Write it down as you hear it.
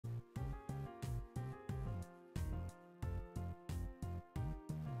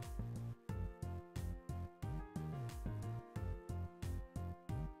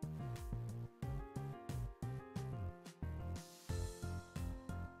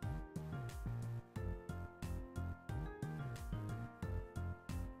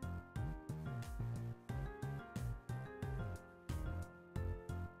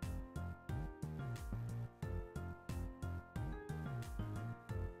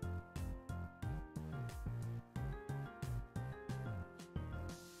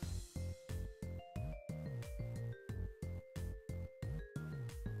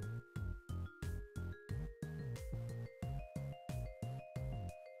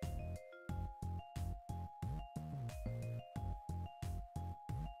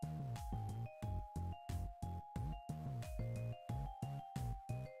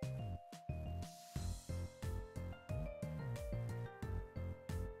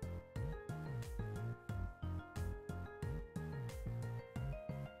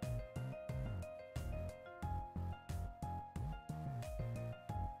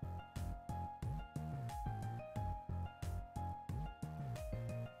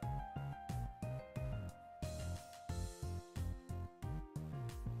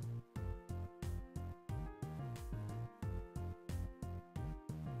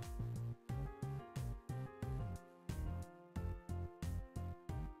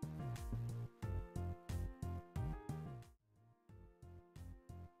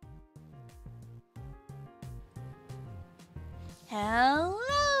Hello,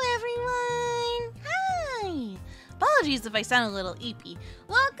 everyone! Hi! Apologies if I sound a little eepy.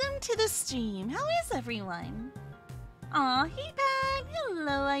 Welcome to the stream. How is everyone? Aw, hey, Pat!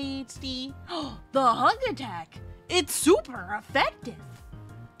 Hello, IHD. The hug attack! It's super effective!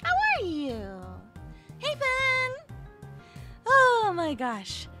 How are you? Hey, Ben! Oh my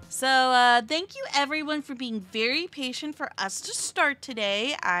gosh. So, thank you everyone for being very patient for us to start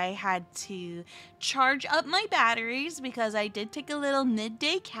today. I had to charge up my batteries because I did take a little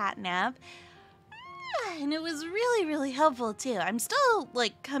midday cat nap. And it was really, really helpful too. I'm still,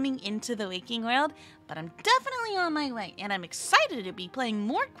 like, coming into the waking world, but I'm definitely on my way. And I'm excited to be playing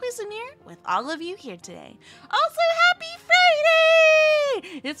more CUISINEER with all of you here today. Also, happy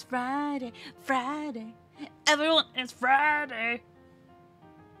Friday! It's Friday, Friday. Everyone, it's Friday.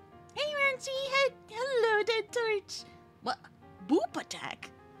 Hey, Rancy. Hello, Dead Torch. What? Boop attack?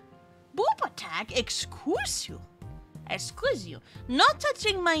 Boop attack? Excuse you. Excuse you. Not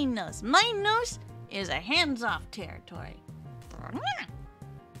touching my nose. My nose is a hands-off territory.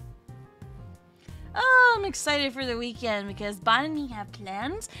 Oh, I'm excited for the weekend because Bon and me have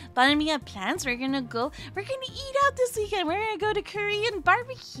plans. Bon and me have plans. We're gonna eat out this weekend. We're gonna go to Korean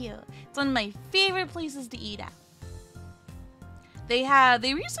barbecue. It's one of my favorite places to eat at.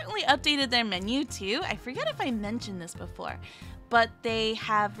 They recently updated their menu too. I forget if I mentioned this before, but they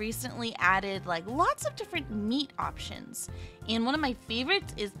have recently added like lots of different meat options. And one of my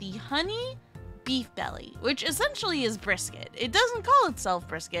favorites is the honey beef belly, which essentially is brisket. It doesn't call itself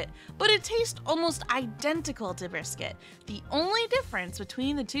brisket, but it tastes almost identical to brisket. The only difference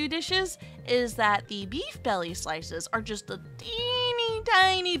between the two dishes is that the beef belly slices are just a teeny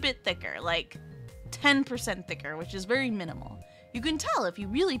tiny bit thicker, like 10% thicker, which is very minimal. You can tell if you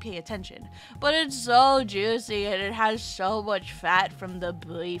really pay attention, but it's so juicy and it has so much fat from the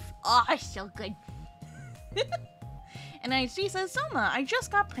beef. Oh, it's so good. And IHD says, Sohma, I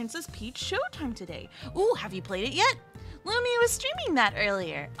just got Princess Peach Showtime today. Ooh, have you played it yet? Lumia was streaming that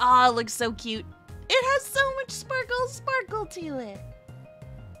earlier. Oh, it looks so cute. It has so much sparkle to it.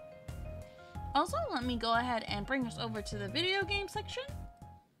 Also, let me go ahead and bring us over to the video game section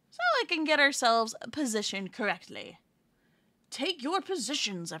so I can get ourselves positioned correctly. Take your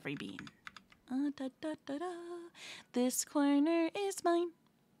positions, every bean. Da, da, da, da. This corner is mine.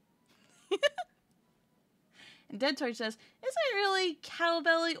 And Dead Torch says, is it really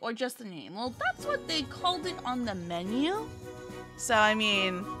Cowbelly or just the name? Well, that's what they called it on the menu. So, I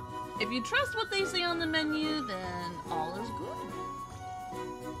mean, if you trust what they say on the menu, then all is good.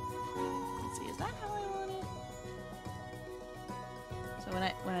 Let's see, is that how I want it? So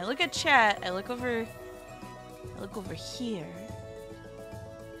when I look at chat, I look over here.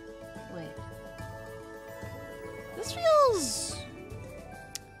 Wait. This feels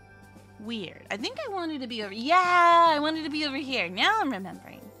weird. I think I wanted to be over. Yeah, I wanted to be over here. Now I'm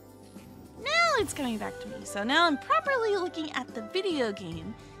remembering. Now it's coming back to me. So now I'm properly looking at the video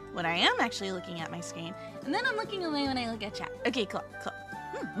game when I am actually looking at my screen. And then I'm looking away when I look at chat. Okay, cool.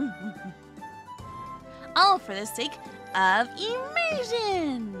 All for the sake of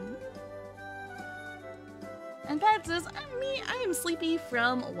immersion. And Pat says, I am sleepy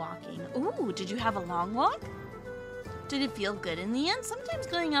from walking. Ooh, did you have a long walk? Did it feel good in the end? Sometimes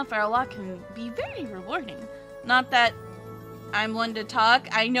going out for a walk can be very rewarding. Not that I'm one to talk.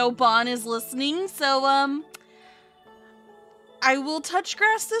 I know Bon is listening, so, I will touch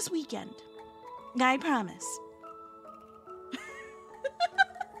grass this weekend. I promise.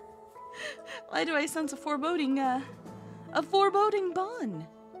 Why do I sense a foreboding Bon?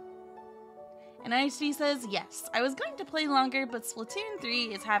 And IHD says, yes, I was going to play longer, but Splatoon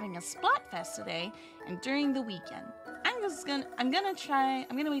 3 is having a Splatfest today and during the weekend. I'm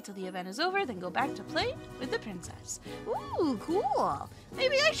gonna wait till the event is over, then go back to play with the princess. Ooh, cool.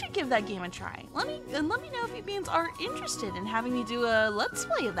 Maybe I should give that game a try. Let me know if you beans are interested in having me do a let's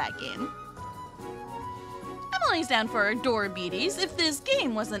play of that game. I'm always down for adore beauties if this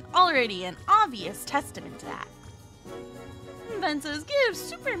game wasn't already an obvious testament to that. Ben says, give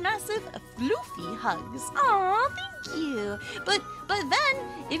supermassive floofy hugs. Aw, thank you. But then,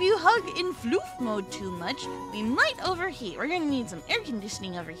 if you hug in floof mode too much, we might overheat. We're gonna need some air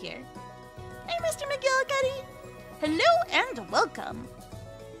conditioning over here. Hey, Mr. McGillicuddy. Hello and welcome.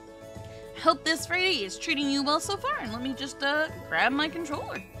 Hope this Friday is treating you well so far, and let me just grab my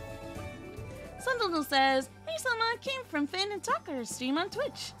controller. Sentinel says, hey Sohma, came from Finn and Tucker's stream on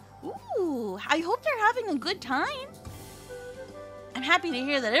Twitch. Ooh, I hope they're having a good time. I'm happy to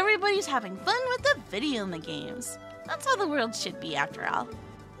hear that everybody's having fun with the video in the games. That's how the world should be, after all.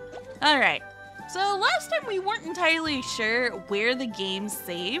 Alright, so last time we weren't entirely sure where the game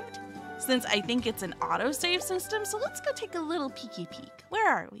saved, since I think it's an autosave system. So let's go take a little peeky peek. Where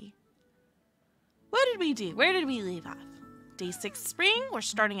are we? What did we do? Where did we leave off? Day 6 spring. We're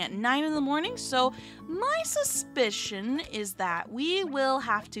starting at 9 in the morning. So my suspicion is that we will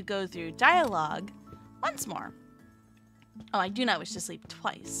have to go through dialogue once more. Oh, I do not wish to sleep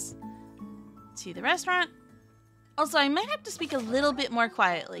twice. To the restaurant. Also, I might have to speak a little bit more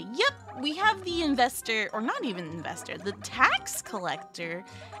quietly. Yep, we have the investor, or not even investor, the tax collector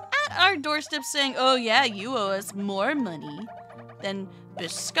at our doorstep saying, oh yeah, you owe us more money. Then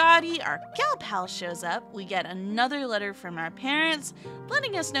Biscotti, our gal pal, shows up. We get another letter from our parents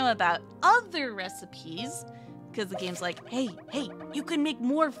letting us know about other recipes. Because the game's like, hey, you can make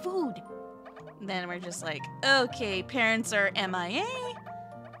more food. Then we're just like, okay, parents are MIA.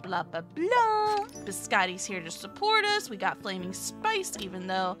 Blah, blah, blah. Biscotti's here to support us. We got flaming spice, even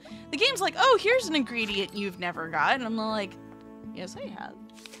though the game's like, oh, here's an ingredient you've never got. And I'm like, yes, I have.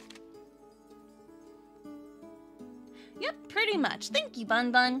 Yep, pretty much. Thank you,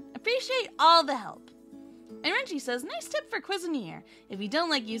 Bun Bun. Appreciate all the help. And Renchi says, nice tip for CUISINEER. If you don't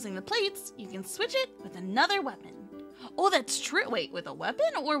like using the plates, you can switch it with another weapon. Oh, that's true. Wait, with a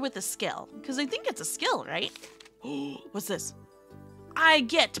weapon or with a skill? Because I think it's a skill, right? What's this? I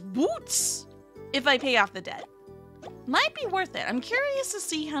get boots if I pay off the debt. Might be worth it. I'm curious to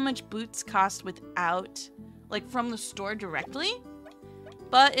see how much boots cost without, like, from the store directly.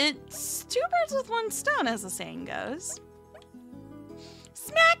 But it's 2 birds with 1 stone, as the saying goes.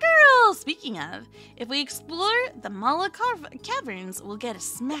 Smackerel! Speaking of, if we explore the Mala caverns, we'll get a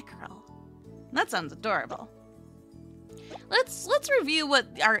smackerel. That sounds adorable. Let's review what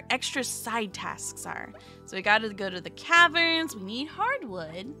our extra side tasks are. So we gotta go to the caverns, we need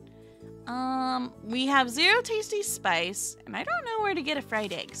hardwood. We have 0 tasty spice, and I don't know where to get a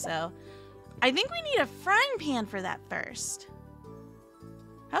fried egg, so I think we need a frying pan for that first.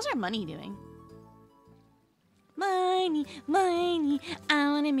 How's our money doing? Money, I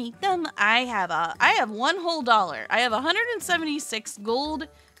wanna make them. I have 1 whole dollar. I have 176 gold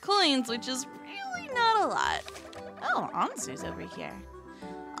coins, which is really not a lot. Oh, Ansu's over here.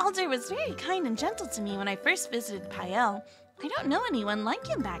 Alder was very kind and gentle to me when I first visited Pael. I don't know anyone like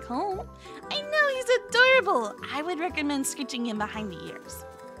him back home. I know, he's adorable. I would recommend scooching him behind the ears.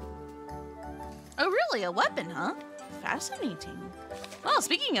 Oh, really? A weapon, huh? Fascinating. Well,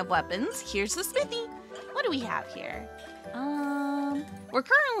 speaking of weapons, here's the smithy. What do we have here? We're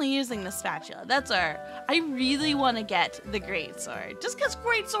currently using the spatula. That's our... I really want to get the great sword. Just because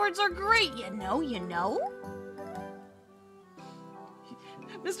great swords are great, you know?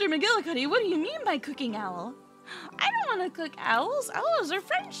 Mr. McGillicuddy, what do you mean by cooking owl? I don't want to cook owls. Owls are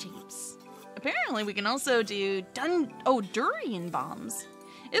friend shapes. Apparently, we can also do durian bombs.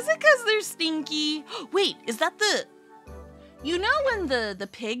 Is it because they're stinky? Wait, is that the... You know when the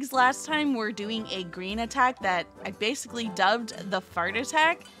pigs last time were doing a green attack that I basically dubbed the fart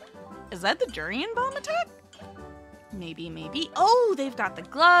attack? Is that the durian bomb attack? Maybe. Oh, they've got the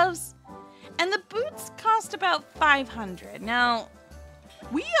gloves. And the boots cost about 500. Now,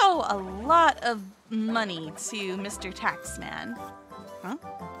 we owe a lot of money to Mr. Taxman. Huh?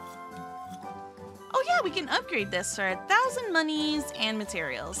 Oh yeah, we can upgrade this for 1,000 monies and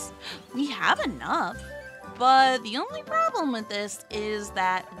materials. We have enough. But the only problem with this is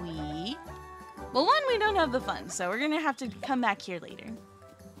that we don't have the funds, so we're gonna have to come back here later.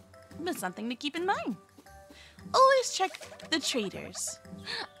 But something to keep in mind. Always check the traders.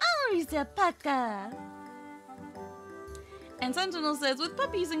 Always a paka. And Sentinel says, with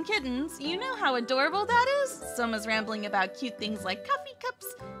puppies and kittens, you know how adorable that is? Sohma's rambling about cute things like coffee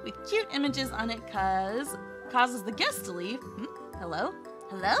cups with cute images on it causes the guests to leave. Hello?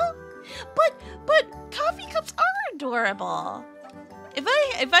 But coffee cups are adorable. If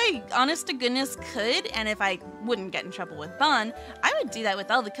I honest to goodness could, and if I wouldn't get in trouble with Bun, I would do that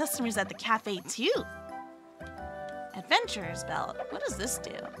with all the customers at the cafe too. Adventurer's belt. What does this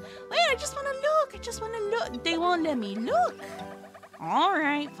do? Wait, I just want to look. They won't let me look. All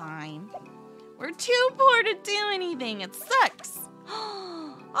right, fine. We're too poor to do anything. It sucks.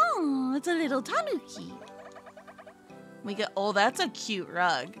 Oh, it's a little tanuki. Oh, that's a cute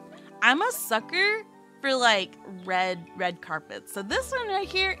rug. I'm a sucker for like red carpets. So this one right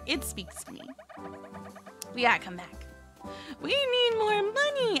here, it speaks to me. We gotta come back. We need more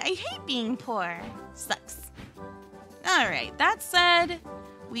money. I hate being poor. Sucks. All right, that said,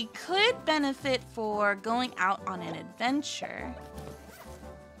 we could benefit for going out on an adventure,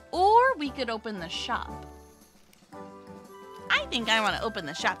 or we could open the shop. I think I want to open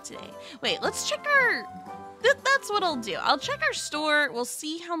the shop today. Wait, let's check our... That's what I'll do. I'll check our store. We'll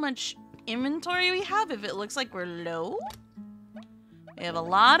see how much inventory we have if it looks like we're low. We have a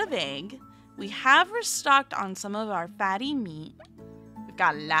lot of egg. We have restocked on some of our fatty meat. We've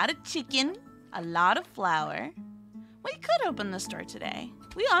got a lot of chicken, a lot of flour. We could open the store today.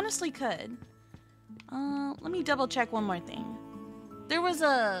 We honestly could. Let me double check one more thing. There was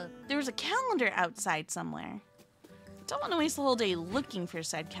a calendar outside somewhere. Don't want to waste the whole day looking for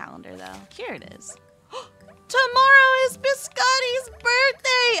said calendar though. Here it is. Tomorrow is Biscotti's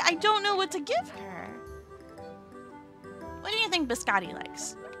birthday! I don't know what to give her. What do you think Biscotti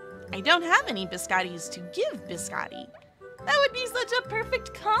likes? I don't have any Biscottis to give Biscotti. That would be such a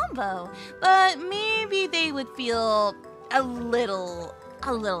perfect combo. But maybe they would feel a little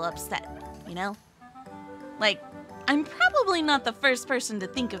upset, you know? Like, I'm probably not the first person to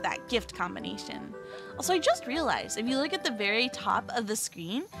think of that gift combination. Also, I just realized, if you look at the very top of the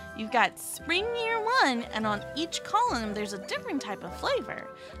screen, you've got Spring Year 1, and on each column, there's a different type of flavor.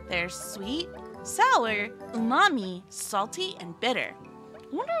 There's sweet, sour, umami, salty, and bitter.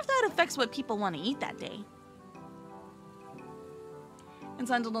 I wonder if that affects what people want to eat that day. And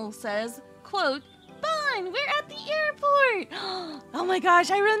Sentinel says, quote, Bon, we're at the airport! Oh my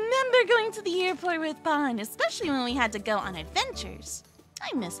gosh, I remember going to the airport with Bon, especially when we had to go on adventures.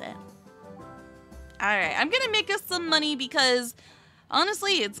 I miss it. Alright, I'm gonna make us some money because,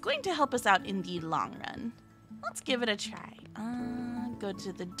 honestly, it's going to help us out in the long run. Let's give it a try. Go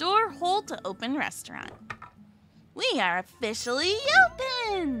to the door, hold to open restaurant. We are officially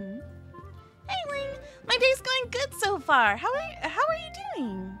open! Hey, Ling, my day's going good so far. How are you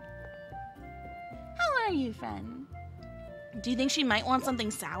doing? How are you, friend? Do you think she might want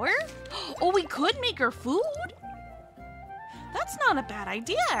something sour? Oh, we could make her food. That's not a bad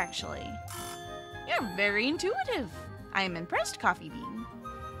idea, actually. You're very intuitive. I am impressed, Coffee Bean.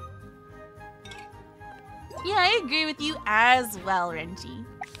 Yeah, I agree with you as well, Renji.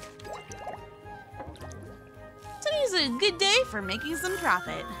 Today's a good day for making some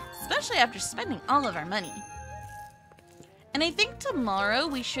profit, especially after spending all of our money. And I think tomorrow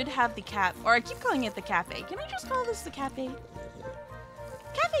we should have the or I keep calling it the cafe. Can I just call this the cafe?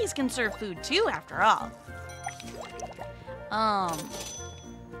 Cafes can serve food too, after all. I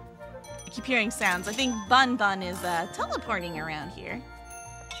keep hearing sounds. I think Bun Bun is teleporting around here.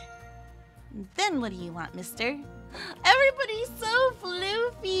 Then what do you want, mister? Everybody's so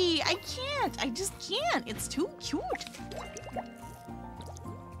floofy. I just can't. It's too cute.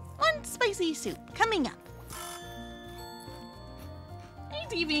 One spicy soup coming up. Hey,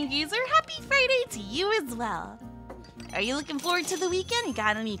 TV Geezer, happy Friday to you as well. Are you looking forward to the weekend? You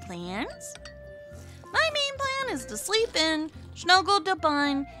got any plans? My main plan is to sleep in, snuggle the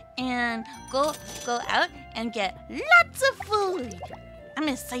bun, and go out and get lots of food. I'm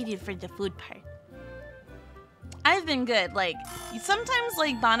excited for the food part. I've been good. Like, sometimes,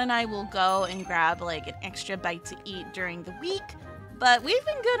 like, Bon and I will go and grab, like, an extra bite to eat during the week, but we've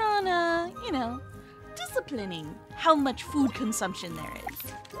been good on, you know, disciplining how much food consumption there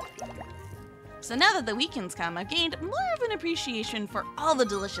is. So now that the weekends come, I've gained more of an appreciation for all the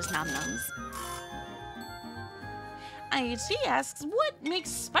delicious nom-noms. IHD asks, what makes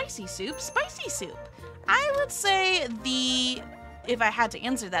spicy soup spicy soup? I would say if I had to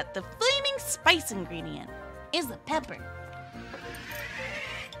answer that, the flaming spice ingredient is the pepper.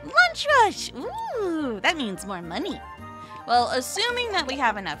 Lunch rush! Ooh, that means more money. Well, assuming that we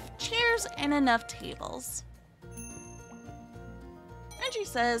have enough chairs and enough tables. Reggie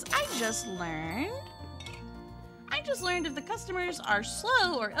says, I just learned if the customers are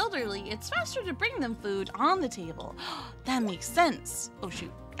slow or elderly, it's faster to bring them food on the table. That makes sense. Oh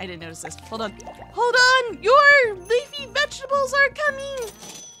shoot, I didn't notice this. Hold on. Hold on! Your leafy vegetables are coming!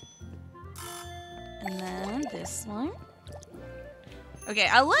 And then this one. Okay,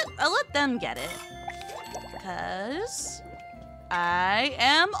 I'll let them get it. Because I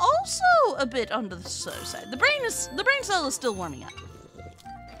am also a bit on the slow side. The brain cell is still warming up.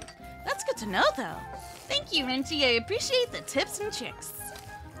 That's good to know though. Thank you, Renchi. I appreciate the tips and tricks.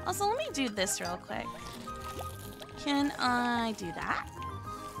 Also, let me do this real quick. Can I do that?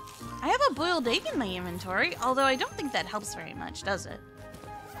 I have a boiled egg in my inventory, although I don't think that helps very much, does it?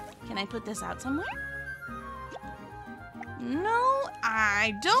 Can I put this out somewhere? No,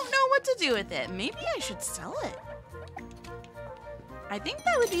 I don't know what to do with it. Maybe I should sell it. I think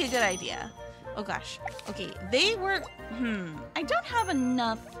that would be a good idea. Oh gosh. Okay, they were... I don't have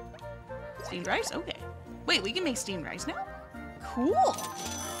enough... Steamed rice? Okay. Wait, we can make steamed rice now? Cool.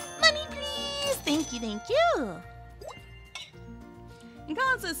 Money, please. Thank you, thank you. And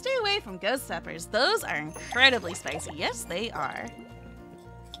Colin says, stay away from ghost peppers. Those are incredibly spicy. Yes, they are.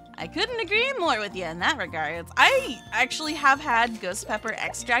 I couldn't agree more with you in that regard. I actually have had ghost pepper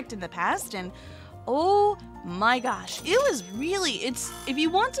extract in the past, and oh My gosh, it was really, if you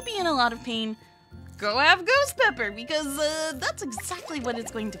want to be in a lot of pain, go have ghost pepper, because that's exactly what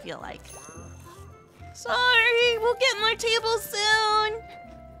it's going to feel like. Sorry, we'll get more tables soon.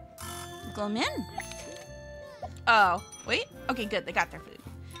 Come in. Oh, wait. Okay, good, they got their food.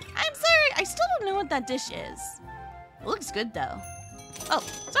 I'm sorry, I still don't know what that dish is. It looks good though. Oh,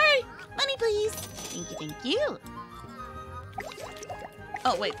 sorry, money please. Thank you, thank you.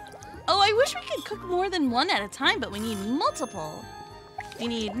 Oh, wait. Oh, I wish we could cook more than one at a time, but we need multiple. We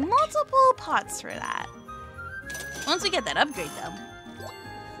need multiple pots for that. Once we get that upgrade, though.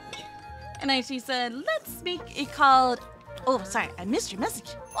 And I, she said, let's make it called... Oh, sorry, I missed your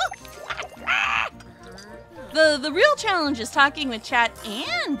message. Oh. The real challenge is talking with chat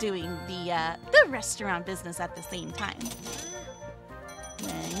and doing the restaurant business at the same time.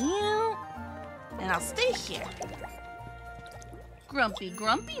 Menu. And I'll stay here. Grumpy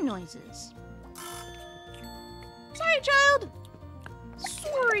noises. Sorry, child.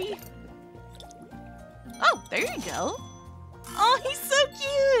 Sorry. Oh, there you go. Oh, he's so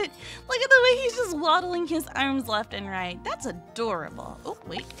cute. Look at the way he's just waddling his arms left and right. That's adorable. Oh,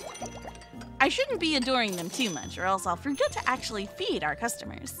 wait. I shouldn't be adoring them too much, or else I'll forget to actually feed our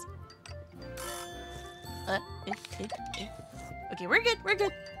customers. Okay, we're good, we're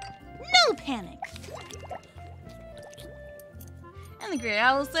good. No panic. And the Grey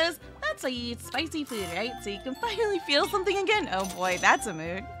Owl says, that's how you eat spicy food, right? So you can finally feel something again. Oh boy, that's a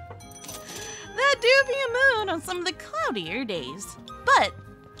mood. That do be a mood on some of the cloudier days. But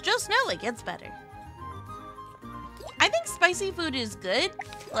just know it gets better. I think spicy food is good,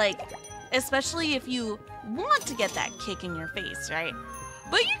 like, especially if you want to get that kick in your face, right?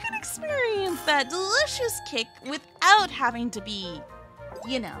 But you can experience that delicious kick without having to be,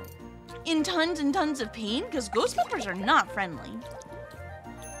 you know, in tons and tons of pain, because ghost peppers are not friendly.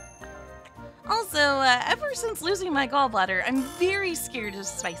 Also, ever since losing my gallbladder, I'm very scared of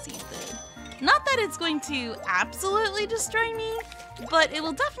spicy food. Not that it's going to absolutely destroy me, but it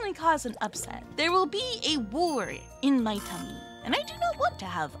will definitely cause an upset. There will be a war in my tummy, and I do not want to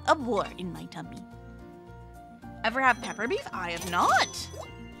have a war in my tummy. Ever have pepper beef? I have not.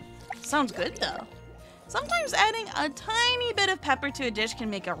 Sounds good though. Sometimes adding a tiny bit of pepper to a dish can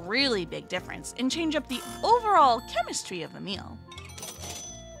make a really big difference and change up the overall chemistry of the meal.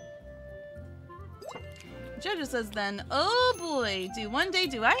 Jojo says then, oh boy, one day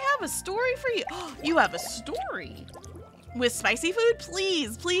do I have a story for you? You have a story? With spicy food?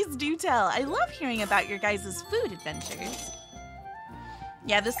 Please, please do tell. I love hearing about your guys' food adventures.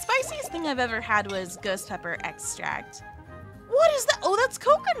 Yeah, the spiciest thing I've ever had was ghost pepper extract. What is that? Oh, that's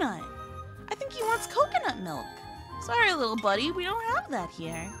coconut. I think he wants coconut milk. Sorry, little buddy, we don't have that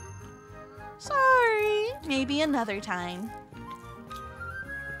here. Sorry, maybe another time.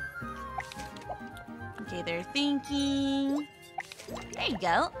 Okay, they're thinking. There you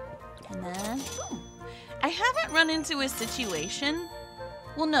go. And then, I haven't run into a situation.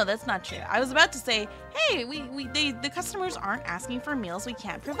 Well, no, that's not true. I was about to say, hey, the customers aren't asking for meals we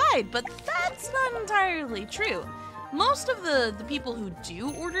can't provide, but that's not entirely true. Most of the people who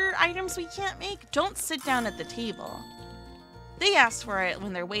do order items we can't make don't sit down at the table. They ask for it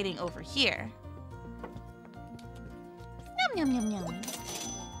when they're waiting over here. Yum, yum, yum, yum.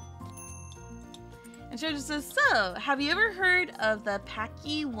 And Jojo says, so, have you ever heard of the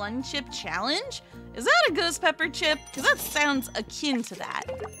Packy One Chip Challenge? Is that a ghost pepper chip? Because that sounds akin to that.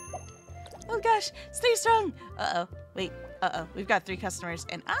 Oh gosh, stay strong. Uh-oh, wait, we've got 3 customers,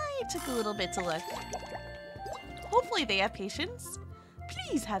 and I took a little bit to look. Hopefully they have patience.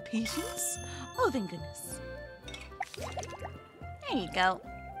 Please have patience. Oh, thank goodness. There you go.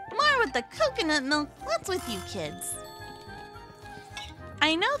 More with the coconut milk. What's with you kids?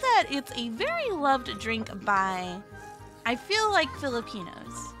 I know that it's a very loved drink by, I feel like,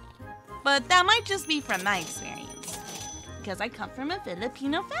 Filipinos. But that might just be from my experience, because I come from a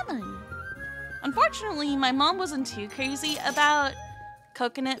Filipino family. Unfortunately, my mom wasn't too crazy about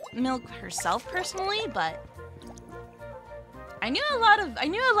coconut milk herself personally, but I knew a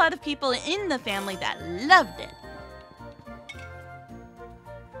lot of people in the family that loved it.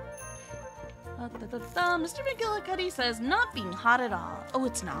 Mr. McGillicuddy says not being hot at all. Oh,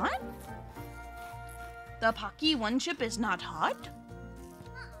 it's not? The Packy One Chip is not hot?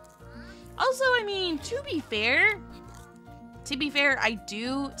 Also, I mean, to be fair, I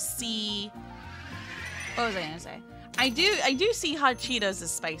do see, what was I gonna say? I do see hot Cheetos as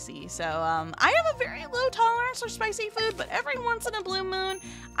spicy, so I have a very low tolerance for spicy food, but every once in a blue moon,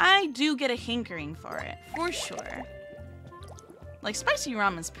 I do get a hankering for it, for sure. Like, spicy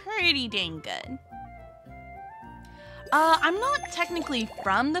ramen's pretty dang good. I'm not technically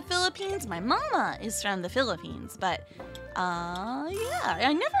from the Philippines. My mama is from the Philippines, but, yeah,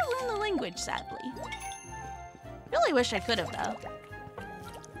 I never learned the language, sadly. Really wish I could have, though.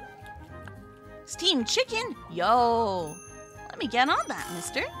 Steamed chicken? Yo! Let me get on that,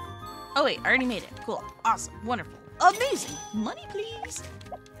 mister. Oh, wait, I already made it. Cool. Awesome. Wonderful. Amazing. Money, please.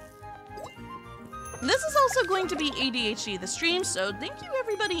 This is also going to be ADHD the stream, so thank you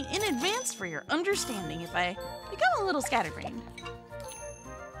everybody in advance for your understanding if I become a little scatterbrained.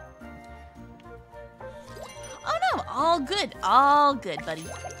 Oh no, all good, buddy.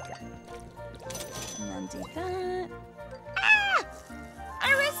 And then do that. Ah!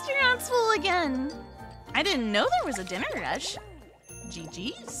 Our restaurant's full again. I didn't know there was a dinner rush.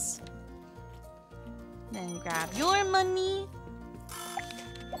 GG's. Then grab your money.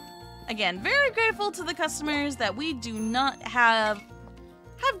 Again, very grateful to the customers that we do not have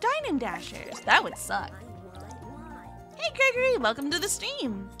dine-in dashers. That would suck. Hey Gregory, welcome to the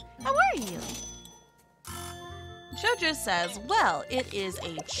stream. How are you? Shoujo says, well, it is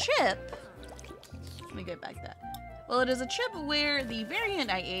a chip. Let me get back that. Well, it is a chip where the variant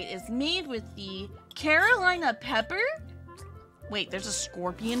I ate is made with the Carolina pepper. Wait, there's a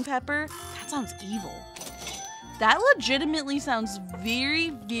scorpion pepper? That sounds evil. That legitimately sounds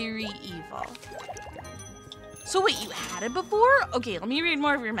very, very evil. So wait, you had it before? Okay, let me read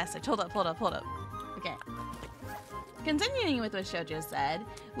more of your message. Hold up. Okay. Continuing with what Shoujo said,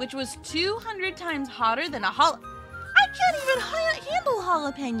 which was 200 times hotter than a I can't even handle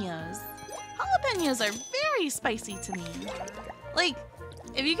jalapenos. Jalapenos are very spicy to me. Like,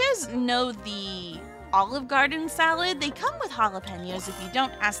 if you guys know the Olive Garden salad, they come with jalapenos if you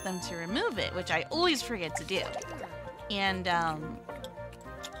don't ask them to remove it, which I always forget to do. And, yeah,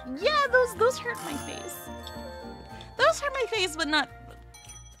 those hurt my face. Those hurt my face, but not...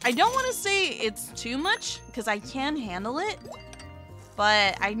 I don't want to say it's too much, because I can handle it,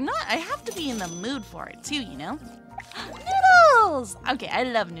 but I have to be in the mood for it too, you know? Noodles! Okay, I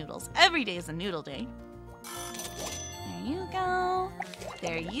love noodles. Every day is a noodle day. There you go.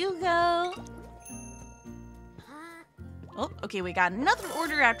 There you go. Oh, okay, we got another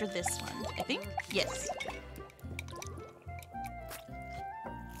order after this one, I think? Yes.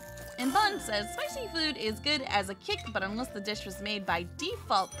 And Bond says, spicy food is good as a kick, but unless the dish was made by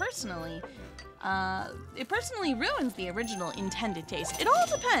default personally, it personally ruins the original intended taste. It all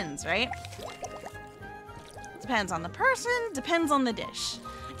depends, right? Depends on the person, depends on the dish.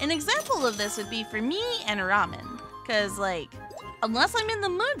 An example of this would be for me and ramen, because, like, unless I'm in the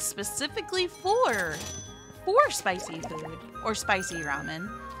mood specifically for spicy food or spicy ramen,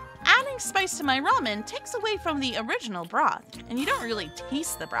 adding spice to my ramen takes away from the original broth, and you don't really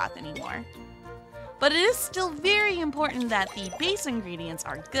taste the broth anymore. But it is still very important that the base ingredients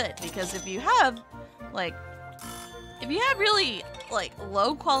are good, because if you have really, like,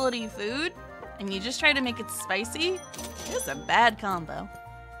 low quality food, and you just try to make it spicy, it's a bad combo.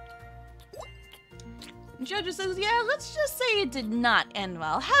 And Jojo says, yeah, let's just say it did not end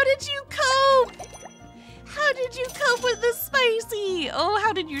well. How did you cope? How did you cope with the spicy? Oh,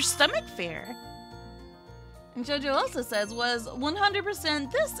 how did your stomach fare? And Jojo also says, was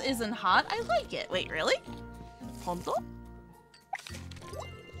 100% this isn't hot, I like it. Wait, really? Honto?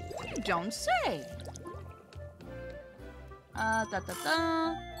 You don't say.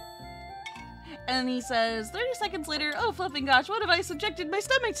 And he says, 30 seconds later, oh flipping gosh, what have I subjected my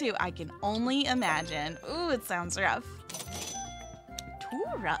stomach to? I can only imagine. Ooh, it sounds rough. Too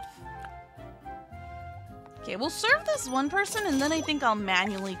rough. Okay, we'll serve this one person, and then I think I'll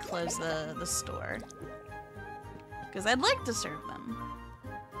manually close the store. Because I'd like to serve them.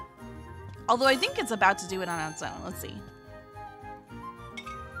 Although I think it's about to do it on its own. Let's see.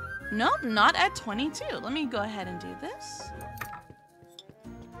 Nope, not at 22. Let me go ahead and do this.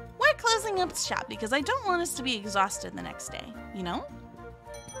 We're closing up shop because I don't want us to be exhausted the next day, you know?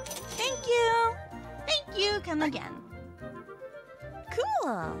 Thank you. Thank you. Come again.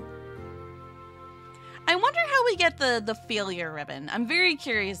 Cool. I wonder how we get the failure ribbon. I'm very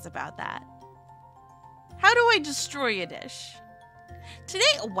curious about that. How do I destroy a dish? Today,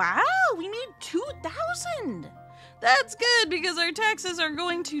 wow, we made 2,000. That's good because our taxes are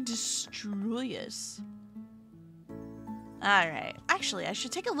going to destroy us. All right, actually, I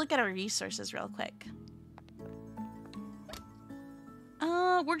should take a look at our resources real quick.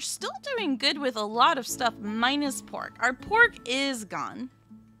 We're still doing good with a lot of stuff minus pork. Our pork is gone.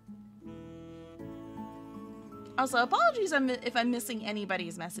 Also, apologies if I'm missing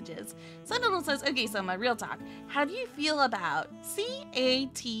anybody's messages. Sentinel says, okay, so my real talk. How do you feel about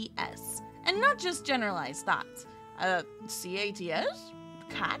CATS? And not just generalized thoughts. CATS?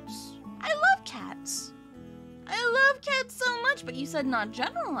 Cats? I love cats. I love cats so much, but you said not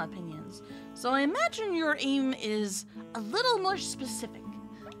general opinions. So I imagine your aim is a little more specific.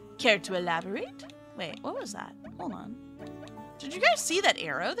 Care to elaborate? Wait, what was that? Hold on. Did you guys see that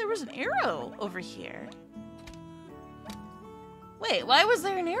arrow? There was an arrow over here. Wait, why was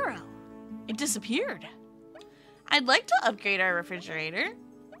there an arrow? It disappeared. I'd like to upgrade our refrigerator.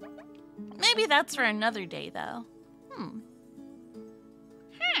 Maybe that's for another day, though.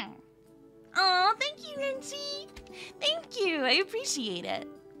 Aw, thank you, Renzi. Thank you, I appreciate it.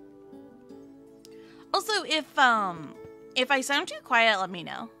 Also, if I sound too quiet, let me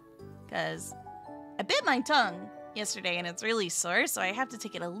know. Because I bit my tongue yesterday and it's really sore, so I have to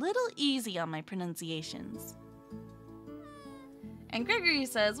take it a little easy on my pronunciations. And Gregory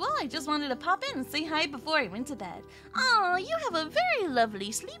says, well, I just wanted to pop in and say hi before I went to bed. Aw, you have a very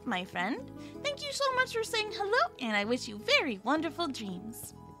lovely sleep, my friend. Thank you so much for saying hello, and I wish you very wonderful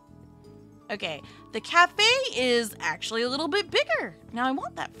dreams. Okay, the cafe is actually a little bit bigger. Now I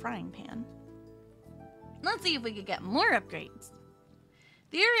want that frying pan. Let's see if we could get more upgrades.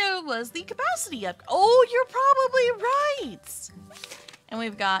 The area was the capacity up. Oh, you're probably right. And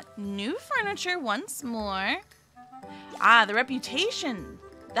we've got new furniture once more. Ah, the reputation.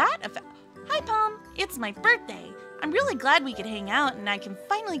 Hi, Pom. It's my birthday. I'm really glad we could hang out, and I can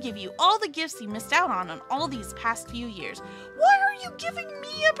finally give you all the gifts you missed out on all these past few years. Why are you giving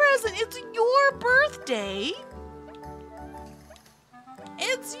me a present? It's your birthday.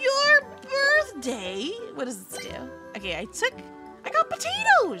 It's your birthday. What does this do? Okay, I got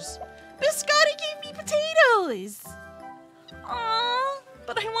potatoes. Biscotti gave me potatoes. Aw,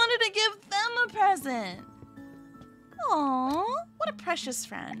 but I wanted to give them a present. Aw, what a precious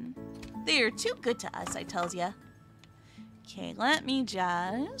friend. They are too good to us, I tells ya. Okay, let me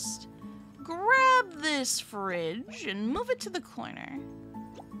just grab this fridge and move it to the corner.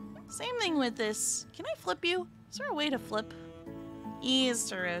 Same thing with this. Can I flip you? Is there a way to flip? E is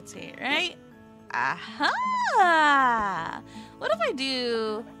to rotate, right? Aha! What if I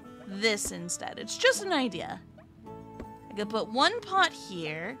do this instead? It's just an idea. I could put one pot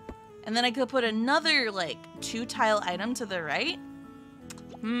here, and then I could put another, like, 2-tile item to the right.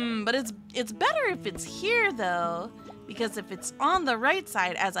 But it's better if it's here, though, because if it's on the right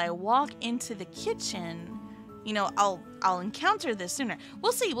side as I walk into the kitchen, you know, I'll encounter this sooner.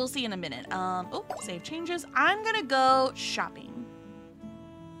 We'll see in a minute. Oh, save changes. I'm gonna go shopping.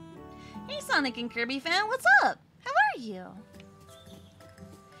 Hey, Sonic and Kirby fan, what's up? How are you?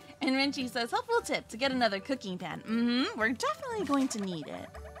 And Renchi says, helpful tip to get another cooking pan. We're definitely going to need it.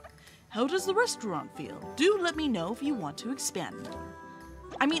 How does the restaurant feel? Do let me know if you want to expand more.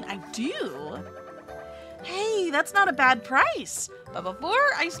 I mean, I do. Hey, that's not a bad price. But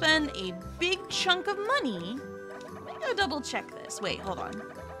before I spend a big chunk of money, I'm gonna double check this. Wait, hold on.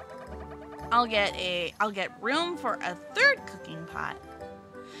 I'll get room for a third cooking pot.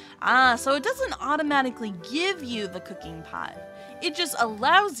 Ah, so it doesn't automatically give you the cooking pot. It just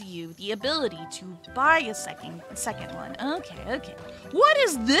allows you the ability to buy a second one. Okay. What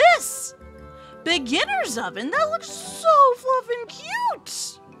is this? Beginner's oven? That looks so fluffin'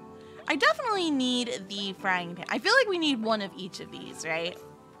 cute. I definitely need the frying pan. I feel like we need one of each of these, right?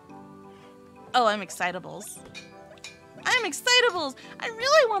 Oh, I'm excitables. I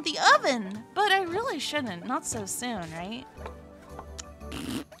really want the oven, but I really shouldn't. Not so soon, right?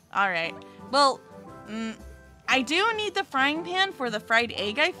 Alright. Well, I do need the frying pan for the fried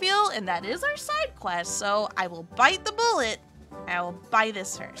egg, I feel, and that is our side quest, so I will bite the bullet. I will buy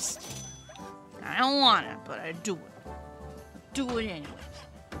this first. I don't want it, but I do it. Do it anyway.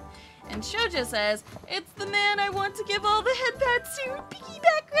 And Shoujo says, it's the man I want to give all the headpats to.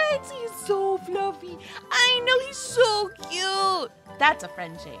 Piggyback rides. He's so fluffy. I know, he's so cute. That's a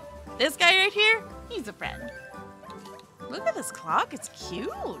friend shape. This guy right here, he's a friend. Look at this clock. It's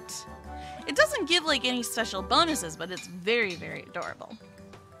cute. It doesn't give like any special bonuses, but it's very, very adorable.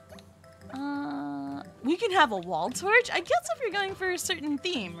 We can have a wall torch. I guess if you're going for a certain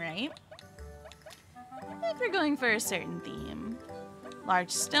theme, right? If you're going for a certain theme.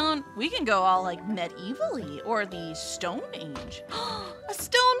 Large stone. We can go all like medievally or the Stone Age. A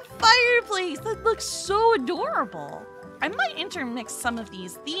stone fireplace. That looks so adorable. I might intermix some of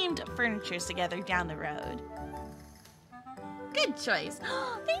these themed furnitures together down the road. Good choice.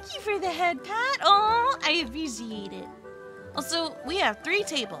 Thank you for the head pat. Oh, I appreciate it. Also, we have 3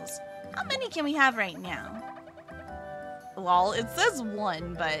 tables. How many can we have right now? Well, it says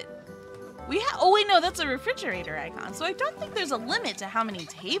 1, but we have. Oh wait, no, that's a refrigerator icon. So I don't think there's a limit to how many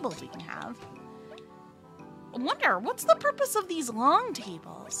tables we can have. I wonder, what's the purpose of these long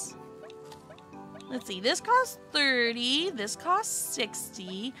tables? Let's see, this costs 30, this costs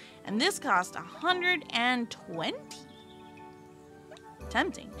 60, and this costs 120.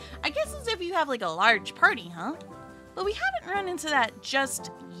 Tempting. I guess it's if you have like a large party, huh? But we haven't run into that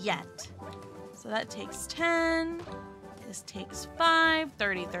just yet. So that takes 10, this takes 5,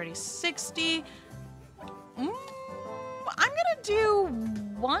 30, 30, 60. I'm gonna do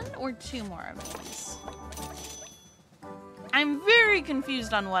 1 or 2 more of these. I'm very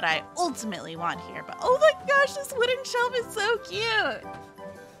confused on what I ultimately want here, but oh my gosh, this wooden shelf is so cute!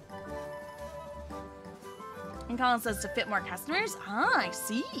 And Colin says to fit more customers. Ah, I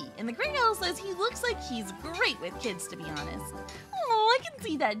see. And the Green Owl says he looks like he's great with kids, to be honest. Oh, I can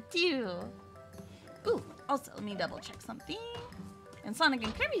see that too. Ooh, also, let me double check something. And Sonic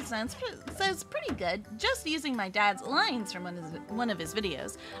and Kirby says pretty good, just using my dad's lines from one of his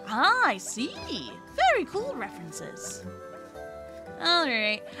videos. Ah, I see. Very cool references.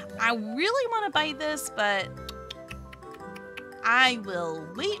 Alright, I really want to bite this, but I will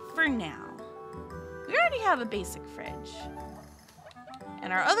wait for now. We already have a basic fridge.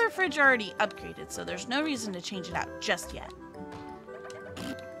 And our other fridge already upgraded, so there's no reason to change it out just yet.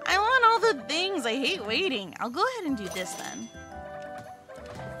 I want all the things. I hate waiting. I'll go ahead and do this then.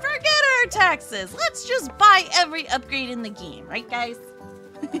 Forget our taxes. Let's just buy every upgrade in the game, right guys?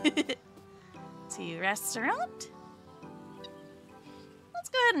 To restaurant. Let's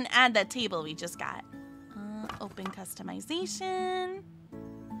go ahead and add that table we just got. Open customization.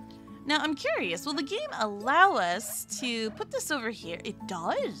 Now I'm curious, will the game allow us to put this over here? It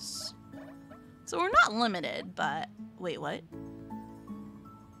does. So we're not limited, but wait, what?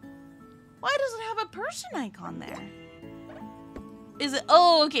 Why does it have a person icon there? Is it,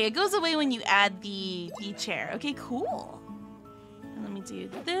 oh, okay, it goes away when you add the chair. Okay, cool. And let me do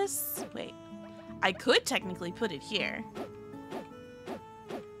this. Wait, I could technically put it here.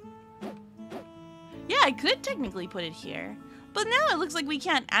 Yeah, I could technically put it here. But now it looks like we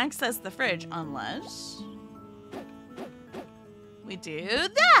can't access the fridge unless we do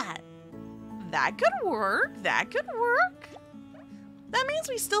that. That could work. That could work. That means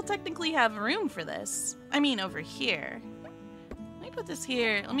we still technically have room for this. I mean, over here. Let me put this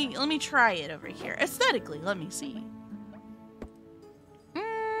here. Let me try it over here. Aesthetically, let me see.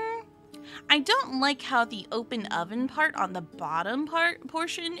 I don't like how the open oven part on the bottom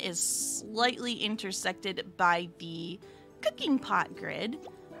portion is slightly intersected by the cooking pot grid.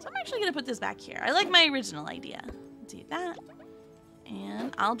 So I'm actually gonna put this back here. I like my original idea. Do that.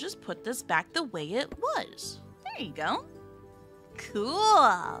 And I'll just put this back the way it was. There you go.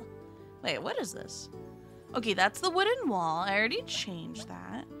 Cool. Wait, what is this? Okay, that's the wooden wall. I already changed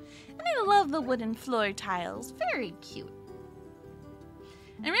that. And I love the wooden floor tiles. Very cute.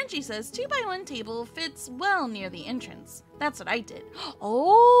 And Renchi says 2x1 table fits well near the entrance. That's what I did.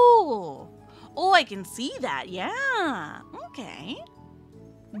 Oh, I can see that. Yeah. Okay.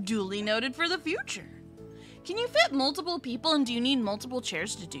 Duly noted for the future. Can you fit multiple people, and do you need multiple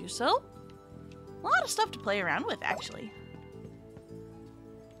chairs to do so? A lot of stuff to play around with, actually.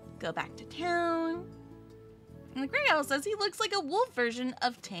 Go back to town. And the Grey Owl says he looks like a wolf version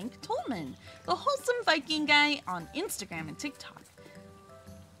of Tank Tolman, the wholesome Viking guy on Instagram and TikTok.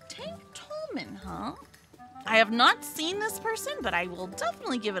 Tank Tolman, huh? I have not seen this person, but I will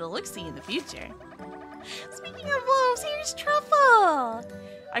definitely give it a look-see in the future. Speaking of wolves, here's Truffle!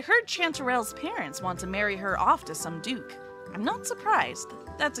 I heard Chanterelle's parents want to marry her off to some duke. I'm not surprised.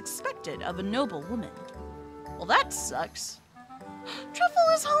 That's expected of a noble woman. Well, that sucks. Truffle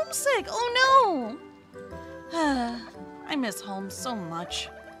is homesick! Oh no! I miss home so much.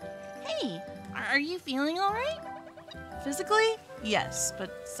 Hey, are you feeling alright? Physically? Yes,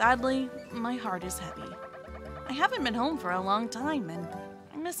 but sadly, my heart is heavy. I haven't been home for a long time, and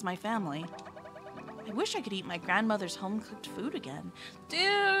I miss my family. I wish I could eat my grandmother's home-cooked food again.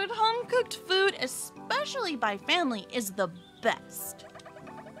 Dude, home-cooked food, especially by family, is the best.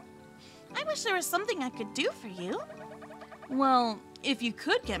 I wish there was something I could do for you. Well, if you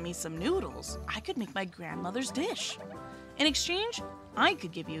could get me some noodles, I could make my grandmother's dish. In exchange, I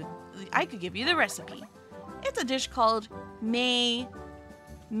could give you the recipe. It's a dish called Rebus?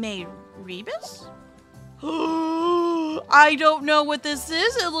 I don't know what this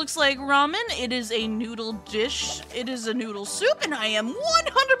is. It looks like ramen. It is a noodle dish. It is a noodle soup, and I am 100%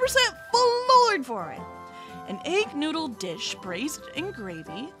 floored for it. An egg noodle dish braised in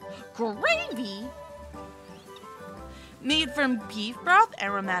gravy. Gravy? Made from beef broth,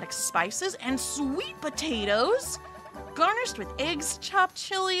 aromatic spices, and sweet potatoes. Garnished with eggs, chopped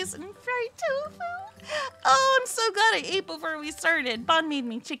chilies, and fried tofu. Oh, I'm so glad I ate before we started. Bon made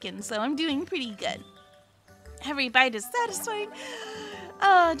me chicken, so I'm doing pretty good. Every bite is satisfying.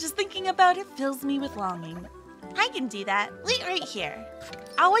 Oh, just thinking about it fills me with longing. I can do that. Wait right here.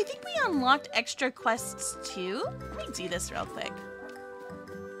 Oh, I think we unlocked extra quests too. Let me do this real quick.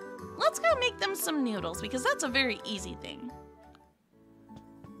 Let's go make them some noodles because that's a very easy thing.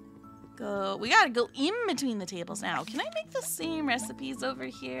 We gotta go in between the tables now. Can I make the same recipes over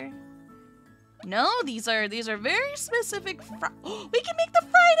here? No, these are very specific. Oh, we can make the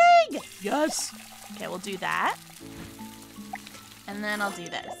fried egg! Yes! Okay, we'll do that. And then I'll do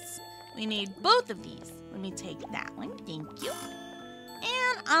this. We need both of these. Let me take that one, thank you.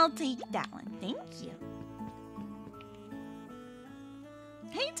 And I'll take that one, thank you.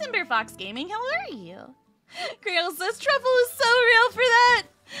 Hey, Timber Fox Gaming, how are you? Grail says truffle is so real for that.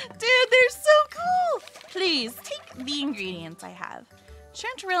 Dude, they're so cool. Please, take the ingredients I have.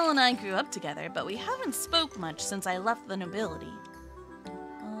 Chanterelle and I grew up together, but we haven't spoke much since I left the nobility.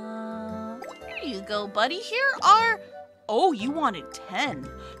 Here you go, buddy. Here are... Oh, you wanted 10.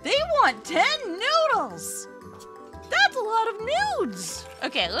 They want 10 noodles. That's a lot of nudes.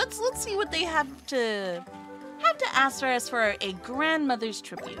 Okay, let's see what they have to ask for us for a grandmother's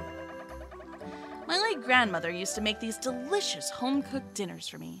tribute. My late grandmother used to make these delicious home-cooked dinners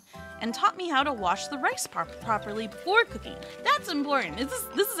for me and taught me how to wash the rice properly before cooking. That's important.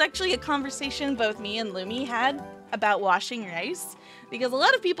 This is actually a conversation both me and Lumi had about washing rice because a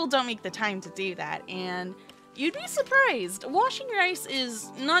lot of people don't make the time to do that, and you'd be surprised. Washing rice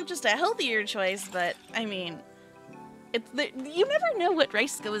is not just a healthier choice, but I mean, you never know what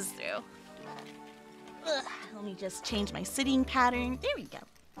rice goes through. Ugh, let me just change my sitting pattern. There we go.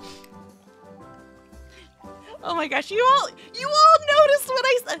 Oh my gosh, you all noticed what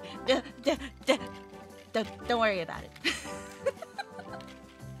I said. Don't worry about it.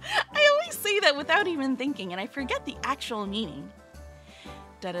 I always say that without even thinking, and I forget the actual meaning.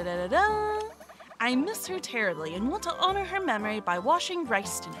 Da-da-da-da-da. I miss her terribly and want to honor her memory by washing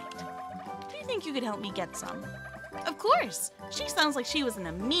rice tonight. Do you think you could help me get some? Of course. She sounds like she was an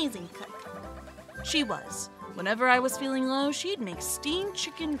amazing cook. She was. Whenever I was feeling low, she'd make steamed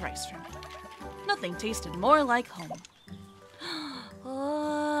chicken rice for me. Nothing tasted more like home.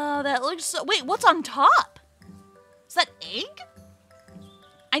 Oh, that looks so... Wait, what's on top? Is that egg?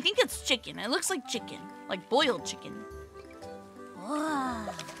 I think it's chicken. It looks like chicken. Like boiled chicken. Wow.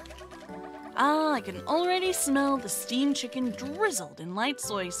 Ah, I can already smell the steamed chicken drizzled in light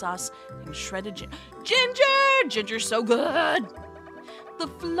soy sauce and shredded ginger! Ginger's so good! The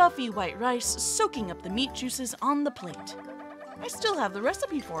fluffy white rice soaking up the meat juices on the plate. I still have the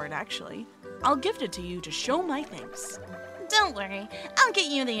recipe for it, actually. I'll gift it to you to show my thanks. Don't worry, I'll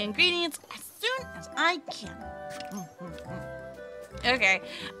get you the ingredients as soon as I can. Okay,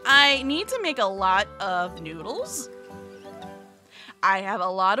 I need to make a lot of noodles. I have a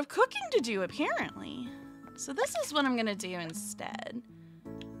lot of cooking to do, apparently. So this is what I'm gonna do instead.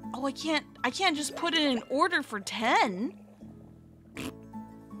 Oh, I can't just put it in order for 10.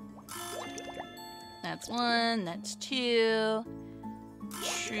 That's 1, that's 2,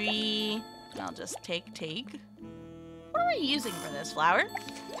 3. I'll just take. What are we using for this, flour?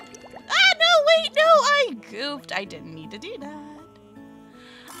 Ah, no, wait, no, I goofed. I didn't need to do that.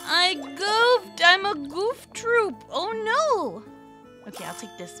 I goofed. I'm a goof troop. Oh, no. Okay, I'll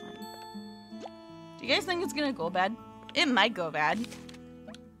take this one. Do you guys think it's gonna go bad? It might go bad.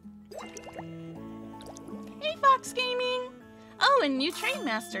 Hey, Fox Gaming. Oh, and new Train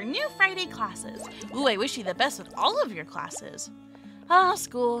Master, new Friday classes. Ooh, I wish you the best with all of your classes. Ah,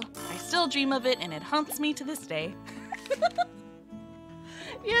 school. I still dream of it, and it haunts me to this day.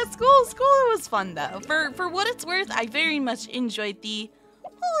 Yeah, school was fun, though. For what it's worth, I very much enjoyed the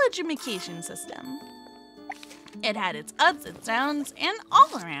whole education system. It had its ups and downs, and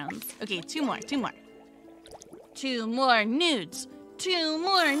all-arounds. Okay, 2 more. 2 more nudes. 2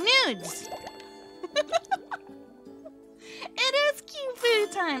 more nudes. It is cute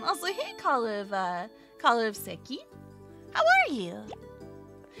food time. Also, hey, Call of Seki. How are you?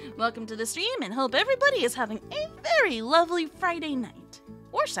 Welcome to the stream, and hope everybody is having a very lovely Friday night.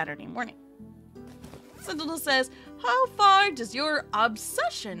 Or Saturday morning. Sentinel says, how far does your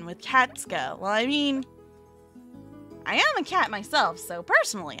obsession with cats go? Well, I mean, I am a cat myself, so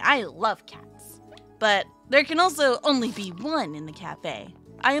personally, I love cats. But there can also only be one in the cafe.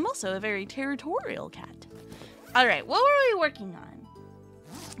 I am also a very territorial cat. Alright, what were we working on?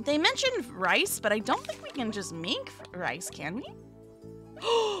 They mentioned rice, but I don't think we can just make rice, can we?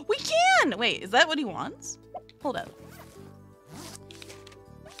 Oh, we can! Wait, is that what he wants? Hold up.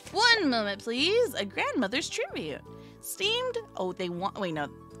 One moment, please. A grandmother's tribute. Steamed... Oh, they want... Wait, no.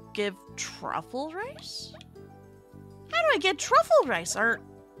 Give truffle rice? How do I get truffle rice?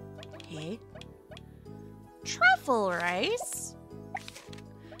 Okay. Truffle rice?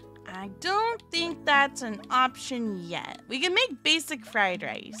 I don't think that's an option yet. We can make basic fried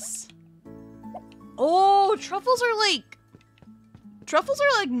rice. Oh, truffles are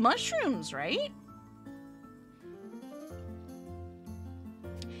like mushrooms, right?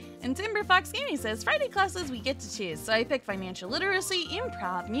 And Timber Fox Gaming says, Friday classes we get to choose. So I pick financial literacy,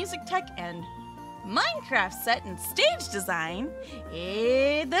 improv, music tech, and Minecraft set and stage design.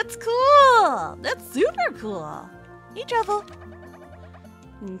 Hey, that's cool. That's super cool. Hey, Truffle.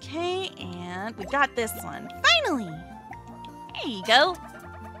 Okay, and we got this one. Finally. There you go.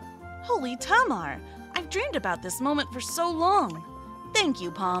 Holy Tamar. I've dreamed about this moment for so long. Thank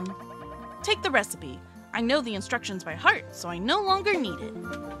you, Palm. Take the recipe. I know the instructions by heart, so I no longer need it.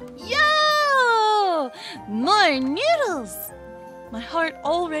 Yo! More noodles! My heart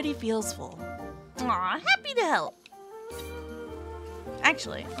already feels full. Aw, happy to help.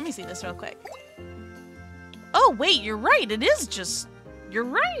 Actually, let me see this real quick. Oh, wait, you're right. It is just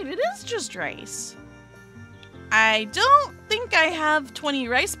rice. I don't think I have 20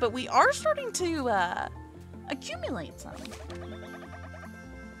 rice, but we are starting to accumulate some.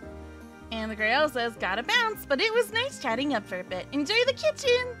 And the Grey Owl says, gotta bounce, but it was nice chatting up for a bit. Enjoy the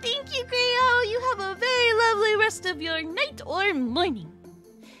kitchen. Thank you, Grey Owl. You have a very lovely rest of your night or morning.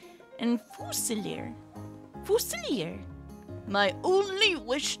 And Fusilier. My only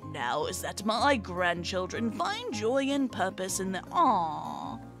wish now is that my grandchildren find joy and purpose in the...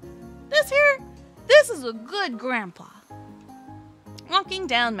 Aww. This is a good grandpa. Walking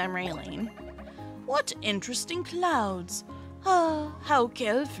down memory lane. What interesting clouds. Ah, how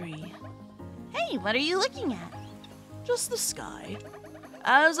carefree. Hey, what are you looking at? Just the sky.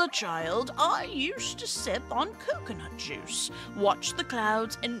 As a child, I used to sip on coconut juice, watch the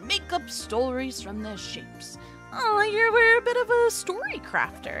clouds, and make up stories from their shapes. Oh, you were a bit of a story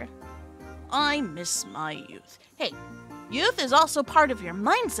crafter. I miss my youth. Hey, youth is also part of your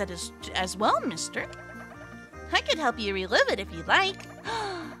mindset as well, mister. I could help you relive it if you like.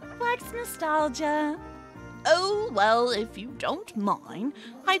 Flex nostalgia. Oh, well, if you don't mind,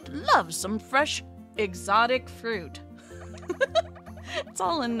 I'd love some fresh, exotic fruit. It's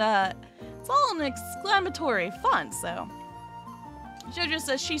all in exclamatory font, so. Jojo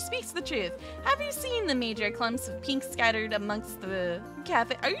says she speaks the truth. Have you seen the major clumps of pink scattered amongst the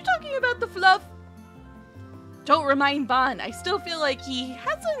cafe? Are you talking about the fluff? Don't remind Bon. I still feel like he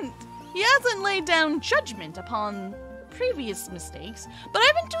hasn't laid down judgment upon previous mistakes, but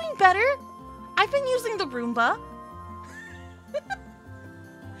I've been doing better. I've been using the Roomba.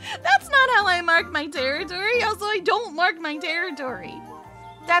 That's not how I mark my territory. Also, I don't mark my territory.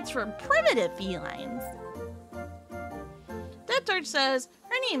 That's for primitive felines. That torch says,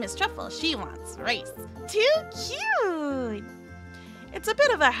 her name is Truffle. She wants rice. Too cute. It's a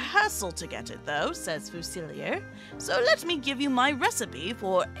bit of a hassle to get it, though, says Fusilier. So let me give you my recipe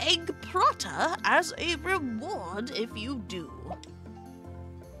for egg prata as a reward if you do.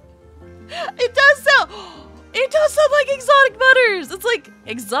 It does sound like exotic butters. It's like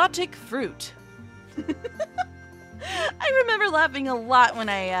exotic fruit. I remember laughing a lot when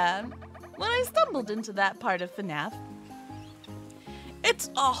I stumbled into that part of FNAF. It's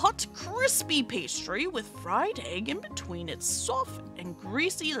a hot, crispy pastry with fried egg in between its soft and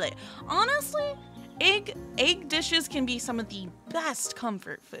greasy layer. Honestly, egg dishes can be some of the best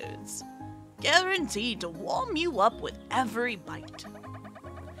comfort foods. Guaranteed to warm you up with every bite.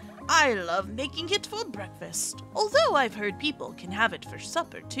 I love making it for breakfast, although I've heard people can have it for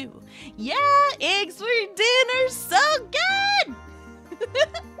supper too. Yeah, eggs for dinner, so good!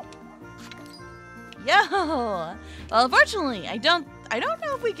 Yo! Well, unfortunately, I don't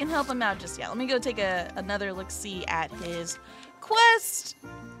know if we can help him out just yet. Let me go take another look-see at his quest.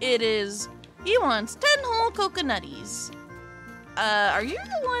 He wants 10 whole coconutties. Are you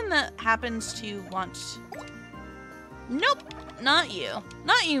the one that happens to want... Nope. Not you.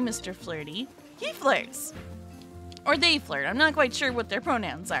 Not you, Mr. Flirty. He flirts. Or they flirt. I'm not quite sure what their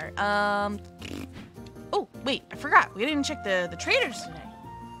pronouns are. Oh, wait, I forgot. We didn't check the traders today.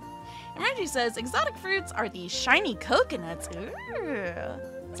 And Reggie says, exotic fruits are these shiny coconuts. Ooh.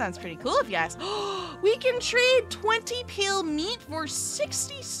 Sounds pretty cool if you ask. We can trade 20 pale meat for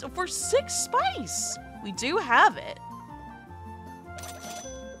 6 spice. We do have it.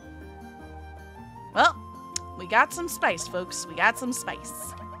 Well, we got some spice, folks. We got some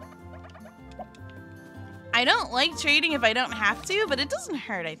spice. I don't like trading if I don't have to, but it doesn't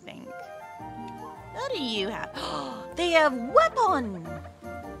hurt, I think. What do you have? They have weapon!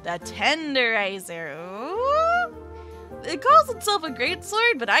 The tenderizer. Ooh. It calls itself a great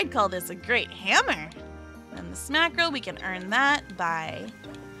sword, but I'd call this a great hammer. And the smackerel, we can earn that by...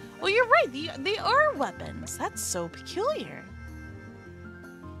 Well, you're right. They are weapons. That's so peculiar.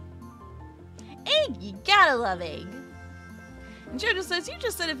 Egg! You gotta love egg. And Jojo says, you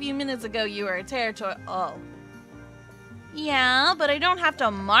just said a few minutes ago you were a territory. Oh. Yeah, but I don't have to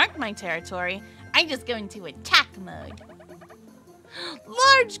mark my territory. I just go into attack mode.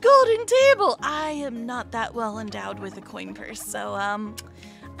 Large golden table! I am not that well endowed with a coin purse, so, I'm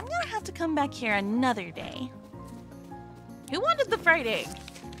gonna have to come back here another day. Who wanted the fried egg?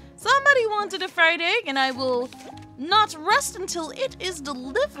 Somebody wanted a fried egg, and I will not rest until it is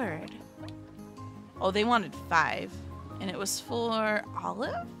delivered. Oh, they wanted 5, and it was for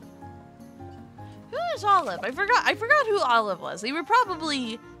Olive? Who is Olive? I forgot who Olive was. They were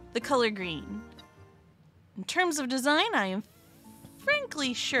probably the color green. In terms of design, I am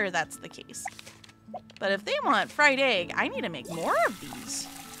frankly sure that's the case. But if they want fried egg, I need to make more of these.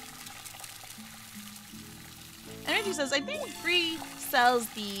 Energy says, I think Bree sells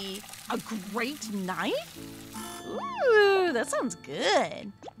a great knife? Ooh, that sounds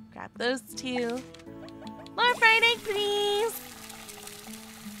good. Grab those 2. More fried egg, please.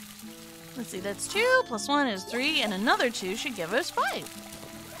 Let's see, that's 2 plus 1 is 3, and another 2 should give us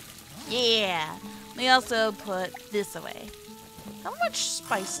 5. Yeah. We also put this away. How much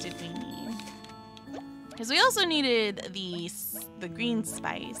spice did we need? Because we also needed the green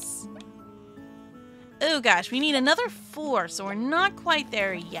spice. Oh gosh, we need another 4, so we're not quite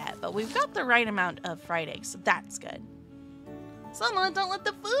there yet, but we've got the right amount of fried eggs, so that's good. Someone, don't let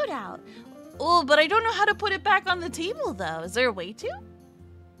the food out. Oh, but I don't know how to put it back on the table, though. Is there a way to?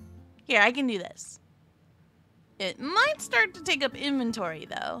 Here, I can do this. It might start to take up inventory,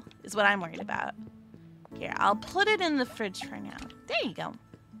 though, is what I'm worried about. Here, I'll put it in the fridge for now. There you go.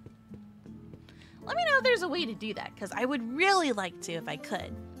 Let me know if there's a way to do that, because I would really like to if I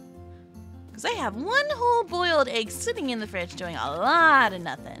could. Because I have 1 whole boiled egg sitting in the fridge doing a lot of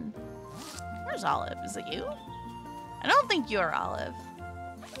nothing. Where's Olive? Is it you? I don't think you're Olive.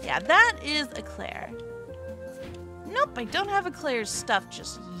 Yeah, that is Eclair. Nope, I don't have Eclair's stuff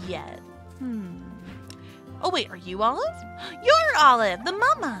just yet. Oh wait, are you Olive? You're Olive, the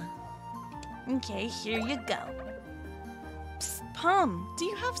mama. Okay, here you go. Psst, Pom, do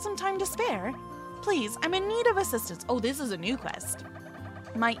you have some time to spare? Please, I'm in need of assistance. Oh, this is a new quest.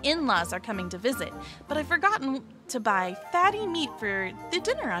 My in-laws are coming to visit, but I've forgotten to buy fatty meat for the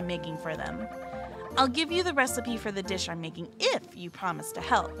dinner I'm making for them. I'll give you the recipe for the dish I'm making if you promise to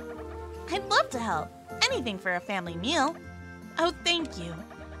help. I'd love to help. Anything for a family meal. Oh, thank you.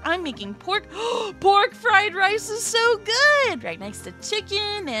 I'm making pork. Pork fried rice is so good! Right next to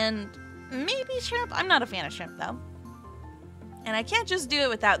chicken and maybe shrimp. I'm not a fan of shrimp, though. And I can't just do it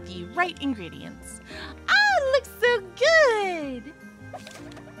without the right ingredients. Ah, it looks so good!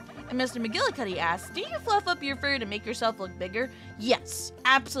 And Mr. McGillicuddy asks, do you fluff up your fur to make yourself look bigger? Yes,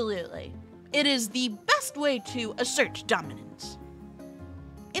 absolutely. It is the best way to assert dominance.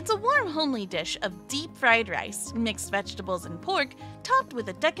 It's a warm, homely dish of deep-fried rice, mixed vegetables and pork, topped with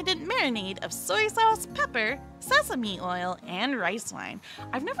a decadent marinade of soy sauce, pepper, sesame oil, and rice wine.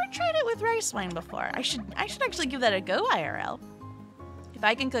 I've never tried it with rice wine before. I should actually give that a go, IRL. If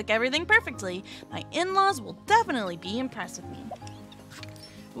I can cook everything perfectly, my in-laws will definitely be impressed with me.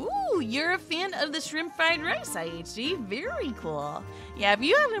 Ooh, you're a fan of the shrimp fried rice, IHG. Very cool. Yeah, if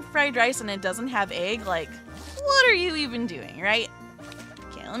you have a fried rice and it doesn't have egg, like, what are you even doing, right?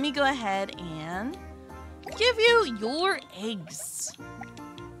 Okay, let me go ahead and give you your eggs.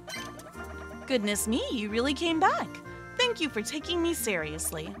 Goodness me, you really came back. Thank you for taking me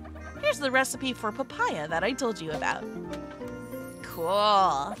seriously. Here's the recipe for papaya that I told you about.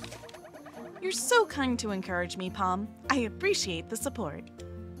 Cool. You're so kind to encourage me, Pom. I appreciate the support.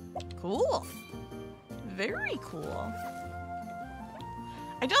 Cool. Very cool.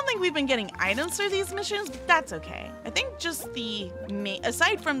 I don't think we've been getting items for these missions, but that's okay. I think just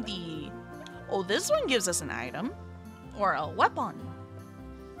aside from the... Oh, this one gives us an item. Or a weapon.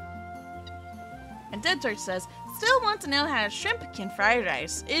 And Dead Torch says, still want to know how shrimp can fry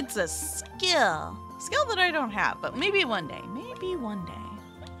rice. It's a skill. Skill that I don't have, but maybe one day. Maybe one day.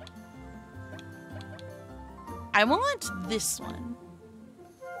 I want this one.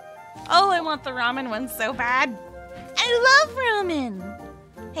 Oh, I want the ramen one so bad. I love ramen.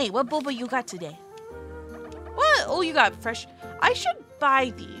 Hey, what boba you got today? What? Oh, you got fresh. I should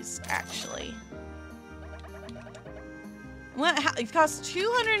buy these, actually. What? It costs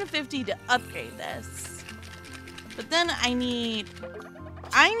 $250 to upgrade this. But then I need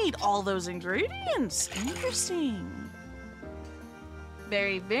all those ingredients. Interesting.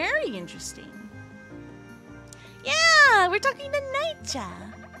 Very, very interesting. Yeah, we're talking to Nightja.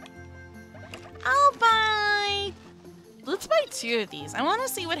 I'll buy... Let's buy 2 of these. I want to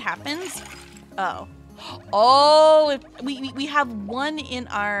see what happens. Oh. Oh, we have one in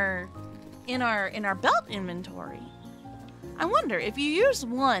our in our belt inventory. I wonder, if you use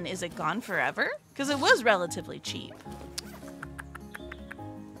one, is it gone forever? Because it was relatively cheap.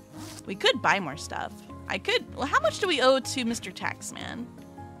 We could buy more stuff. Well, how much do we owe to Mr. Taxman?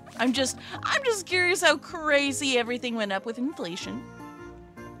 I'm just curious how crazy everything went up with inflation.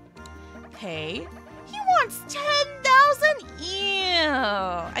 Pay. He wants 10,000? Ew.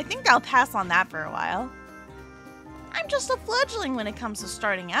 I think I'll pass on that for a while. I'm just a fledgling when it comes to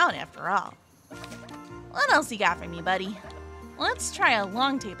starting out, after all. What else you got for me, buddy? Let's try a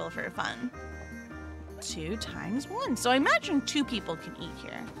long table for fun. 2 times 1. So I imagine 2 people can eat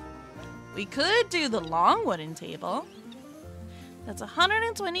here. We could do the long wooden table. That's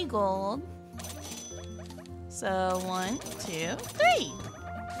 120 gold. So 1, 2, 3.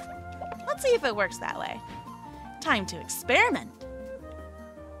 Let's see if it works that way. Time to experiment.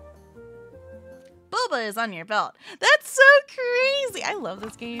 Boba is on your belt. That's so crazy. I love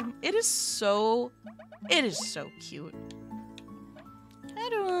this game. It is so cute. How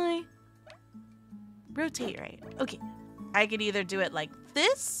do I rotate right? Okay. I could either do it like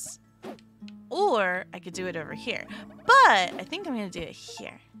this, or I could do it over here. But I think I'm going to do it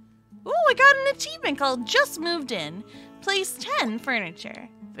here. Ooh, I got an achievement called Just Moved In. Place 10 furniture.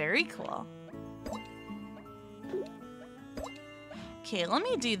 Very cool. Okay, let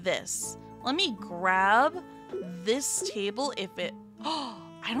me do this. Let me grab this table if it... Oh,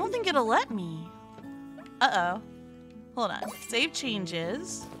 I don't think it'll let me. Uh-oh. Hold on. Save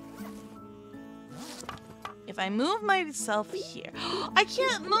changes. If I move myself here... I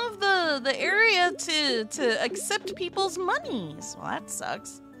can't move the area to accept people's monies. Well, that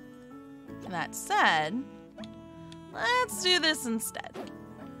sucks. That said, let's do this instead.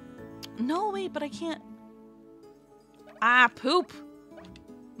 No, wait, but I can't... Ah, poop.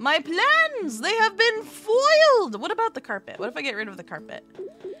 My plans, they have been foiled. What about the carpet? What if I get rid of the carpet?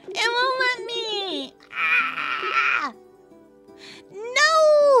 It won't let me. Ah!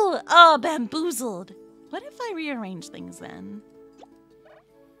 No! Oh, bamboozled. What if I rearrange things then?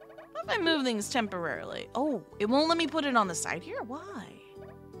 What if I move things temporarily? Oh, it won't let me put it on the side here? Why?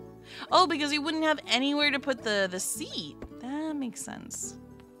 Oh, because you wouldn't have anywhere to put the seat. That makes sense.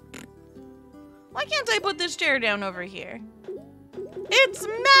 Why can't I put this chair down over here? It's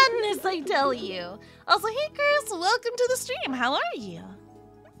madness, I tell you. Also, hey Chris, welcome to the stream. How are you?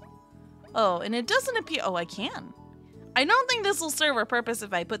 Oh, and it doesn't appear... Oh, I can. I don't think this will serve a purpose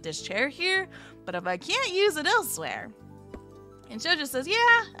if I put this chair here, but if I can't use it elsewhere. And Jojo says,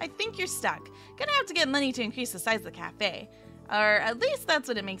 yeah, I think you're stuck. Gonna have to get money to increase the size of the cafe. Or at least that's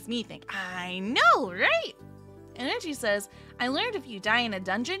what it makes me think. I know, right? And then she says, I learned if you die in a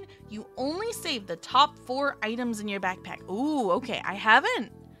dungeon, you only save the top 4 items in your backpack. Ooh, okay. I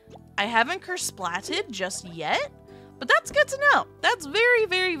haven't curse-splatted just yet, but that's good to know. That's very,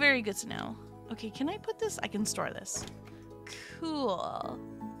 very, very good to know. Okay, can I put this? I can store this. Cool.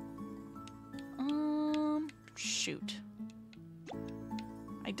 Shoot.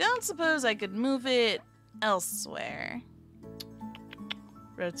 I don't suppose I could move it elsewhere.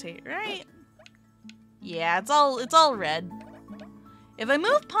 Rotate right. Yeah, it's all red. If I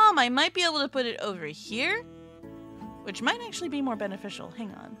move palm, I might be able to put it over here, which might actually be more beneficial.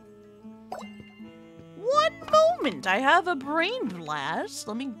 Hang on. One moment, I have a brain blast.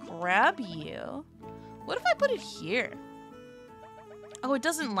 Let me grab you. What if I put it here? Oh, it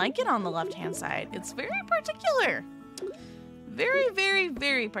doesn't like it on the left-hand side. It's very particular. Very, very,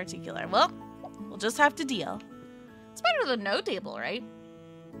 very particular. Well, we'll just have to deal. It's better than no table, right?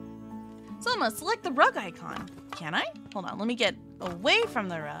 So I'm gonna select the rug icon. Can I? Hold on, let me get away from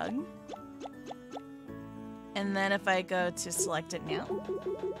the rug. And then if I go to select it now.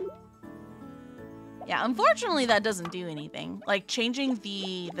 Yeah, unfortunately that doesn't do anything. Like changing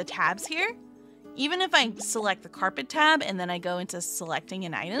the tabs here. Even if I select the carpet tab and then I go into selecting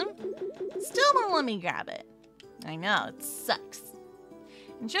an item, still won't let me grab it. I know, it sucks.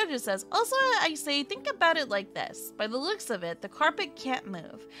 And Jojo says, also I say, think about it like this. By the looks of it, the carpet can't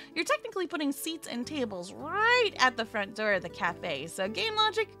move. You're technically putting seats and tables right at the front door of the cafe, so game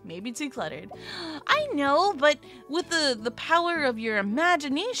logic may be too cluttered. I know, but with the power of your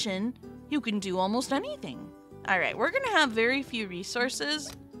imagination, you can do almost anything. Alright, we're gonna have very few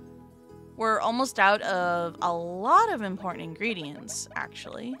resources. We're almost out of a lot of important ingredients,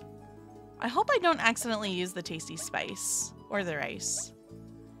 actually. I hope I don't accidentally use the tasty spice or the rice.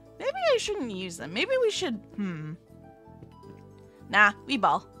 Maybe I shouldn't use them. Maybe we should, Nah, we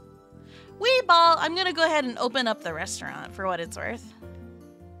ball. We ball. I'm gonna go ahead and open up the restaurant for what it's worth.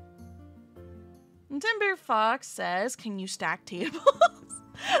 And Timber Fox says, can you stack tables?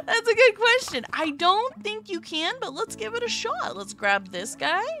 That's a good question. I don't think you can, but let's give it a shot. Let's grab this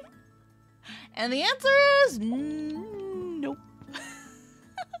guy. And the answer is nope.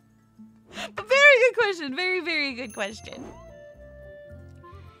 But very good question. Very, very good question.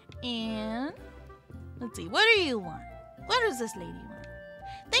 And let's see. What do you want? What does this lady want?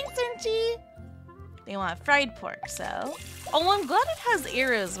 Thanks, Inchi. They want fried pork, so. Oh, I'm glad it has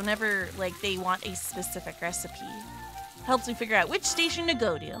arrows whenever, like, they want a specific recipe. Helps me figure out which station to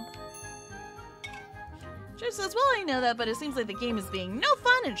go to. Joe says, well, I know that, but it seems like the game is being no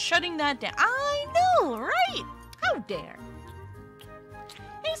fun and shutting that down. I know, right? How dare.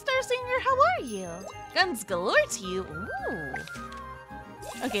 Hey, Star Singer, how are you? Guns galore to you. Ooh.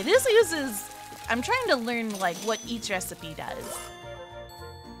 Okay, this uses... I'm trying to learn, like, what each recipe does.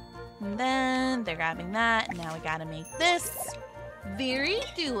 And then they're grabbing that, and now we gotta make this. Very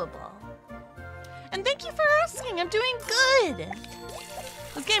doable. And thank you for asking, I'm doing good.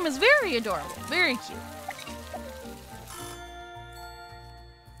 This game is very adorable, very cute.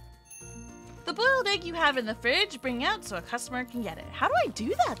 The boiled egg you have in the fridge, bring out so a customer can get it. How do I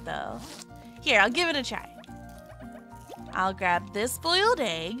do that, though? Here, I'll give it a try. I'll grab this boiled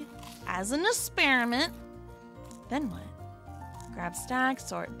egg as an experiment. Then what? Grab stack,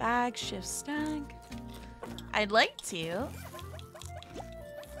 sort bag, shift stack. I'd like to.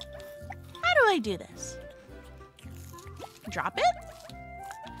 How do I do this? Drop it?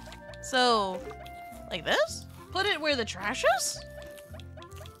 So, like this? Put it where the trash is?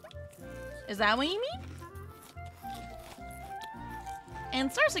 Is that what you mean?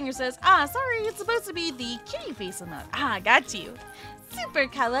 And Starsinger says, ah, sorry, it's supposed to be the kitty face emote. Ah, got you. Super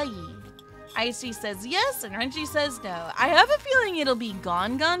kawaii. Icy says yes, and Renji says no. I have a feeling it'll be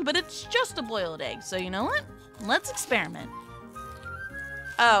gone, but it's just a boiled egg. So you know what? Let's experiment.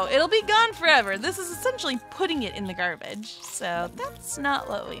 Oh, it'll be gone forever. This is essentially putting it in the garbage. So that's not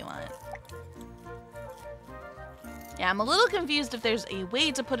what we want. Yeah, I'm a little confused if there's a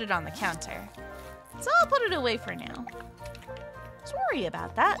way to put it on the counter. So I'll put it away for now. Sorry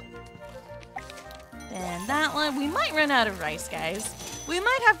about that. Then that one, we might run out of rice, guys. We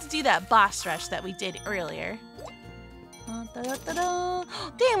might have to do that boss rush that we did earlier.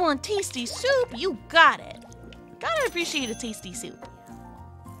 They want tasty soup? You got it. Gotta appreciate a tasty soup.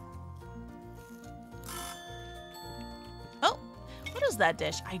 Oh, what is that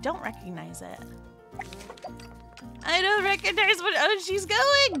dish? I don't recognize it. I don't recognize what... Oh, she's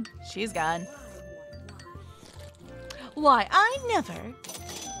going. She's gone. Why, I never.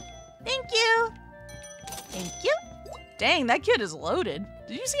 Thank you. Thank you. Dang, that kid is loaded.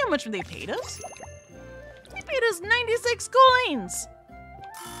 Did you see how much they paid us? They paid us 96 coins.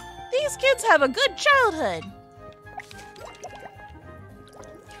 These kids have a good childhood.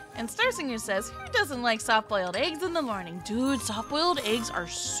 And Starsinger says, who doesn't like soft-boiled eggs in the morning? Dude, soft-boiled eggs are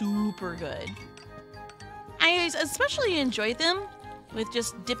super good. I especially enjoy them with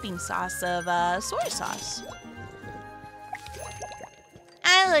just dipping sauce of soy sauce.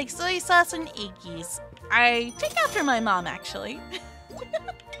 I like soy sauce and eggies. I take after my mom, actually.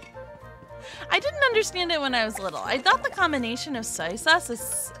 I didn't understand it when I was little. I thought the combination of soy sauce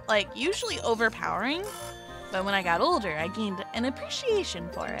is, like, usually overpowering. But when I got older, I gained an appreciation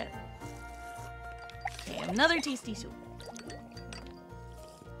for it. Okay, another tasty soup.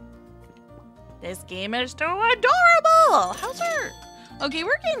 This game is so adorable! How's her? Okay,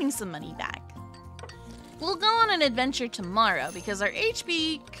 we're gaining some money back. We'll go on an adventure tomorrow because our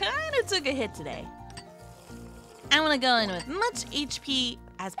HP kind of took a hit today. I want to go in with much HP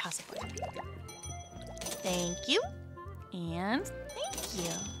as possible. Thank you. And thank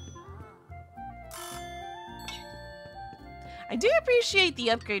you. I do appreciate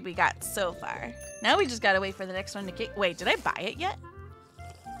the upgrade we got so far. Now we just gotta wait for the next one to kick. Wait, did I buy it yet?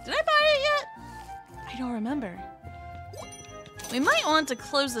 Did I buy it yet? I don't remember. We might want to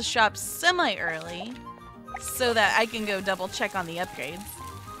close the shop semi-early so that I can go double check on the upgrades.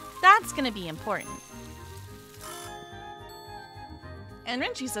 That's gonna be important. And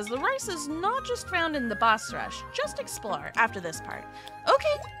Renchi says the rice is not just found in the boss rush. Just explore after this part.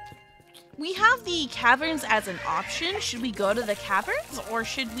 Okay. We have the caverns as an option. Should we go to the caverns or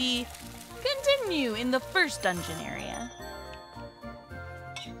should we continue in the first dungeon area?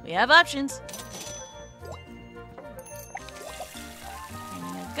 We have options. There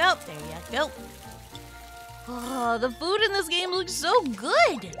you go. There you go. Oh, the food in this game looks so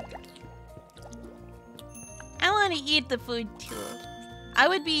good. I want to eat the food too. I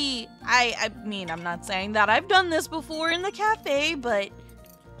mean, I'm not saying that I've done this before in the cafe, but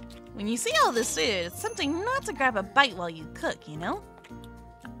when you see all this food, it's something not to grab a bite while you cook, you know?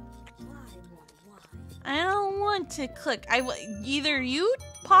 I don't want to cook. Either you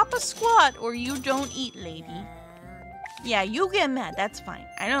pop a squat or you don't eat, lady. Yeah, you get mad. That's fine.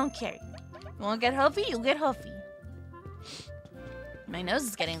 I don't care. You won't get huffy, you'll get huffy. My nose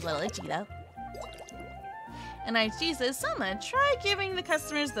is getting a little itchy though. And she says, Sohma, try giving the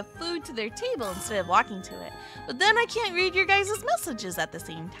customers the food to their table instead of walking to it. But then I can't read your guys' messages at the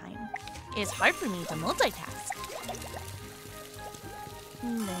same time. It's hard for me to multitask.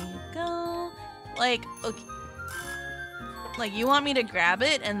 There you go. Like, okay. Like, you want me to grab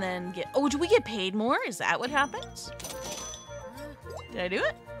it and then get... Oh, do we get paid more? Is that what happens? Did I do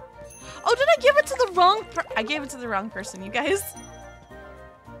it? Oh, did I give it to the wrong I gave it to the wrong person, you guys.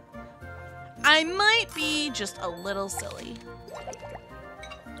 I might be just a little silly.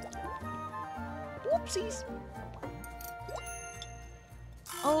 Whoopsies.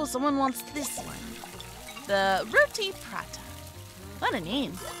 Oh, someone wants this one. The Roti Prata. What a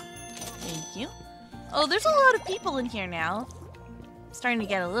name. Thank you. Oh, there's a lot of people in here now. I'm starting to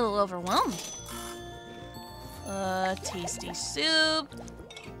get a little overwhelmed. Tasty soup.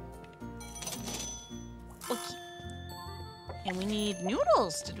 Okay. And we need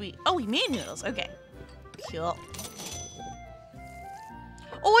noodles. Did we? Oh, we made noodles. Okay. Cool.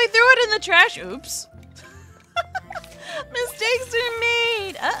 Oh, I threw it in the trash. Oops. Mistakes are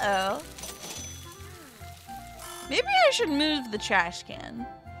made. Uh-oh. Maybe I should move the trash can.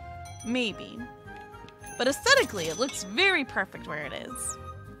 Maybe. But aesthetically, it looks very perfect where it is.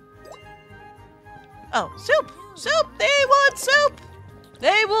 Oh, soup! Soup! They want soup!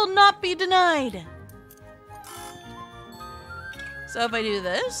 They will not be denied! So if I do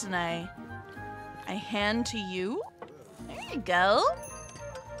this and I hand to you, there you go.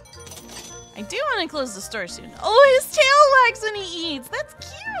 I do want to close the store soon. Oh, his tail wags when he eats. That's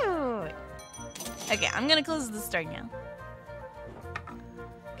cute. Okay, I'm gonna close the store now.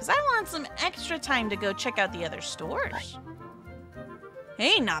 Because I want some extra time to go check out the other stores.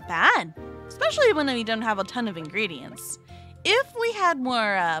 Hey, not bad. Especially when we don't have a ton of ingredients. If we had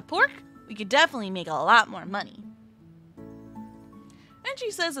more pork, we could definitely make a lot more money. And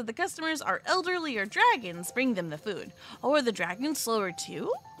she says that the customers are elderly or dragons, bring them the food. Oh, are the dragons slower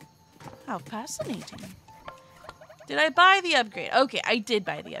too? How fascinating. Did I buy the upgrade? Okay, I did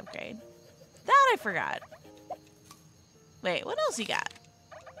buy the upgrade. That I forgot. Wait, what else you got?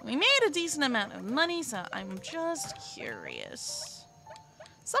 We made a decent amount of money, so I'm just curious.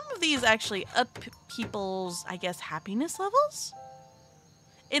 Some of these actually up people's, I guess, happiness levels?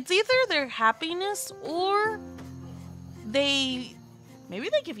 It's either their happiness or maybe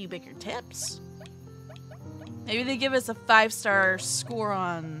they give you bigger tips. Maybe they give us a 5-star score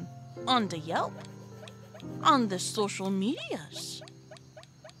on the Yelp, on the social medias.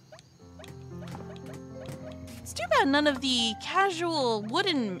 It's too bad none of the casual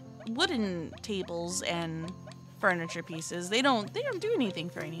wooden tables and furniture pieces, they don't do anything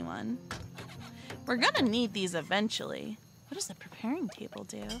for anyone. We're gonna need these eventually. What does the preparing table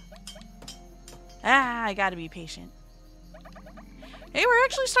do? I gotta be patient. Hey, we're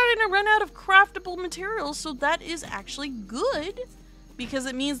actually starting to run out of craftable materials, so that is actually good, because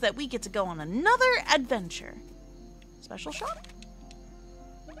it means that we get to go on another adventure. Special shop?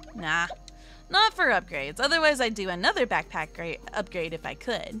 Nah, not for upgrades. Otherwise, I'd do another backpack upgrade if I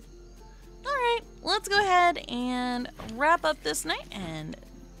could. Alright, let's go ahead and wrap up this night and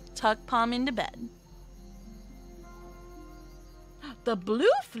tuck Palm into bed. The blue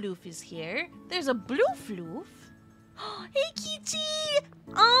floof is here. There's a blue floof. Hey, Kichi!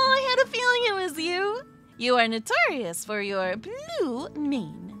 Oh, I had a feeling it was you. You are notorious for your blue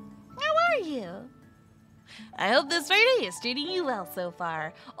mane. How are you? I hope this Friday is treating you well so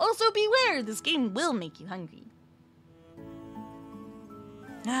far. Also beware, this game will make you hungry.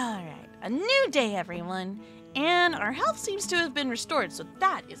 Alright, a new day, everyone. And our health seems to have been restored, so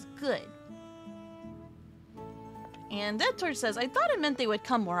that is good. And Dead Torch says, I thought it meant they would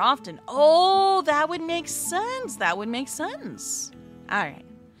come more often. Oh, that would make sense. That would make sense. Alright.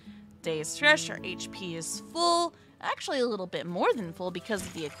 Day is fresh. Our HP is full. Actually, a little bit more than full because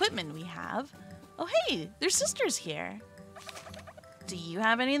of the equipment we have. Oh, hey, there's sisters here. Do you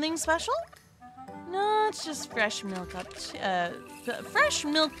have anything special? No, it's just fresh milk fresh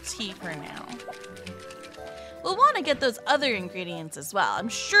milk tea for now. We'll want to get those other ingredients as well. I'm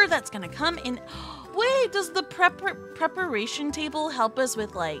sure that's going to come in... Wait, does the preparation table help us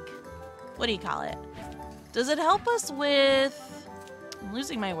with, like, what do you call it? Does it help us with... I'm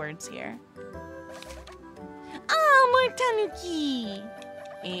losing my words here. Oh, more tanuki!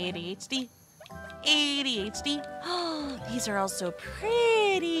 ADHD. ADHD. Oh, these are all so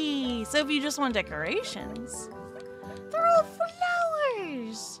pretty. So if you just want decorations. They're all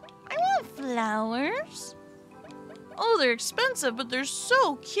flowers. I want flowers. Oh, they're expensive, but they're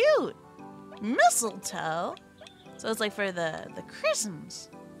so cute. Mistletoe. So it's like for the chrisms.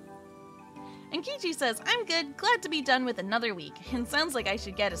 And Kichi says, I'm good, glad to be done with another week. And sounds like I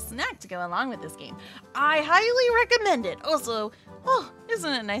should get a snack to go along with this game. I highly recommend it. Also, oh,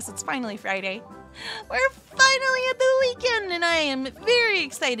 isn't it nice? It's finally Friday. We're finally at the weekend, and I am very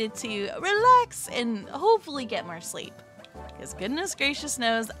excited to relax and hopefully get more sleep. Because goodness gracious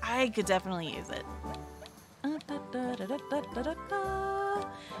knows, I could definitely use it.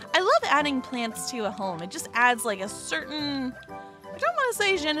 I love adding plants to a home. It just adds like a certain, I don't want to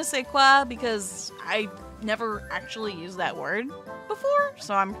say je ne sais quoi because I never actually used that word before,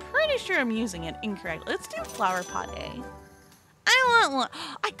 so I'm pretty sure I'm using it incorrectly. Let's do flower pot A. I want one.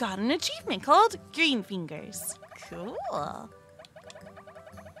 I got an achievement called Green Fingers. Cool.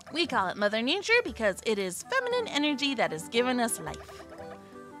 We call it Mother Nature because it is feminine energy that has given us life.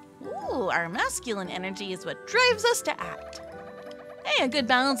 Ooh, our masculine energy is what drives us to act. Hey, a good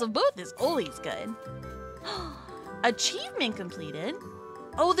balance of both is always good. Achievement completed.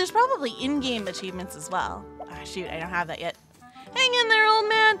 Oh, there's probably in-game achievements as well. Ah, shoot, I don't have that yet. Hang in there, old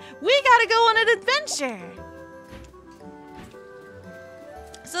man. We gotta go on an adventure.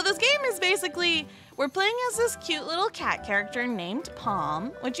 So this game is basically, we're playing as this cute little cat character named Pom,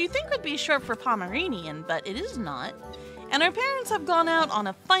 which you think would be short for Pomeranian, but it is not. And our parents have gone out on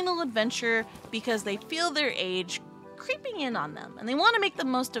a final adventure because they feel their age creeping in on them, and they want to make the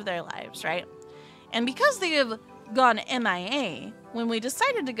most of their lives, right? And because they have gone MIA, when we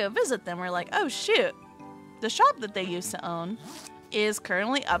decided to go visit them, we're like, oh shoot, the shop that they used to own is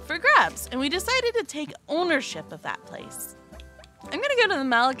currently up for grabs, and we decided to take ownership of that place. I'm gonna go to the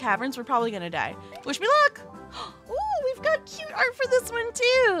Mallet Caverns. We're probably gonna die. Wish me luck. Ooh, we've got cute art for this one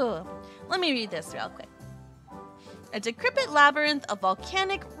too. Let me read this real quick. A decrepit labyrinth of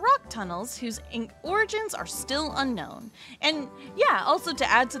volcanic rock tunnels whose origins are still unknown. And yeah, also to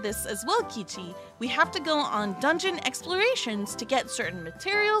add to this as well, Kichi, we have to go on dungeon explorations to get certain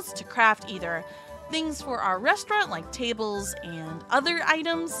materials to craft either things for our restaurant like tables and other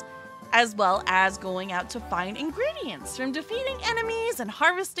items, as well as going out to find ingredients from defeating enemies and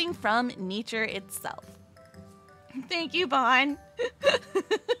harvesting from nature itself. Thank you, Vaughn.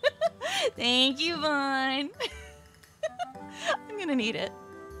 Thank you, Vaughn. I'm gonna need it.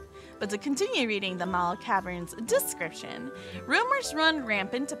 But to continue reading the Mallet Caverns description, rumors run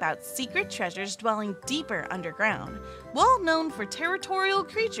rampant about secret treasures dwelling deeper underground, well known for territorial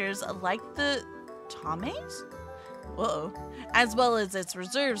creatures like the Tames? Whoa. As well as its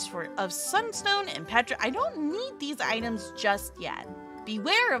reserves of sunstone and petra. I don't need these items just yet.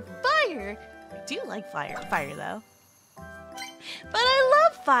 Beware of fire. I do like fire though. But I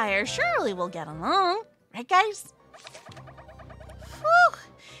love fire. Surely we'll get along. Right, guys? Whew.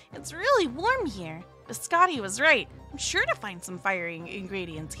 It's really warm here. Biscotti was right. I'm sure to find some fiery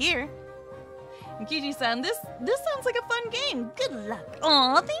ingredients here. And Kiji-san, this sounds like a fun game. Good luck.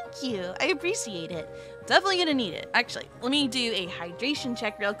 Aw, thank you. I appreciate it. Definitely gonna need it. Actually, let me do a hydration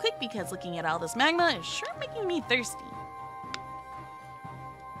check real quick because looking at all this magma is sure making me thirsty.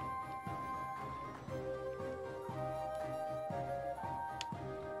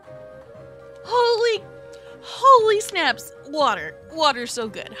 Holy snaps. Water's so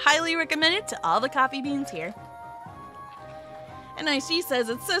good. Highly recommend it to all the coffee beans here. And Aishi says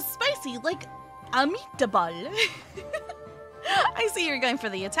it says spicy like a meatball. I see you're going for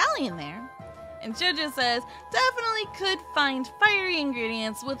the Italian there. And Jojo says, definitely could find fiery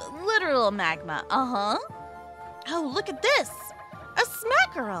ingredients with literal magma. Uh-huh. Oh, look at this. A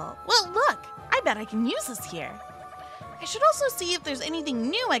smackerel. Well, look. I bet I can use this here. I should also see if there's anything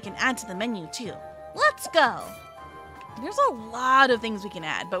new I can add to the menu, too. Let's go. There's a lot of things we can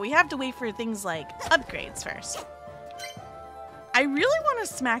add, but we have to wait for things like upgrades first. I really want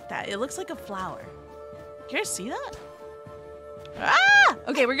to smack that. It looks like a flower. Can you guys see that? Ah!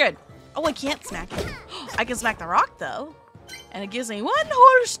 Okay, we're good. Oh, I can't smack it. I can smack the rock, though. And it gives me 1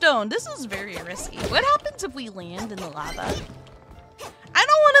 horror stone. This is very risky. What happens if we land in the lava? I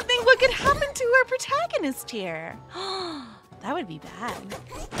don't want to think what could happen to our protagonist here. That would be bad.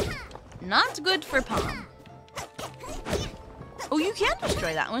 Not good for Pom. Oh, you can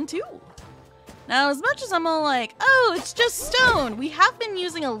destroy that one, too. Now, as much as I'm all like, oh, it's just stone, we have been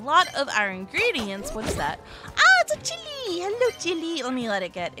using a lot of our ingredients. What is that? Ah, it's a chili. Hello, chili. Let me let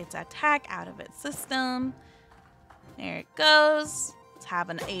it get its attack out of its system. There it goes. It's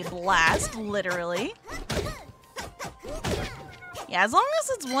having a blast, literally. Yeah, as long as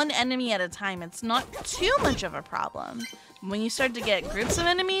it's one enemy at a time, it's not too much of a problem. When you start to get groups of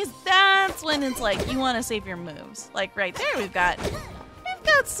enemies, that's when it's like you want to save your moves. Like right there, we've got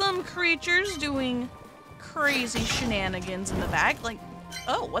some creatures doing crazy shenanigans in the back. Like,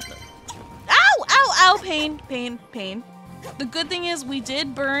 oh, what the? Ow, ow, ow, pain, pain, pain. The good thing is we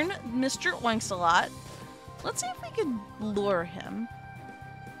did burn Mr. Oinks a lot. Let's see if we could lure him.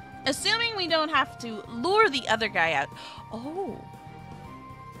 Assuming we don't have to lure the other guy out. Oh.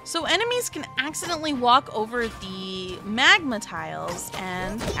 So enemies can accidentally walk over the magma tiles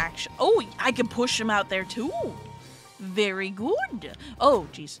and actually... Oh, I can push him out there too. Very good. Oh,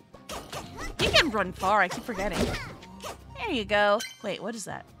 jeez. He can run far, I keep forgetting. There you go. Wait, what is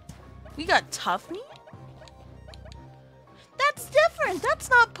that? We got tough meat? That's different. That's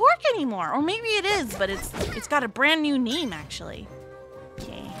not pork anymore. Or maybe it is, but it's got a brand new name, actually.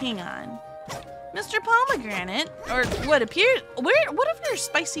 Okay, hang on. Mr. Pomegranate, or what appears... What if you're a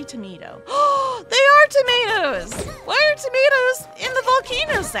spicy tomato? Oh, they are tomatoes! Why are tomatoes in the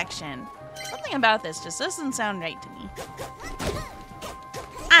volcano section? Something about this just doesn't sound right to me.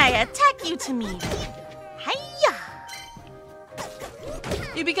 I attack you, tomato. Hiya!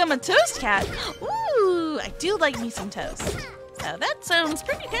 You become a toast cat. Ooh, I do like me some toast. So that sounds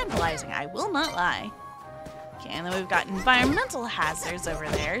pretty tantalizing, I will not lie. Okay, and then we've got environmental hazards over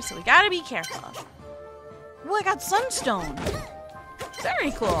there, so we gotta be careful. Oh, I got sunstone.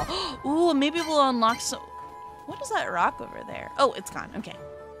 Very cool. Ooh, maybe we'll unlock some... What is that rock over there? Oh, it's gone. Okay.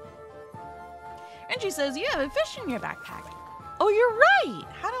 Renji says, you have a fish in your backpack. Oh, you're right.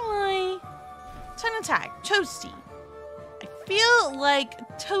 How do I... 10 attack. Toasty. I feel like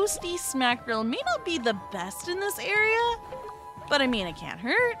Toasty Smackerel may not be the best in this area, but I mean, it can't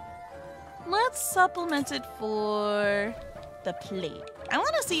hurt. Let's supplement it for the plate. I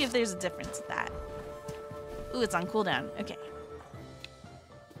want to see if there's a difference with that. Ooh, it's on cooldown. Okay.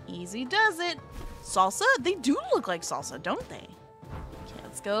 Easy does it. Salsa? They do look like salsa, don't they? Okay,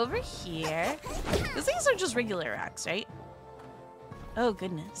 let's go over here. Because these are just regular rocks, right? Oh,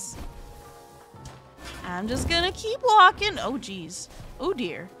 goodness. I'm just gonna keep walking. Oh, geez. Oh,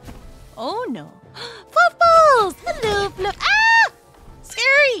 dear. Oh, no. Fluff balls! Hello, Fluff. Ah!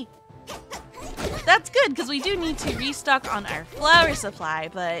 Scary! That's good, because we do need to restock on our flower supply,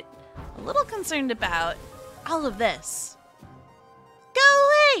 but a little concerned about all of this. Go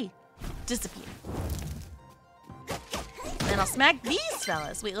away! Disappear. And I'll smack these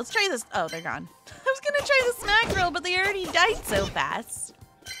fellas. Wait, let's try this. Oh, they're gone. I was gonna try the smack roll, but they already died so fast.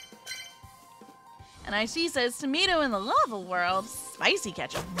 And IC says, tomato in the lava world. Spicy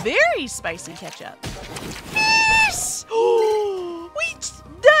ketchup. Very spicy ketchup. Fish! Wait,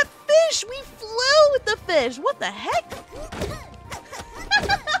 that fish! We flew with the fish. What the heck?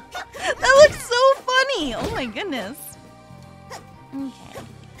 That looks so funny. Oh my goodness. Okay.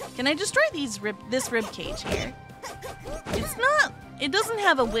 Can I destroy this rib cage here? It's not... It doesn't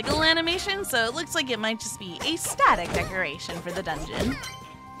have a wiggle animation, so it looks like it might just be a static decoration for the dungeon.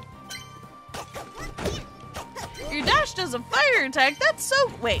 Your dash does a fire attack. That's so...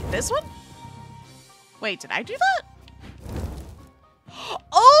 Wait, this one? Wait, did I do that?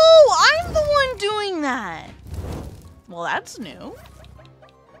 Oh, I'm the one doing that. Well, that's new.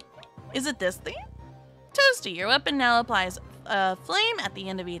 Is it this thing? Toasty, your weapon now applies a flame at the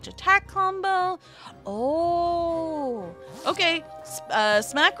end of each attack combo. Oh. Okay,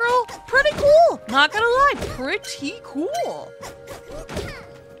 smack roll, pretty cool. Not gonna lie, pretty cool.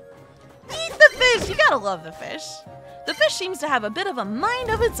 Eat the fish! You gotta love the fish. The fish seems to have a bit of a mind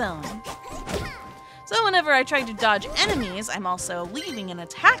of its own. So whenever I try to dodge enemies, I'm also leaving an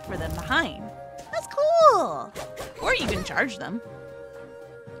attack for them behind. That's cool! Or you can charge them.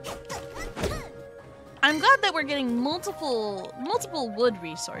 I'm glad that we're getting multiple wood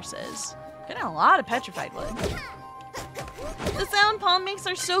resources. Getting a lot of petrified wood. The sound Palm makes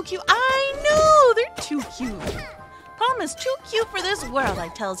are so cute. I know! They're too cute. Palm is too cute for this world, I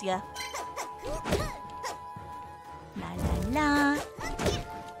tells ya. La la la.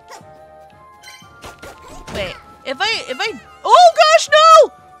 Wait, if I oh gosh,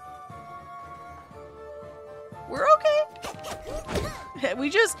 no! We're okay. We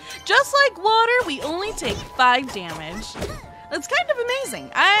just like water, we only take 5 damage. That's kind of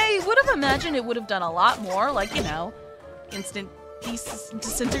amazing. I would have imagined it would have done a lot more, like, you know, instant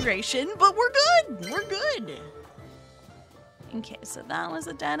disintegration, but we're good. We're good. Okay, so that was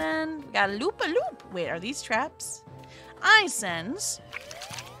a dead end. We got a loop-a-loop. Wait, are these traps? I sense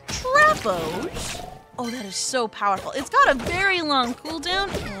Trapos. Oh, that is so powerful. It's got a very long cooldown,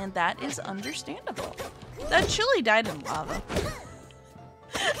 and that is understandable. That chili died in lava.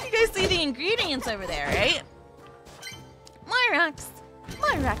 You guys see the ingredients over there, right? My rocks,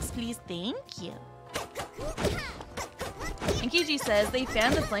 please, thank you. And Kiji says they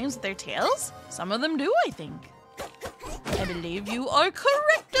fan the flames with their tails? Some of them do, I think. I believe you are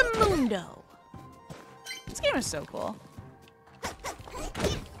correct, Mundo. This game is so cool.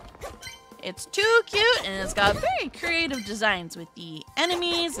 It's too cute, and it's got very creative designs with the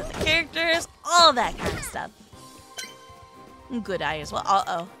enemies, with the characters, all that kind of stuff. Good eye as well.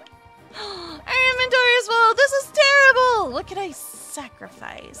 Uh-oh. Our inventory is full. This is terrible. What could I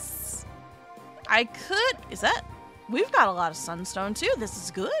sacrifice? I could... Is that... We've got a lot of sunstone, too. This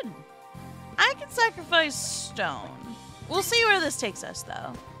is good. I can sacrifice stone. We'll see where this takes us,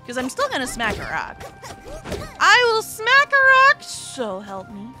 though. Because I'm still going to smack a rock. I will smack a rock, so help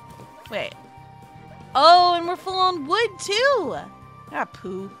me. Wait. Oh, and we're full on wood, too. Ah,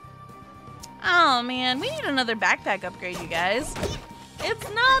 poo. Oh, man. We need another backpack upgrade, you guys. It's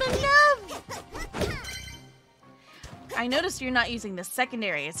not enough. I noticed you're not using the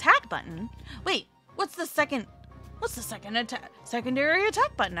secondary attack button. Wait, what's the second secondary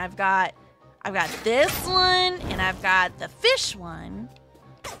attack button? I've got this one, and I've got the fish one.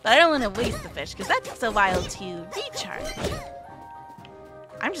 But I don't want to waste the fish, because that takes a while to recharge.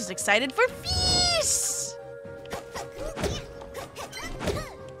 I'm just excited for fish!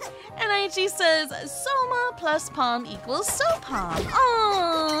 And IG says, Sohma plus palm equals Soh-Palm.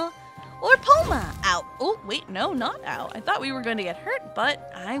 Aww! Or Poma. Ow. Oh, wait, no, not ow. I thought we were going to get hurt,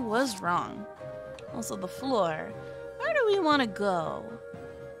 but I was wrong. Also, the floor. Where do we want to go?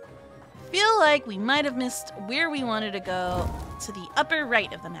 Feel like we might have missed where we wanted to go to the upper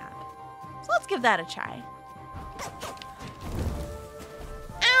right of the map. So let's give that a try.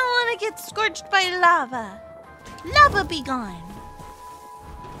 I don't want to get scorched by lava. Lava be gone.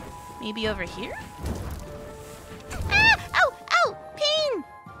 Maybe over here? Ah! Ow! Ow! Pain!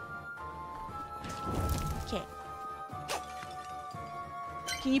 Okay.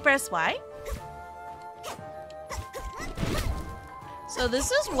 Can you press Y? So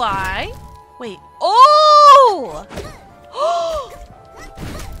this is Y. Wait. Oh!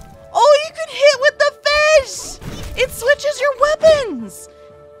 Oh, you can hit with the fish! It switches your weapons!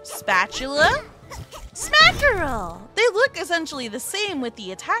 Spatula. Smackerel! They look essentially the same with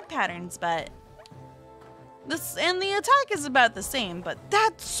the attack patterns, but... And the attack is about the same, but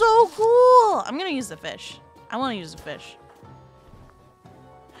that's so cool! I'm gonna use the fish. I wanna use the fish.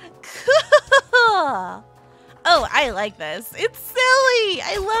 Cool! Oh, I like this. It's silly!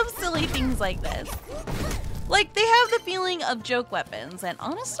 I love silly things like this. Like, they have the feeling of joke weapons, and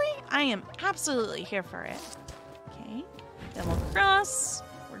honestly, I am absolutely here for it. Okay, then we'll cross.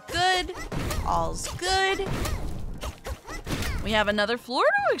 We're good. All's good. We have another floor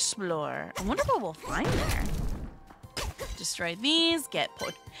to explore. I wonder what we'll find there. Destroy these. Get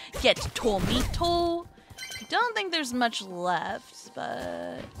tomato. I don't think there's much left,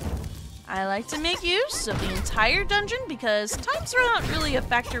 but I like to make use of the entire dungeon because times are not really a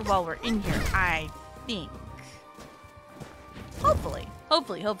factor while we're in here, I think. Hopefully.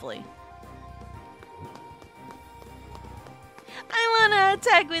 Hopefully. I want to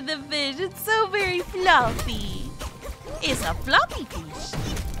attack with the fish. It's so very fluffy. It's a floppy fish.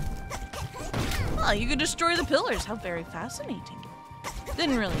 Oh, you could destroy the pillars. How very fascinating.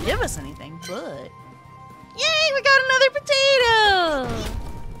 Didn't really give us anything, but... Yay, we got another potato!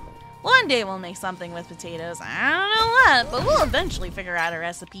 One day we'll make something with potatoes. I don't know what, but we'll eventually figure out a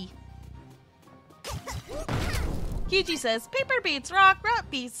recipe. Kichi says, paper beats rock, rock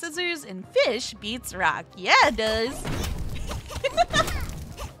beats scissors, and fish beats rock. Yeah, it does.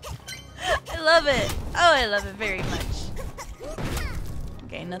 I love it. Oh, I love it very much.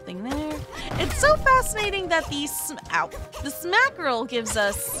 Okay, nothing there. It's so fascinating that the smackerel gives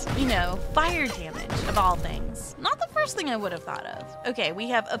us, you know, fire damage of all things. Not the first thing I would have thought of. Okay, we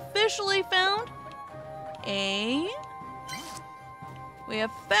have officially found we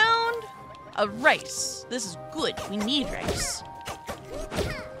have found a rice. This is good. We need rice.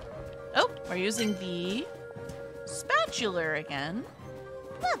 Oh, we're using the spatula again.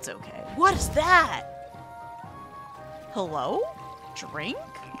 That's okay. What is that? Hello? Drink?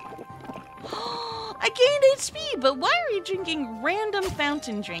 I gained HP, but why are you drinking random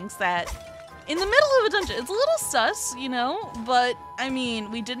fountain drinks that in the middle of a dungeon? It's a little sus, you know, but I mean,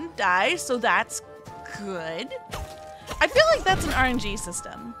 we didn't die, so that's good. I feel like that's an RNG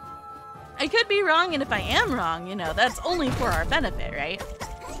system. I could be wrong, and if I am wrong, you know, that's only for our benefit, right?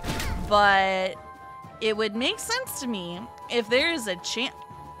 But it would make sense to me if there is a chance.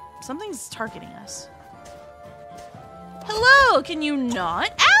 Something's targeting us. Hello, can you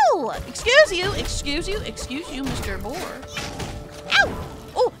not? Ow! Excuse you, Mr. Boar. Ow!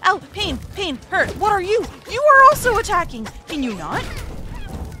 Oh, ow, pain, hurt. What are you? You are also attacking. Can you not?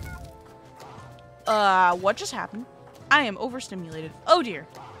 What just happened? I am overstimulated. Oh dear.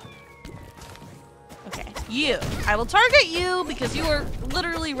 Okay, you. I will target you because you are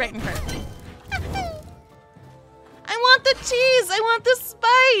literally right in front of me. I want the cheese. I want the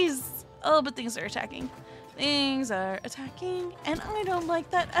spice. Oh, but things are attacking. Things are attacking, and I don't like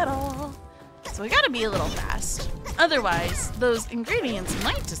that at all. So we gotta be a little fast. Otherwise, those ingredients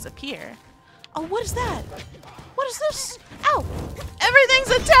might disappear. Oh, what is that? What is this? Ow! Everything's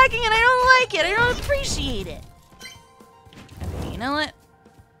attacking and I don't like it. I don't appreciate it. Okay, you know what?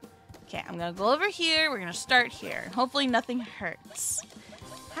 Okay, I'm gonna go over here. We're gonna start here. Hopefully nothing hurts.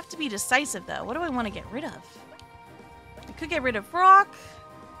 Have to be decisive though. What do I want to get rid of? I could get rid of rock.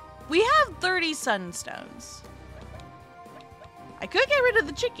 We have 30 sunstones. I could get rid of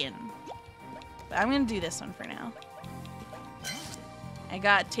the chicken. But I'm gonna do this one for now. I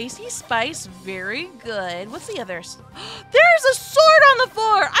got tasty spice, very good. What's the other? There's a sword on the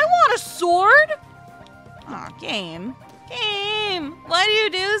floor! I want a sword! Aw, game. Game! Why do you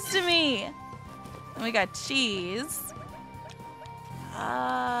do this to me? And we got cheese.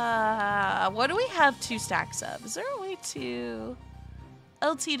 What do we have 2 stacks of? Is there a way to...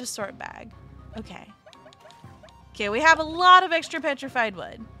 LT to sort bag. Okay. Okay, we have a lot of extra petrified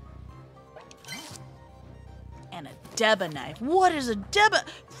wood. And a Deba knife. What is a Deba?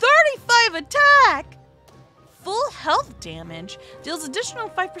 35 attack! Full health damage. Deals additional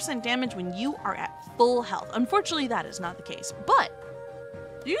 5% damage when you are at full health. Unfortunately, that is not the case.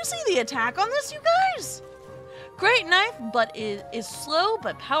 But, do you see the attack on this, you guys? Great knife, but it is slow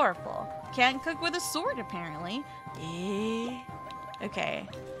but powerful. Can't cook with a sword, apparently. Okay.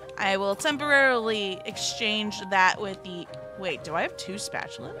 I will temporarily exchange that with the... Wait, do I have 2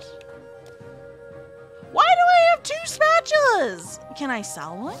 spatulas? Why do I have 2 spatulas? Can I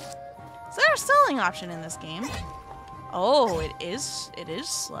sell one? Is there a selling option in this game? Oh, it is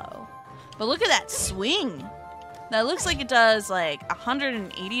slow. But look at that swing. That looks like it does like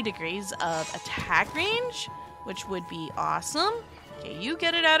 180 degrees of attack range, which would be awesome. Okay, you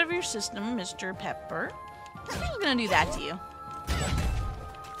get it out of your system, Mr. Pepper. I'm just gonna do that to you.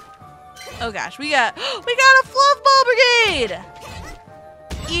 Oh gosh, we got a fluff ball brigade!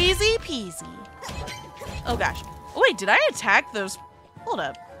 Easy peasy. Oh gosh. Oh wait, did I attack those? Hold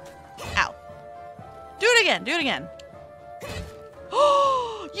up. Ow. Do it again, do it again.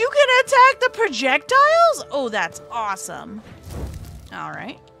 Oh, you can attack the projectiles? Oh, that's awesome. All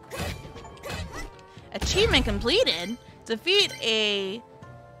right. Achievement completed. Defeat a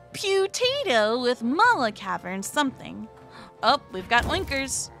potato with Mala Cavern something. Oh, we've got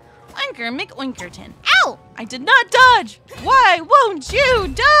oinkers. Oinker McOinkerton. Ow! I did not dodge! Why won't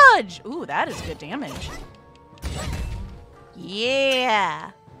you dodge? Ooh, that is good damage.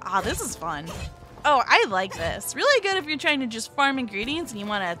 Yeah. Ah, this is fun. Oh, I like this. Really good if you're trying to just farm ingredients and you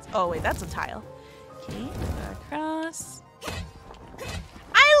want to... Oh, wait, that's a tile. Okay, go across.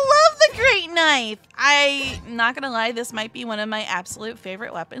 I love the great knife! I'm not gonna lie, this might be one of my absolute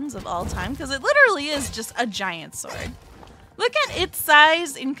favorite weapons of all time because it literally is just a giant sword. Look at its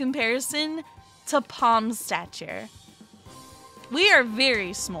size in comparison to Palm's stature. We are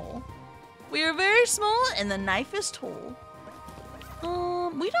very small. We are very small and the knife is tall.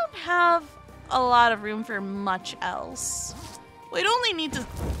 We don't have a lot of room for much else. We'd only need to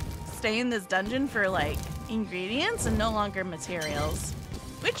stay in this dungeon for like ingredients and no longer materials,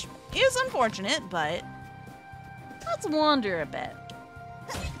 which is unfortunate, but let's wander a bit.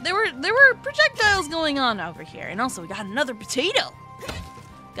 There were projectiles going on over here, and also we got another potato.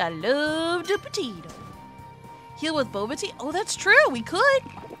 Gotta love the potato. Heal with boba tea. Oh, that's true. We could.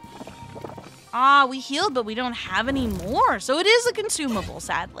 Ah, we healed, but we don't have any more, so it is a consumable,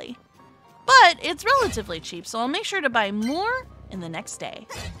 sadly. But it's relatively cheap, so I'll make sure to buy more in the next day.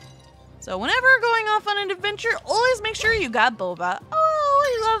 So whenever going off on an adventure, always make sure you got boba.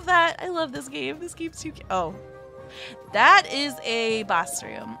 Oh, I love that. I love this game. This game's too cute. Oh. That is a boss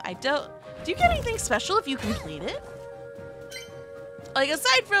room. Do you get anything special if you complete it? Like,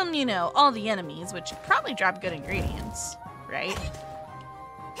 aside from, you know, all the enemies, which probably drop good ingredients, right?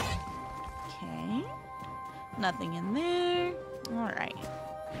 Okay. Nothing in there. All right.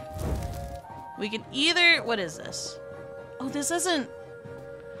 We can either... What is this? Oh, this isn't...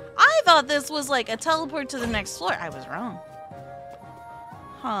 I thought this was like a teleport to the next floor. I was wrong.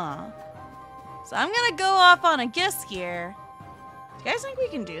 Huh. So I'm gonna go off on a guess here. Do you guys think we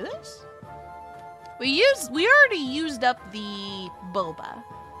can do this? We already used up the boba.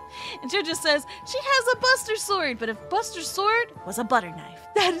 And Joe just says, she has a Buster Sword, but if Buster's sword was a butter knife.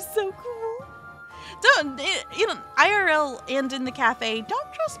 That is so cool. You know, IRL and in the cafe,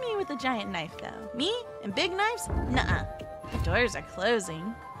 don't trust me with a giant knife though. Me and big knives? Nuh-uh. The doors are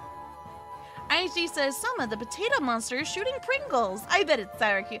closing. IG says, Sohma, the potato monster is shooting Pringles. I bet it's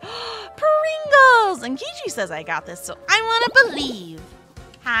sour cream. Pringles! And Kichi says I got this, so I want to believe.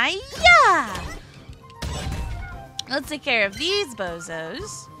 Hiya! Let's take care of these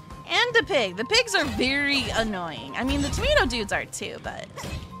bozos. And a pig. The pigs are very annoying. I mean, the tomato dudes are too, but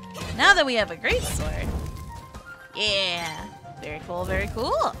now that we have a great sword. Yeah. Very cool, very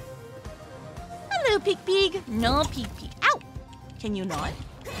cool. Hello, pig. No pig. Ow. Can you not?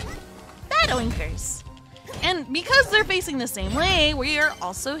 Bad oinkers. And because they're facing the same way, we are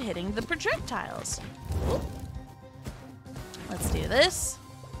also hitting the projectiles. Ooh. Let's do this.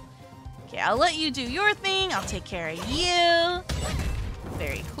 Okay, I'll let you do your thing. I'll take care of you.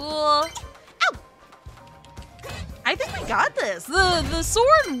 Very cool. Ow! I think we got this. The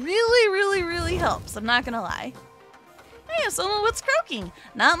sword really helps. I'm not gonna lie. Hey, Sohma, what's croaking?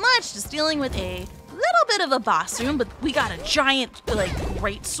 Not much, just dealing with a little bit of a boss room, but we got a giant, like,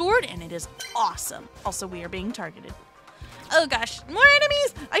 great sword, and it is awesome. Also, we are being targeted. Oh gosh, more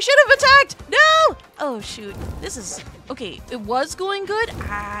enemies! I should have attacked! No! Oh shoot, this is, okay, it was going good.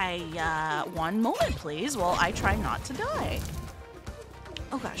 One moment please, while I try not to die.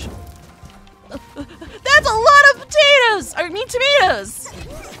 Oh gosh. That's a lot of potatoes! I mean tomatoes!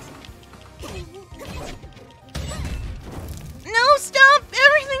 No, stop!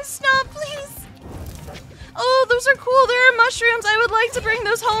 Everything stop, please! Oh, those are cool. There are mushrooms. I would like to bring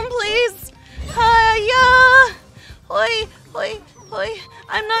those home, please. Hiya! Hoi, hoi, hoi.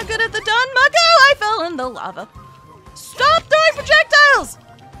 I'm not good at the Danmaku. I fell in the lava. Stop throwing projectiles!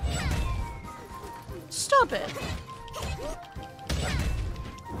 Stop it.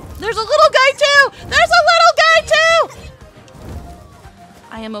 There's a little guy too! There's a little guy too!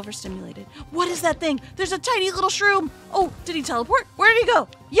 I am overstimulated. What is that thing? There's a tiny little shroom. Oh, did he teleport? Where did he go?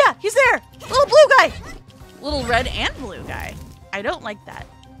 Yeah, he's there. Little blue guy. Little red and blue guy. I don't like that.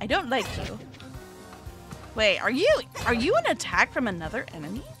 I don't like you. Wait, are you an attack from another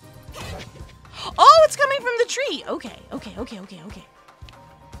enemy? Oh, it's coming from the tree. Okay.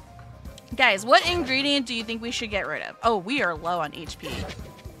 Guys, what ingredient do you think we should get rid of? Oh, we are low on HP.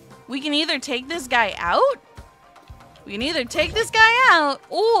 We can either take this guy out.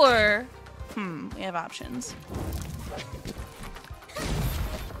 Or, we have options.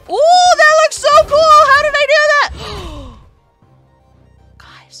 Oh, that looks so cool! How did I do that?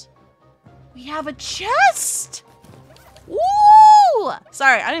 Guys, we have a chest! Woo!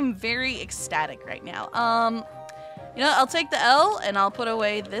 Sorry, I am very ecstatic right now. You know, I'll take the L and I'll put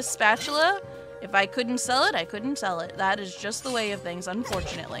away this spatula. If I couldn't sell it, I couldn't sell it. That is just the way of things,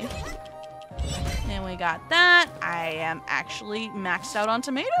 unfortunately. And we got that. I am actually maxed out on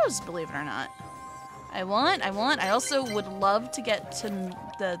tomatoes, believe it or not. I also would love to get to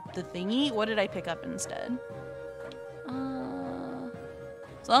the thingy. What did I pick up instead?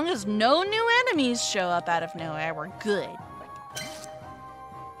 As long as no new enemies show up out of nowhere, we're good.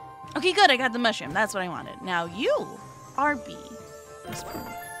 Okay, good, I got the mushroom. That's what I wanted. Now you are B. This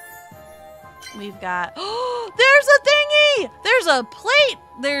one. We've got, oh, there's a thingy! There's a plate!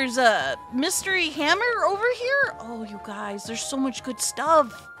 There's a mystery hammer over here. Oh, you guys, there's so much good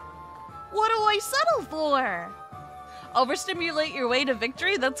stuff. What do I settle for? Overstimulate your way to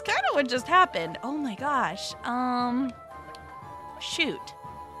victory? That's kind of what just happened. Oh my gosh. Shoot.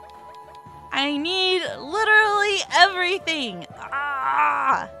 I need literally everything.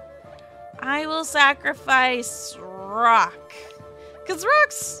 Ah! I will sacrifice rock. Because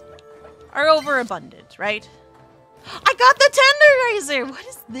rocks are overabundant, right? I got the tenderizer! What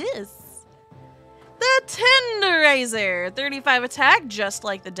is this? The tenderizer! 35 attack, just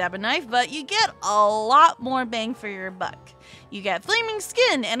like the Deba knife, but you get a lot more bang for your buck. You get flaming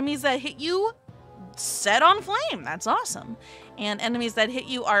skin. Enemies that hit you set on flame. That's awesome. And enemies that hit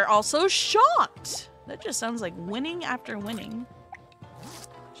you are also shocked. That just sounds like winning after winning.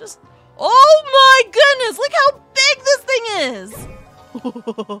 Just, oh my goodness, look how big this thing is!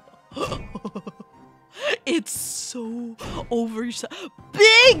 It's so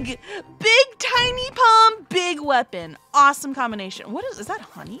big, tiny palm, big weapon. Awesome combination. What is that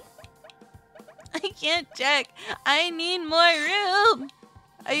honey? I can't check. I need more room.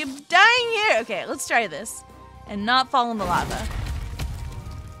 I am dying here. Okay, let's try this and not fall in the lava.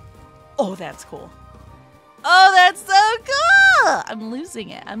 Oh, that's cool. Oh, that's so cool. I'm losing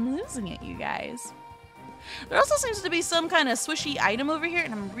it, you guys. There also seems to be some kind of swishy item over here,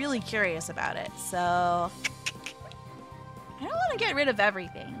 and I'm really curious about it. So, I don't want to get rid of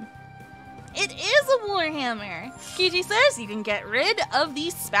everything. It is a warhammer. QG says you can get rid of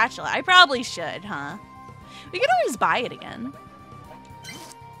the spatula. I probably should, huh? We could always buy it again.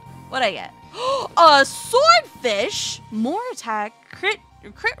 What'd I get? A swordfish! More attack, crit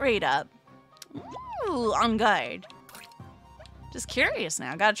rate up. Ooh, on guard. Just curious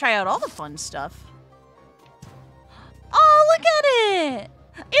now. Gotta try out all the fun stuff. Oh, look at it!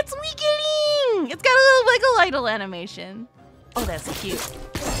 It's weakening! It's got a little wiggle idle animation. Oh, that's cute.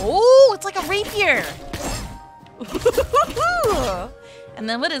 Oh, it's like a rapier. And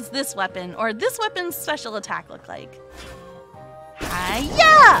then what does this weapon, or this weapon's special attack look like?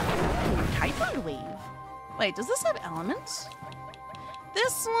 Hiya! Typhoon Wave. Wait, does this have elements?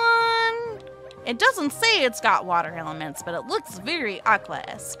 This one, it doesn't say it's got water elements, but it looks very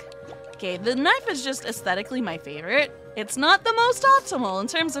aqua-esque. Okay, the knife is just aesthetically my favorite. It's not the most optimal in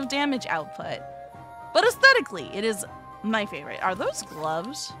terms of damage output, but aesthetically, it is my favorite. Are those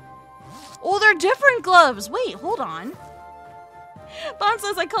gloves? Oh, they're different gloves. Wait, hold on. Bon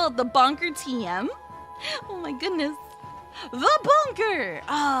says I call it the Bonker TM. Oh my goodness. The Bonker!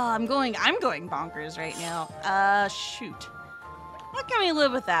 Ah, I'm going bonkers right now. Shoot. What can we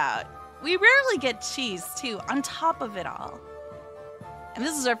live without? We rarely get cheese, too, on top of it all. And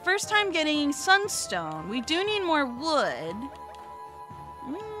this is our first time getting sunstone. We do need more wood.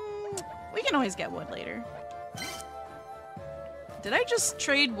 We can always get wood later. Did I just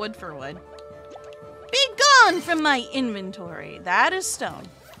trade wood for wood? Be gone from my inventory. That is stone.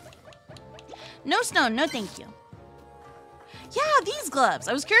 No stone, no thank you. Yeah, these gloves.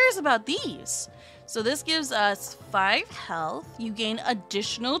 I was curious about these. So this gives us 5 health. You gain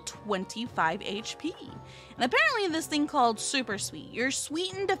additional 25 HP. And apparently this thing called Super Sweet, your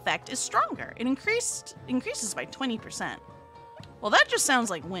sweetened effect is stronger. It increases by 20%. Well, that just sounds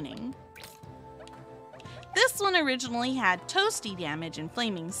like winning. This one originally had toasty damage and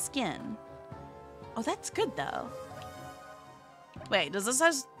flaming skin. Oh, that's good though. Wait, does this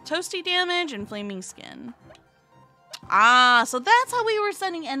have toasty damage and flaming skin? Ah, so that's how we were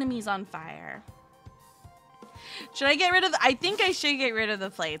setting enemies on fire. Should I get rid of I think I should get rid of the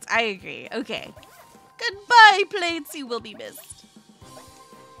plates. I agree. Okay. Goodbye, plates. You will be missed.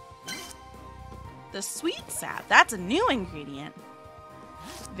 The sweet sap. That's a new ingredient.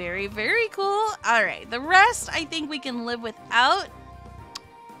 Very, very cool. All right. The rest, I think we can live without.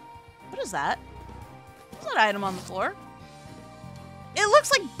 What is that? What's that item on the floor? It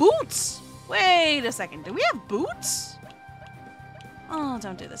looks like boots. Wait a second. Do we have boots? Oh,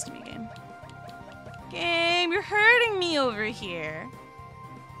 don't do this to me, game. Game, you're hurting me over here.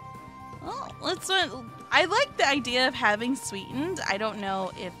 Well, I like the idea of having sweetened. I don't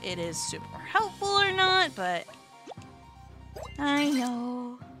know if it is super helpful or not, but I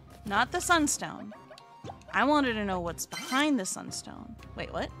know. Not the sunstone. I wanted to know what's behind the sunstone.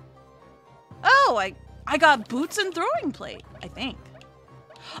 Wait, what? Oh, I got boots and throwing plate, I think.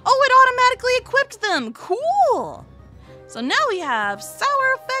 Oh, it automatically equipped them. Cool. So now we have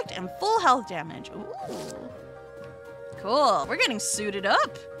sour effect and full health damage. Ooh. Cool. We're getting suited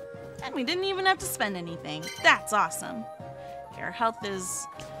up. And we didn't even have to spend anything. That's awesome. Okay, our health it's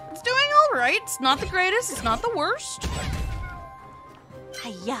doing all right. It's not the greatest. It's not the worst.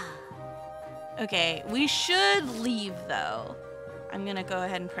 Hiya. Okay, we should leave though. I'm gonna go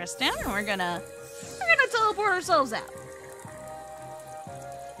ahead and press down, and we're gonna teleport ourselves out.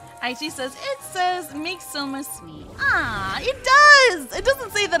 Aichi says, it says, make Sohma sweet. Ah, it does! It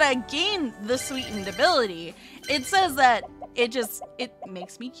doesn't say that I gain the sweetened ability. It says that it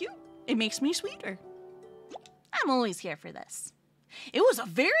makes me cute. It makes me sweeter. I'm always here for this. It was a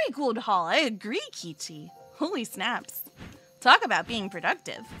very cool haul. I agree, Kichi. Holy snaps. Talk about being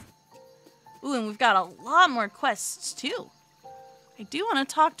productive. Ooh, and we've got a lot more quests, too. I do want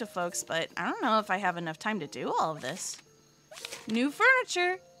to talk to folks, but I don't know if I have enough time to do all of this. New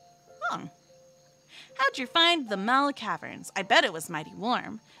furniture. How'd you find the Mal Caverns? I bet it was mighty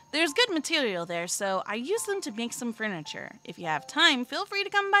warm. There's good material there, so I use them to make some furniture. If you have time, feel free to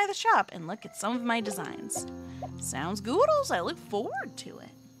come by the shop and look at some of my designs. Sounds goodles. I look forward to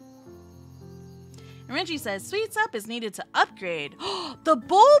it. And Reggie says, Sweet Sup is needed to upgrade. The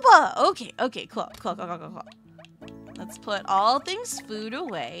boba! Okay, cool. Let's put all things food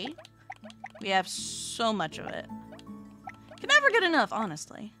away. We have so much of it. Can never get enough,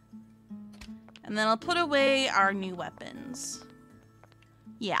 honestly. And then I'll put away our new weapons.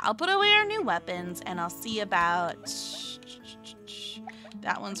 Yeah, I'll put away our new weapons, and I'll see about...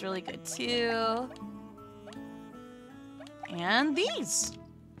 That one's really good, too. And these.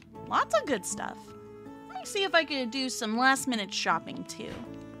 Lots of good stuff. Let me see if I could do some last-minute shopping, too.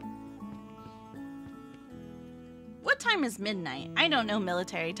 What time is midnight? I don't know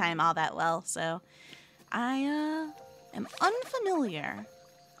military time all that well, so I am unfamiliar.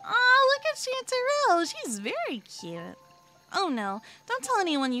 Oh, look at Chanterelle. She's very cute. Oh no, don't tell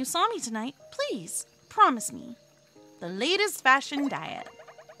anyone you saw me tonight. Please, promise me. The latest fashion diet.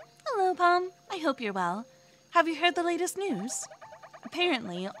 Hello, Pom. I hope you're well. Have you heard the latest news?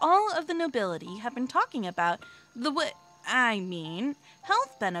 Apparently, all of the nobility have been talking about the I mean,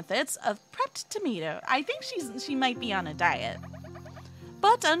 health benefits of prepped tomato. I think she might be on a diet.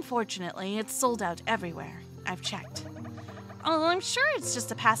 But unfortunately, it's sold out everywhere. I've checked. Oh, I'm sure it's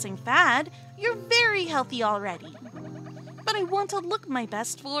just a passing fad. You're very healthy already. But I want to look my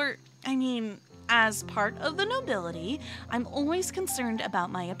best as part of the nobility, I'm always concerned about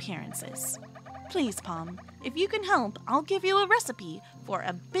my appearances. Please, Pom, if you can help, I'll give you a recipe for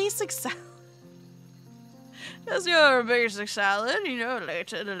a basic salad. Just your basic salad,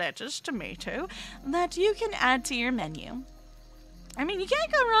 lettuce, tomato, that you can add to your menu. I mean, you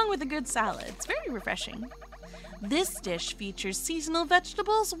can't go wrong with a good salad. It's very refreshing. This dish features seasonal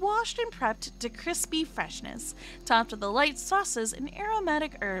vegetables washed and prepped to crispy freshness, topped with the light sauces and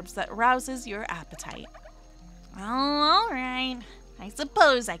aromatic herbs that rouses your appetite. Oh, all right. I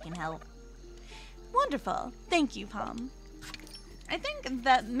suppose I can help. Wonderful. Thank you, Pom. I think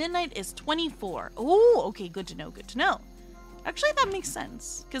that midnight is 24. Oh, okay, good to know, good to know. Actually, that makes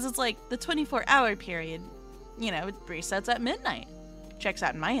sense, because it's like the 24-hour period. It resets at midnight. Checks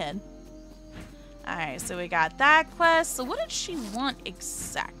out in my head. Alright, so we got that quest. So what did she want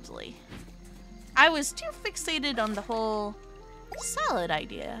exactly? I was too fixated on the whole salad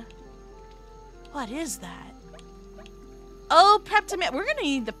idea. What is that? Oh, prep tomato. We're gonna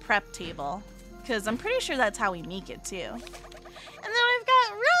need the prep table, because I'm pretty sure that's how we make it too. And then we've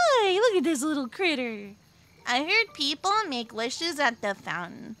got Roy. Look at this little critter. I heard people make wishes at the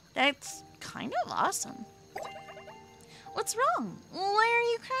fountain. That's kind of awesome. What's wrong? Why are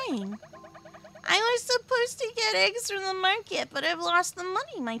you crying? I was supposed to get eggs from the market, but I've lost the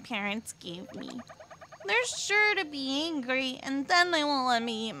money my parents gave me. They're sure to be angry, and then they won't let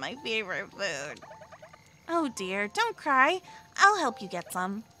me eat my favorite food. Oh dear, don't cry. I'll help you get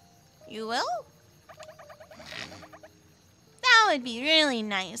some. You will? That would be really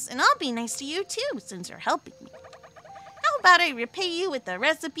nice, and I'll be nice to you too, since you're helping me. How about I repay you with the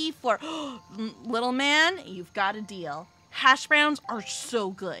recipe for... Little man, you've got a deal. Hash browns are so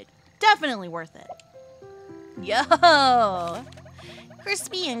good. Definitely worth it. Yo!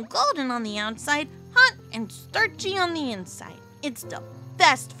 Crispy and golden on the outside, hot and starchy on the inside. It's the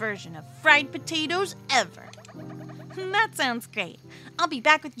best version of fried potatoes ever. That sounds great. I'll be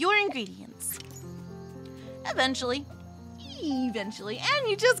back with your ingredients. Eventually. And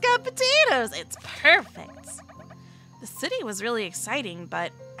you just got potatoes. It's perfect. The city was really exciting,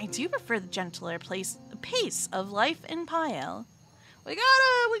 but I do prefer the gentler pace of life in Pyle. We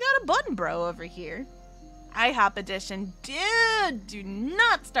got a bun bro over here. IHOP edition. Dude, do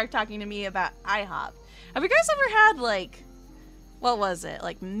not start talking to me about IHOP. Have you guys ever had, what was it?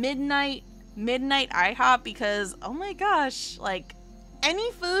 Midnight IHOP? Because, oh my gosh,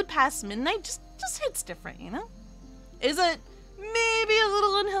 any food past midnight just hits different, Is it maybe a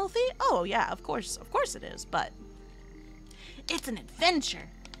little unhealthy? Oh yeah, of course it is, but it's an adventure.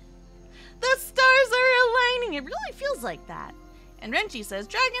 The stars are aligning. It really feels like that. And Renchi says,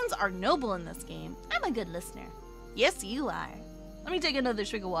 dragons are noble in this game. I'm a good listener. Yes, you are. Let me take another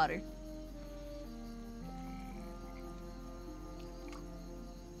swig of water.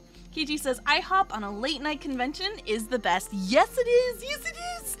 Kiji says, IHOP on a late night convention is the best. Yes, it is. Yes, it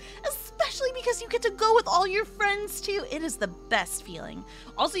is. Especially because you get to go with all your friends, too. It is the best feeling.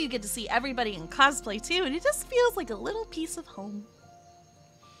 Also, you get to see everybody in cosplay, too, and it just feels like a little piece of home.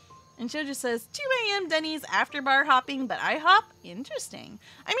 And Shoujo says, 2 a.m. Denny's after bar hopping, but IHOP? Interesting.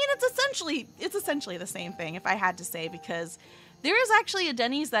 I mean, it's essentially the same thing, if I had to say, because there is actually a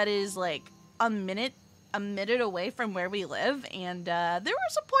Denny's that is a minute away from where we live, and there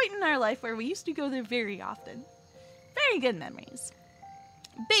was a point in our life where we used to go there very often. Very good memories.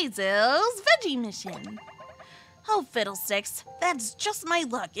 Basil's veggie mission. Oh, fiddlesticks. That's just my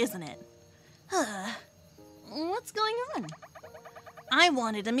luck, isn't it? What's going on? I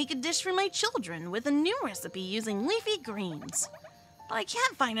wanted to make a dish for my children with a new recipe using leafy greens, but I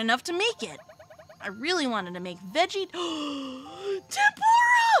can't find enough to make it. I really wanted to make veggie... Tempura!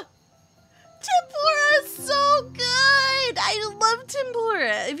 Tempura is so good! I love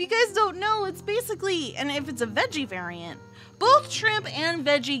tempura. If you guys don't know, it's basically, and if it's a veggie variant, both shrimp and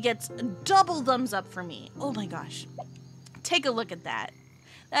veggie gets double thumbs up for me. Oh my gosh. Take a look at that.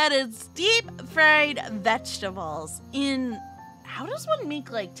 That is deep fried vegetables in... How does one make,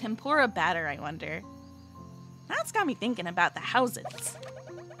 tempura batter, I wonder? That's got me thinking about the houses.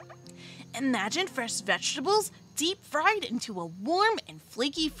 Imagine fresh vegetables deep fried into a warm and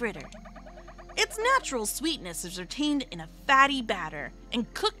flaky fritter. Its natural sweetness is retained in a fatty batter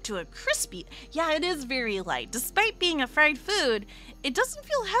and cooked to a crispy... Yeah, it is very light. Despite being a fried food, it doesn't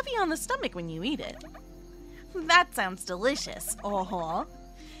feel heavy on the stomach when you eat it. That sounds delicious. Uh-huh.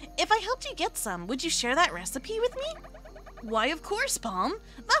 If I helped you get some, would you share that recipe with me? Why, of course, Palm.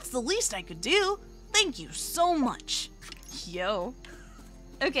 That's the least I could do. Thank you so much. Yo.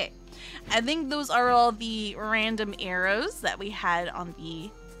 Okay, I think those are all the random arrows that we had on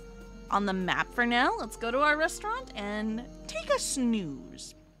the map for now. Let's go to our restaurant and take a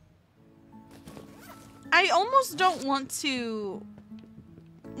snooze. I almost don't want to...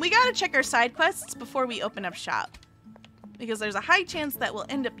 We gotta check our side quests before we open up shop, because there's a high chance that we'll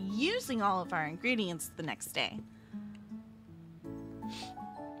end up using all of our ingredients the next day.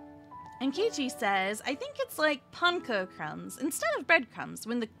 And Kichi says, I think it's like panko crumbs instead of breadcrumbs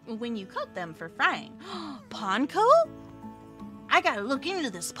when you coat them for frying. Panko? I gotta look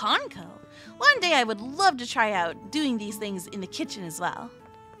into this panko. One day I would love to try out doing these things in the kitchen as well.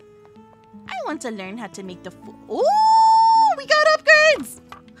 I want to learn how to make the food. Oh, we got upgrades!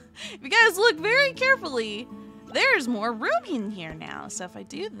 If you guys look very carefully, there's more room in here now. So if I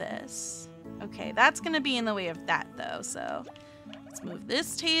do this, okay, that's gonna be in the way of that though, so. Let's move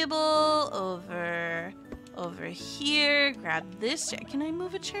this table over here. Grab this chair. Can I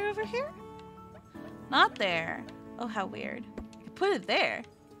move a chair over here? Not there. Oh, how weird. I could put it there.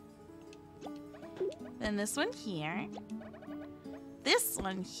 Then this one here. This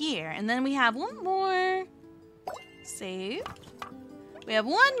one here. And then we have one more. Save. We have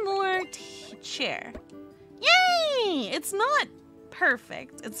one more chair. Yay! It's not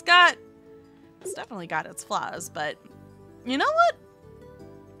perfect. It's definitely got its flaws, but you know what?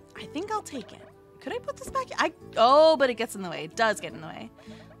 I think I'll take it. Could I put this back? Oh, but it gets in the way. It does get in the way.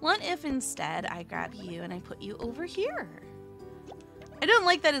 What if instead I grab you and I put you over here? I don't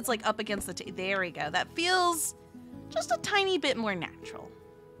like that it's like up against the table. There we go. That feels just a tiny bit more natural.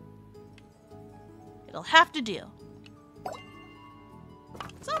 It'll have to do.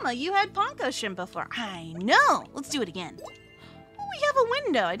 Sohma, you had panko shrimp before. I know. Let's do it again. Oh, we have a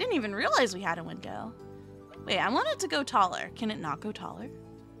window. I didn't even realize we had a window. Wait, I want it to go taller. Can it not go taller?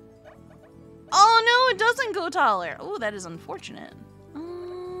 Oh, no, it doesn't go taller. Oh, that is unfortunate.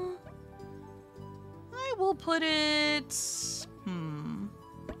 I will put it...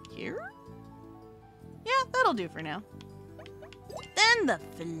 here? Yeah, that'll do for now. Then the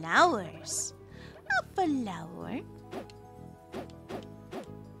flowers. A flower.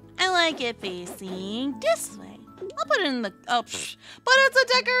 I like it facing this way. I'll put it in the... Oh, psh, but it's a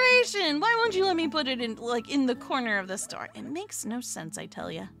decoration! Why won't you let me put it in, like, in the corner of the store? It makes no sense, I tell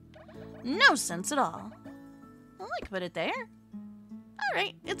ya. No sense at all. Well, I could put it there.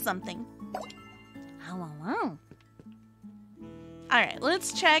 Alright, it's something. Hello. Alright,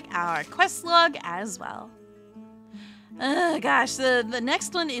 let's check our quest log as well. Gosh, the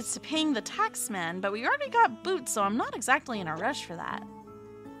next one is paying the taxman, but we already got boots, so I'm not exactly in a rush for that.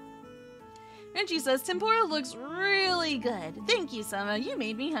 Renchi says, tempura looks really good. Thank you, Sohma. You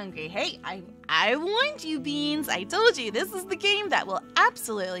made me hungry. Hey, I warned you, Beans. I told you this is the game that will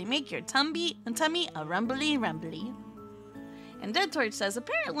absolutely make your tummy a rumbly. And Dead Torch says,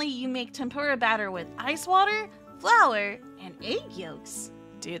 apparently you make tempura batter with ice water, flour, and egg yolks.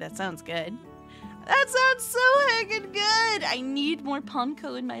 Dude, that sounds good. That sounds so heckin' good. I need more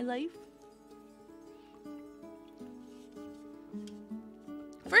panko in my life.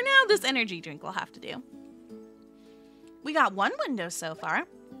 For now, this energy drink will have to do. We got one window so far.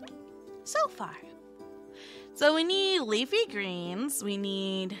 So we need leafy greens. We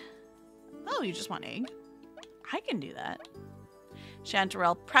need... Oh, you just want egg? I can do that.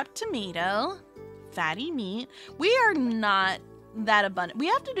 Chanterelle prepped tomato. Fatty meat. We are not that abundant. We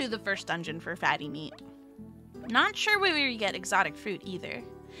have to do the first dungeon for fatty meat. Not sure where we get exotic fruit either.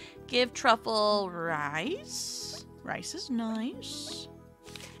 Give truffle rice. Rice is nice.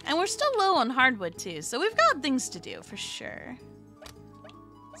 And we're still low on hardwood too, so we've got things to do for sure.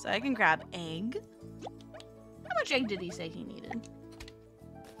 So I can grab egg. How much egg did he say he needed?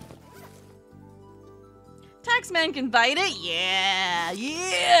 Taxman can bite it?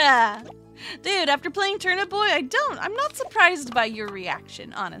 Yeah! Dude, after playing Turnip Boy, I'm not surprised by your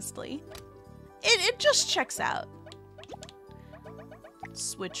reaction, honestly. It just checks out.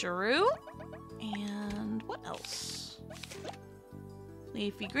 Switcheroo. And what else?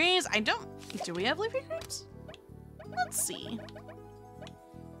 Leafy greens. Do we have leafy greens? Let's see.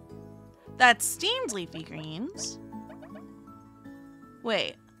 That's steamed leafy greens.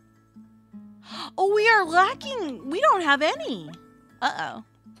 Wait. Oh, we are lacking. We don't have any. Uh-oh.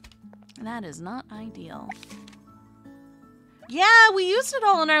 That is not ideal. Yeah, we used it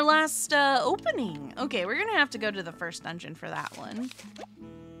all in our last opening. Okay, we're gonna have to go to the first dungeon for that one.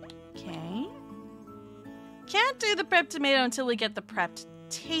 Okay. Can't do the prepped tomato until we get the prepped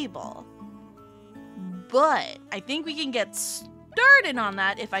table. But I think we can get started on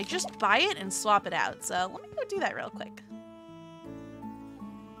that if I just buy it and swap it out. So let me go do that real quick.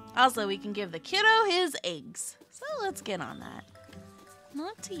 Also, we can give the kiddo his eggs. So let's get on that.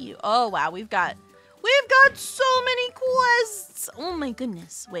 Not to you. Oh, wow. We've got so many quests. Oh, my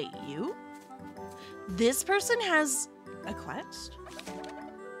goodness. Wait, you? This person has a quest?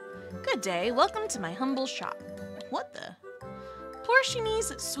 Good day. Welcome to my humble shop. What the?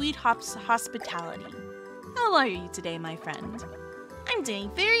 Portionese Sweet Hops Hospitality. How are you today, my friend? I'm doing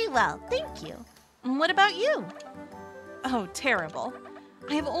very well, thank you. And what about you? Oh, terrible.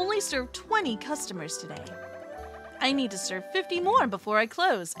 I have only served 20 customers today. I need to serve 50 more before I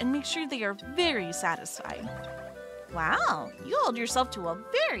close and make sure they are very satisfied. Wow, you hold yourself to a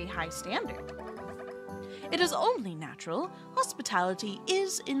very high standard. It is only natural. Hospitality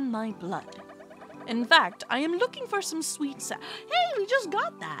is in my blood. In fact, I am looking for some sweet Hey, we just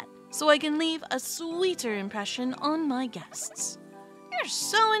got that! So I can leave a sweeter impression on my guests. You're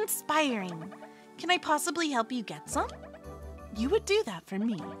so inspiring. Can I possibly help you get some? You would do that for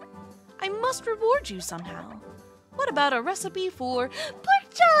me. I must reward you somehow. What about a recipe for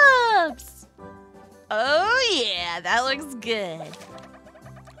pork chops? Oh yeah, that looks good.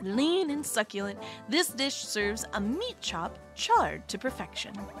 Lean and succulent, this dish serves a meat chop charred to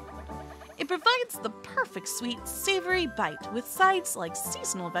perfection. It provides the perfect sweet, savory bite with sides like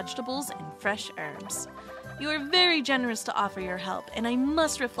seasonal vegetables and fresh herbs. You are very generous to offer your help, and I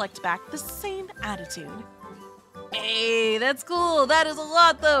must reflect back the same attitude. Hey, that's cool. That is a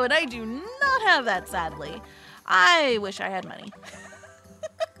lot, though, and I do not have that, sadly. I wish I had money.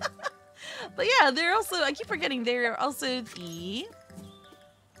 But yeah, they're also, I keep forgetting, they're also the...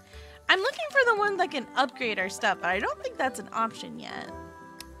 I'm looking for the one that can upgrade our stuff, but I don't think that's an option yet.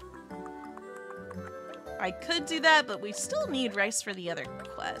 I could do that, but we still need rice for the other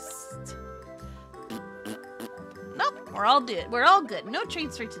quest. Nope, we're all good. No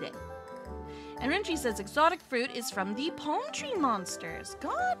treats for today. And Renchi says exotic fruit is from the palm tree monsters.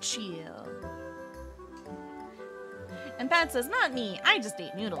 Got you. And Pat says, not me. I just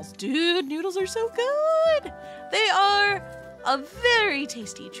ate noodles. Dude, noodles are so good. They are a very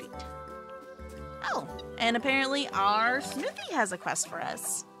tasty treat. Oh, and apparently our Smithy has a quest for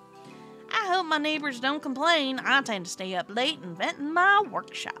us. I hope my neighbors don't complain. I tend to stay up late and vent in my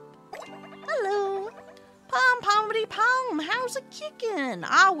workshop. Hello. Pommity Pom, how's it kicking?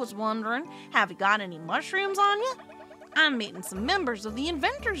 I was wondering, have you got any mushrooms on you? I'm meeting some members of the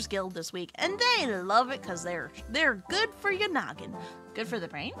Inventors Guild this week, and they love it because they're good for your noggin. Good for the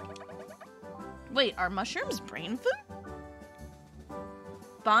brain? Wait, are mushrooms brain food?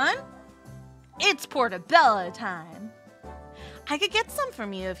 Bon? It's portobello time. I could get some for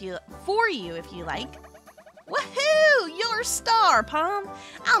you if you like. Woohoo! You're a star, Pom.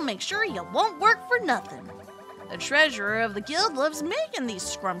 I'll make sure you won't work for nothing. The treasurer of the guild loves making these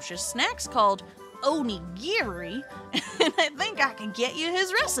scrumptious snacks called onigiri, and I think I can get you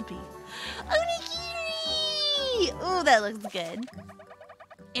his recipe. Onigiri! Ooh, that looks good.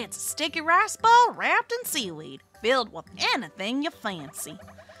 It's a sticky rice ball wrapped in seaweed, filled with anything you fancy.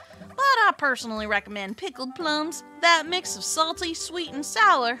 But I personally recommend pickled plums. That mix of salty, sweet, and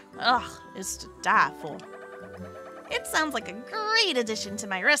sour, is to die for. It sounds like a great addition to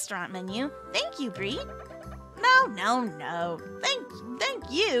my restaurant menu. Thank you, Bree. No. Thank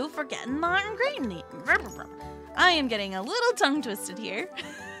you for getting my ingredient. I am getting a little tongue twisted here.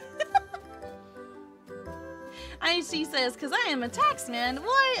 IC says, because I am a taxman,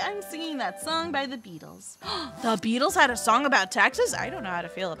 why I'm singing that song by the Beatles. The Beatles had a song about taxes? I don't know how to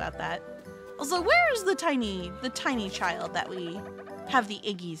feel about that. Also, where is the tiny child that we have the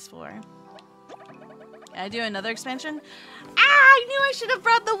Iggies for? Can I do another expansion? I knew I should have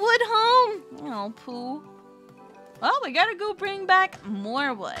brought the wood home. Oh, poo. Well, we gotta go bring back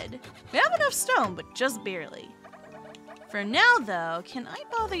more wood. We have enough stone, but just barely. For now, though, can I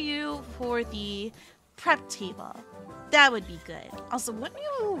bother you for the prep table? That would be good. Also, what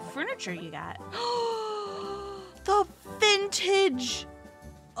new furniture you got? The vintage!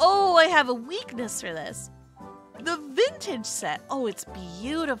 Oh, I have a weakness for this. The vintage set. Oh, it's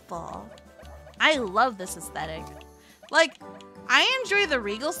beautiful. I love this aesthetic. Like, I enjoy the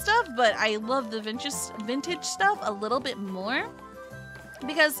regal stuff, but I love the vintage stuff a little bit more.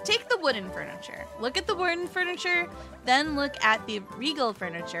 Because take the wooden furniture. Look at the wooden furniture, then look at the regal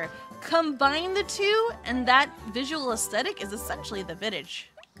furniture. Combine the two, and that visual aesthetic is essentially the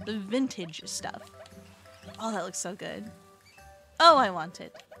vintage stuff. Oh, that looks so good. Oh, I want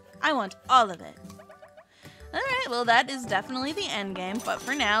it. I want all of it. Alright, well that is definitely the end game, but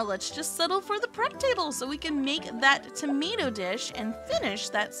for now, let's just settle for the prep table so we can make that tomato dish and finish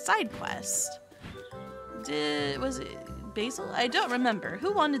that side quest. Was it Basil? I don't remember.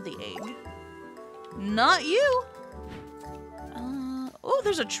 Who wanted the egg? Not you! Oh,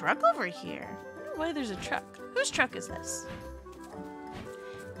 there's a truck over here. I wonder why there's a truck. Whose truck is this?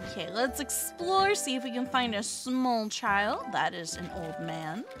 Okay, let's explore, see if we can find a small child. That is an old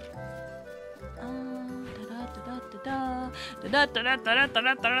man.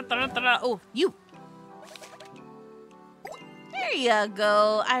 Oh, you. There you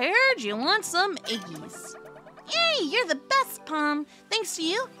go. I heard you want some eggies. Yay, you're the best, Pom. Thanks to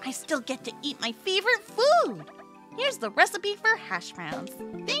you, I still get to eat my favorite food. Here's the recipe for hash browns.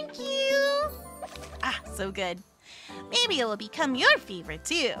 Thank you. Ah, so good. Maybe it will become your favorite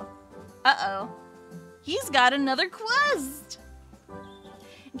too. Uh-oh. He's got another quest.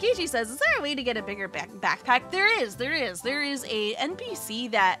 Kichi says, is there a way to get a bigger backpack? There is. There is a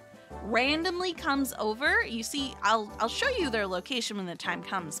NPC that randomly comes over. You see, I'll show you their location when the time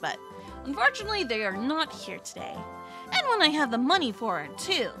comes, but unfortunately they are not here today. And when I have the money for it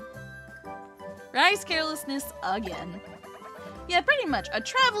too. Rise carelessness again. Yeah, pretty much. A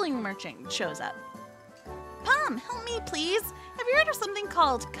traveling merchant shows up. Pom, help me please. Have you heard of something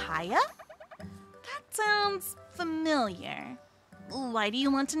called Kaya? That sounds familiar. Why do you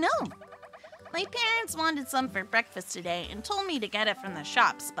want to know? My parents wanted some for breakfast today and told me to get it from the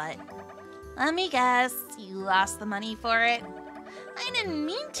shops, but let me guess, you lost the money for it? I didn't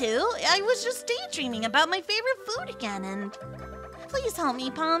mean to. I was just daydreaming about my favorite food again and... Please help me,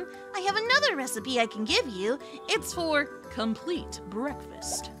 Pom. I have another recipe I can give you. It's for complete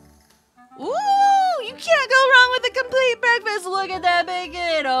breakfast. Ooh, you can't go wrong with a complete breakfast. Look at that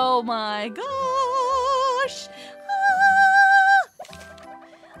bacon. Oh my gosh.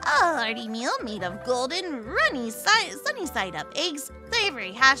 A hearty meal made of golden, runny, sunny side up eggs,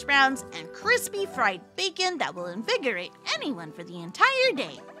 savory hash browns, and crispy fried bacon that will invigorate anyone for the entire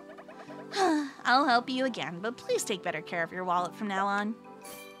day. I'll help you again, but please take better care of your wallet from now on.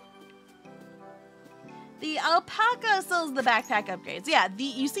 The alpaca sells the backpack upgrades. Yeah,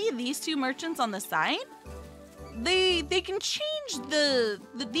 you see these two merchants on the side? They can change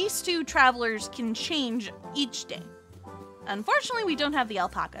these two travelers can change each day. Unfortunately, we don't have the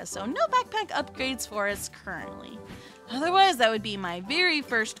alpaca, so no backpack upgrades for us currently. Otherwise, that would be my very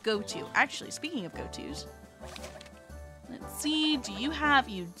first go-to. Actually, speaking of go-tos, let's see, you do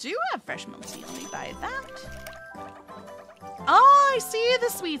have fresh milk tea. Let me buy that. Oh, I see the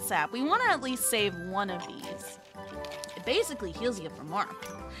sweet sap. We want to at least save one of these. It basically heals you for more.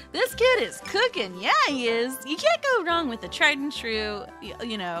 This kid is cooking. Yeah, he is. You can't go wrong with the tried and true,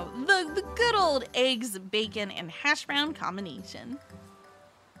 you know, the good old eggs, bacon, and hash brown combination.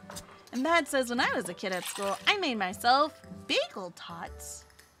 And Dad says when I was a kid at school, I made myself bagel tots.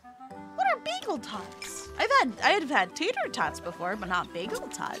 What are bagel tots? I've had tater tots before, but not bagel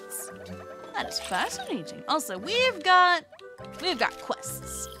tots. That is fascinating. Also, we've got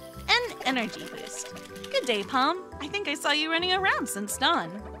quests and energy boost. Good day, Pom. I think I saw you running around since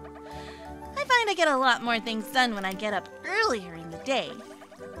dawn. I find I get a lot more things done when I get up earlier in the day.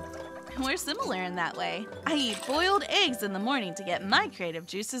 We're similar in that way. I eat boiled eggs in the morning to get my creative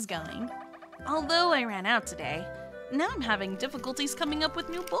juices going. Although I ran out today, now I'm having difficulties coming up with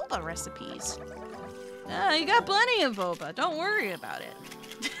new boba recipes. You got plenty of boba. Don't worry about it.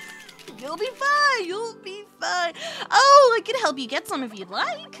 You'll be fine. You'll be fine. Oh, I can help you get some if you'd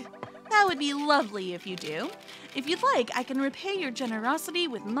like. That would be lovely if you do. If you'd like, I can repay your generosity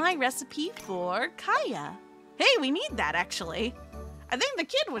with my recipe for Kaya. Hey, we need that, actually. I think the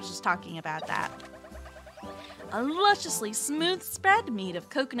kid was just talking about that. A lusciously smooth spread made of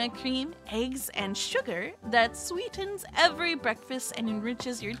coconut cream, eggs, and sugar that sweetens every breakfast and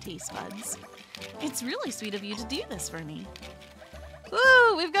enriches your taste buds. It's really sweet of you to do this for me.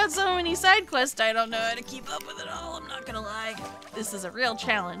 Woo, we've got so many side quests, I don't know how to keep up with it all, I'm not gonna lie. This is a real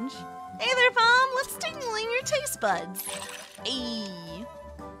challenge. Hey there, Pom, let's tingling your taste buds. Hey.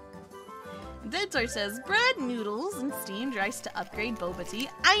 Deadtor says, bread, noodles, and steamed rice to upgrade boba tea.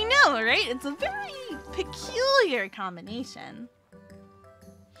 I know, right? It's a very peculiar combination.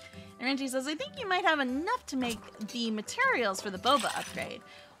 And Renji says, I think you might have enough to make the materials for the boba upgrade.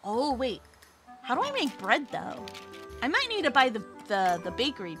 Oh, wait. How do I make bread, though? I might need to buy the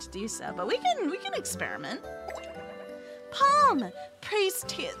bakery to do so, but we can experiment. Pom, praise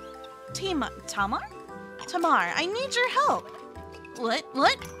Tamar, I need your help.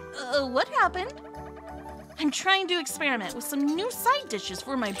 What happened? I'm trying to experiment with some new side dishes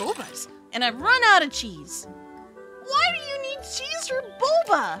for my bobas, and I've run out of cheese. Why do you need cheese for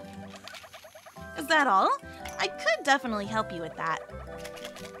boba? Is that all? I could definitely help you with that.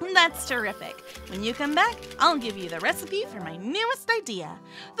 That's terrific. When you come back, I'll give you the recipe for my newest idea,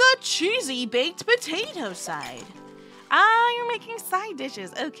 the cheesy baked potato side. Ah, you're making side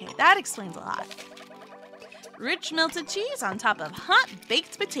dishes. Okay, that explains a lot. Rich melted cheese on top of hot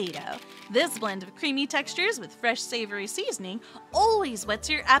baked potato. This blend of creamy textures with fresh savory seasoning always whets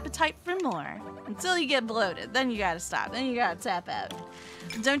your appetite for more. Until you get bloated, then you gotta stop, then you gotta tap out.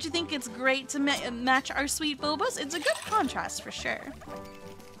 Don't you think it's great to match our sweet bobas? It's a good contrast for sure.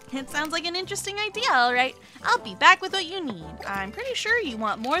 It sounds like an interesting idea, alright. I'll be back with what you need. I'm pretty sure you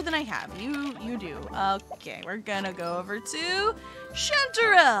want more than I have. You do. Okay, we're gonna go over to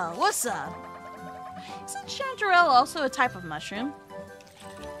Chanterelle. What's up? Isn't Chanterelle also a type of mushroom?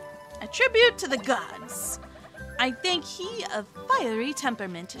 A tribute to the gods. I think he of fiery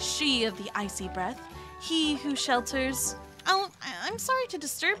temperament, she of the icy breath, he who shelters... Oh, I'm sorry to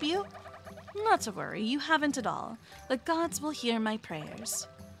disturb you. Not to worry, you haven't at all. The gods will hear my prayers.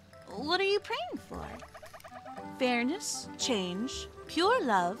 What are you praying for? Fairness, change, pure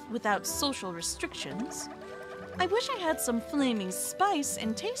love without social restrictions. I wish I had some flaming spice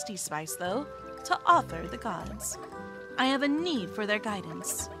and tasty spice, though, to offer the gods. I have a need for their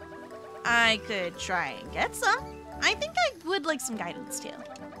guidance. I could try and get some. I think I would like some guidance, too.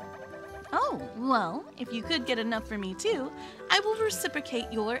 Oh, well, if you could get enough for me, too, I will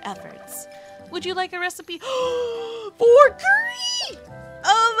reciprocate your efforts. Would you like a recipe for curry?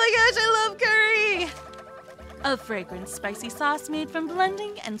 Oh my gosh, I love curry! A fragrant spicy sauce made from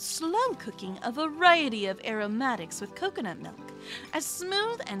blending and slow cooking a variety of aromatics with coconut milk, as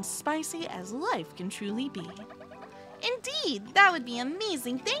smooth and spicy as life can truly be. Indeed, that would be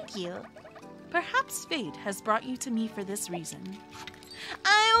amazing, thank you. Perhaps fate has brought you to me for this reason.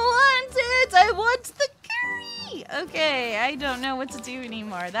 I want it! I want the curry! Okay, I don't know what to do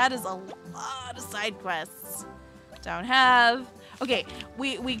anymore. That is a lot of side quests. Don't have... Okay,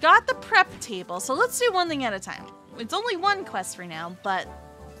 we got the prep table, so let's do one thing at a time. It's only one quest for now, but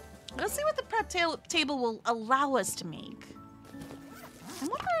let's see what the prep table will allow us to make. I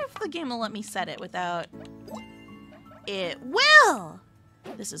wonder if the game will let me set it without... It will!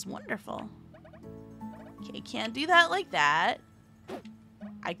 This is wonderful. Okay, can't do that like that.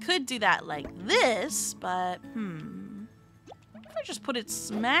 I could do that like this, but if I just put it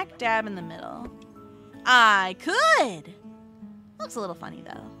smack dab in the middle. I could! Looks a little funny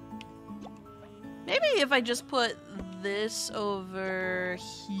though. Maybe if I just put this over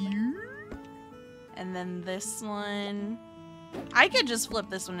here and then this one, I could just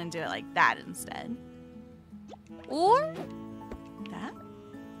flip this one and do it like that instead. Or that.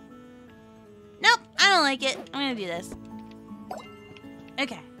 Nope, I don't like it. I'm gonna do this.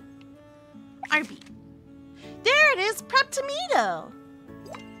 Okay. RB. There it is, prep tomato.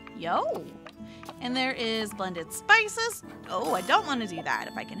 Yo. And there is blended spices. Oh, I don't want to do that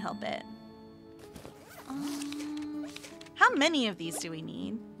if I can help it. How many of these do we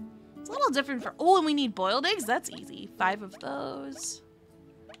need? It's a little different for... Oh, and we need boiled eggs? That's easy. 5 of those.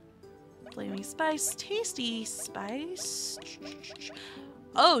 Flaming spice. Tasty spice.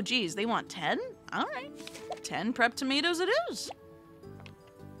 Oh, geez. They want 10? All right. 10 prep tomatoes it is.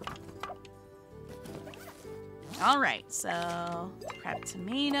 All right. So, prep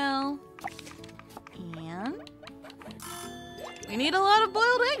tomato... And we need a lot of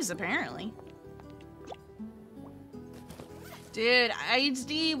boiled eggs, apparently. Dude,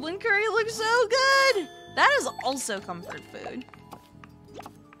 HD, one curry looks so good! That is also comfort food.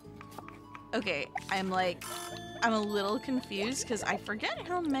 Okay, I'm a little confused because I forget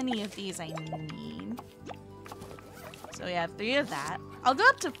how many of these I need. So we have 3 of that. I'll go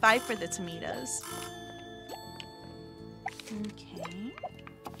up to 5 for the tomatoes. Okay.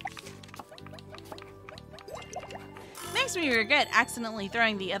 Makes me regret accidentally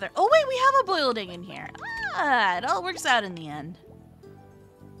throwing the other... Oh wait, we have a boiled egg in here. Ah, it all works out in the end.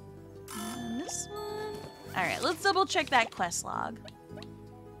 And this one... Alright, let's double check that quest log.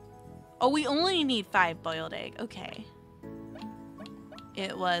 Oh, we only need 5 boiled egg. Okay.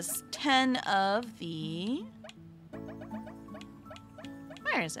 It was 10 of the...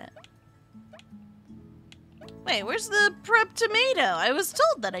 Where is it? Wait, where's the prep tomato? I was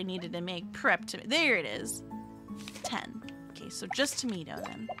told that I needed to make prep tomato. There it is. 10. Okay, so just tomato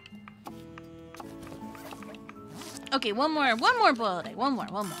then. Okay, one more boiled egg. One more.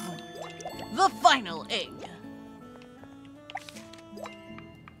 The final egg.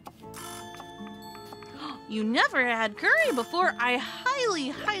 You never had curry before. I highly,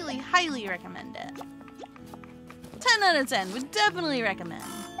 highly, highly recommend it. 10 out of 10. Would definitely recommend.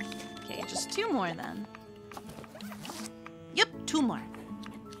 Okay, just 2 more then. Yep, 2 more.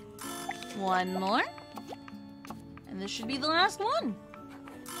 1 more. And this should be the last one.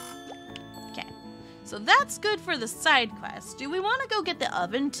 Okay, so that's good for the side quest. Do we want to go get the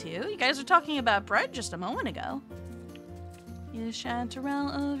oven too? You guys were talking about bread just a moment ago. Is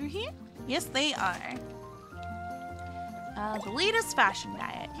Chanterelle over here? Yes, they are. The latest fashion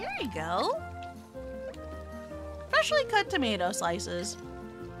diet. Here you go. Freshly cut tomato slices.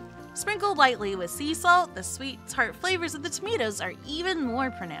 Sprinkled lightly with sea salt, the sweet, tart flavors of the tomatoes are even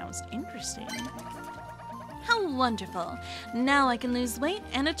more pronounced. Interesting. How wonderful. Now I can lose weight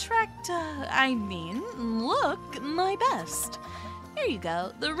and attract, look my best. Here you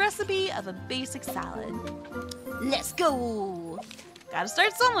go, the recipe of a basic salad. Let's go. Gotta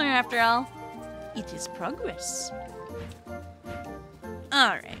start somewhere after all. It is progress.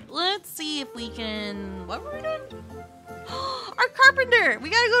 Alright, let's see if we can... What were we doing? Our carpenter! We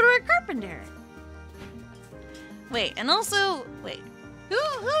gotta go to our carpenter! Wait, and also... Wait. Who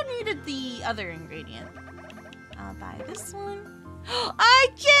needed the other ingredient? I'll buy this one. I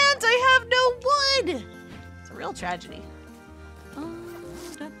can't! I have no wood! It's a real tragedy.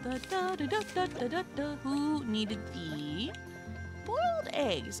 Who needed the... boiled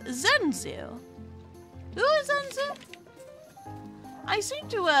eggs? Zenzu. Who is Zenzu? I seem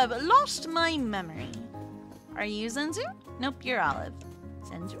to have lost my memory. Are you Zenzu? Nope, you're Olive.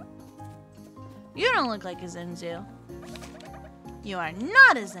 Zenzu? You don't look like a Zenzu. You are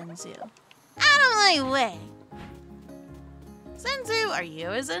not a Zenzu. Out of my way! Zenzu, are you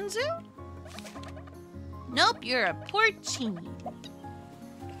a Zenzu? Nope, you're a porcini.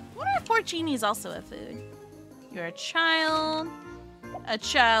 What are porcinis also a food? You're a child. A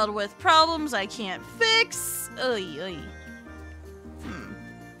child with problems I can't fix. Oy, oy.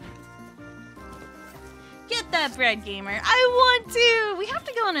 Get that bread, gamer. I want to! We have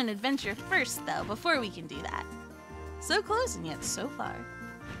to go on an adventure first, though, before we can do that. So close and yet so far.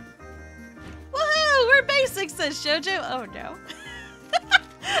 Woohoo! We're basic, says Shoujo. Oh, no.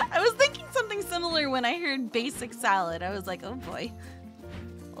 I was thinking something similar when I heard basic salad. I was like, oh, boy.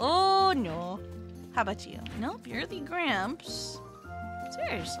 Oh, no. How about you? Nope, you're the Gramps.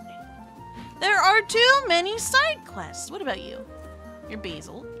 Seriously. There are too many side quests. What about you? You're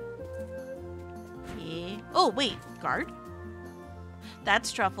Basil. Yeah. Oh, wait. Guard?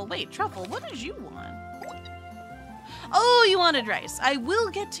 That's Truffle. Wait, Truffle, what did you want? Oh, you wanted rice. I will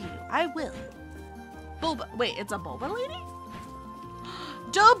get to you. I will. Boba. Wait, it's a boba lady?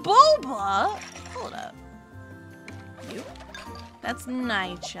 Da boba? Hold up. You? That's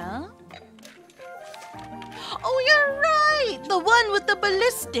Naicha. Oh, you're right! The one with the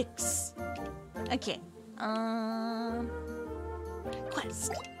ballistics. Okay.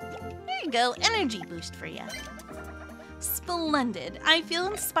 Quest. There you go. Energy boost for you. Splendid. I feel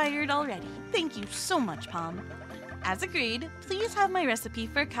inspired already. Thank you so much, Palm. As agreed, please have my recipe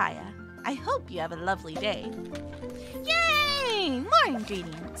for Kaya. I hope you have a lovely day. Yay! More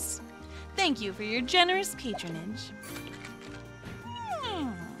ingredients. Thank you for your generous patronage.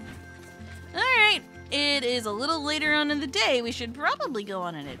 Alright, it is a little later on in the day. We should probably go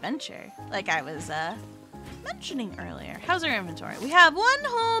on an adventure, like I was mentioning earlier. How's our inventory? We have one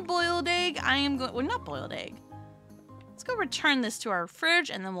whole boiled egg. I am going, well, not boiled egg. Let's go return this to our fridge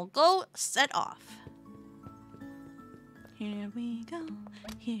and then we'll go set off. Here we go,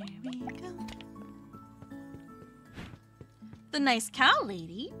 here we go. The nice cow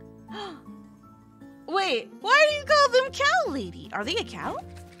lady? Wait, why do you call them cow lady? Are they a cow?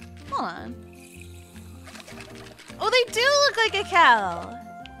 Hold on. Oh, they do look like a cow.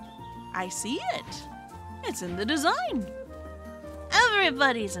 I see it. It's in the design.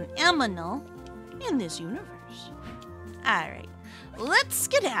 Everybody's an animal in this universe. Alright, let's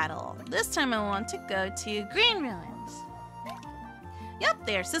skedaddle. This time I want to go to Green Ruins. Yep,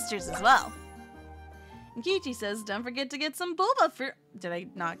 they are sisters as well. And Kichi says, don't forget to get some boba for... Did I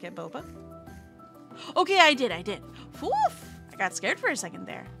not get boba? Okay, I did. Woof! I got scared for a second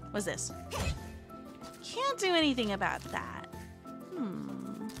there. What's this? Can't do anything about that.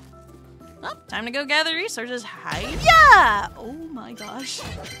 Oh, time to go gather resources. Hi-ya! Oh my gosh.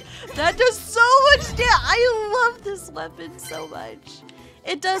 That does so much damage. I love this weapon so much.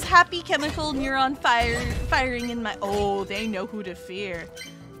 It does happy chemical neuron firing in my... Oh, they know who to fear.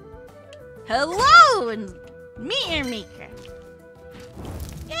 Hello, and meteor maker.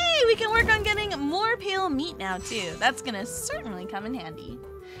 Yay, we can work on getting more pale meat now too. That's gonna certainly come in handy.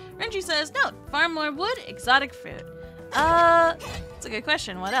 Renji says, note, farm more wood, exotic fruit. That's a good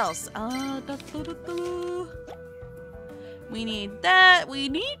question. What else? We need that. We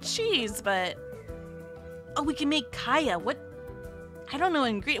need cheese, but... Oh, we can make kaya. What? I don't know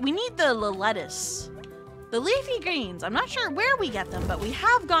ingredient. We need the lettuce. The leafy greens. I'm not sure where we get them, but we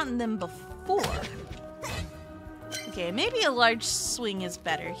have gotten them before. Okay, maybe a large swing is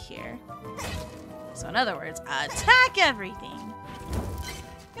better here. So in other words, attack everything.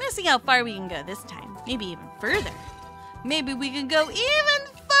 I'm gonna see how far we can go this time. Maybe even further. Maybe we can go even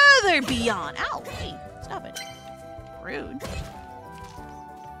further beyond. Ow, wait, stop it. Rude.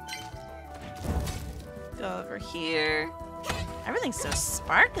 Go over here. Everything's so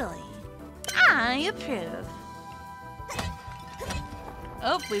sparkly. I approve.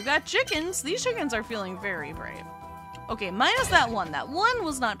 Oh, we've got chickens. These chickens are feeling very brave. Okay, minus that one. That one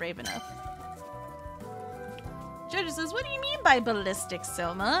was not brave enough. Jojo says, what do you mean by ballistic,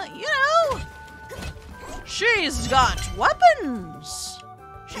 Sohma? You know, she's got weapons.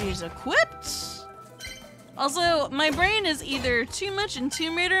 She's equipped. Also, my brain is either too much in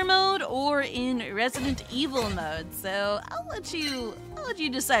Tomb Raider mode or in Resident Evil mode, so I'll let you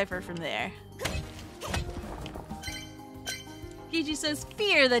decipher from there. Gigi says,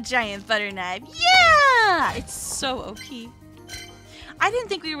 fear the giant butter knife. Yeah! It's so OP. I didn't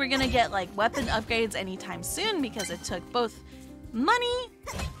think we were gonna get like weapon upgrades anytime soon because it took both money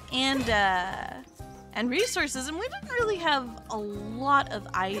and resources, and we didn't really have a lot of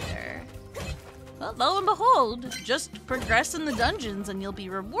either. Well, lo and behold, just progress in the dungeons and you'll be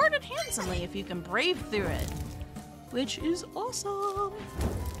rewarded handsomely if you can brave through it. Which is awesome.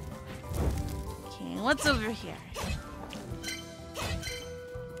 Okay, what's over here?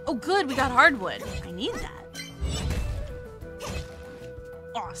 Oh good, we got hardwood. I need that.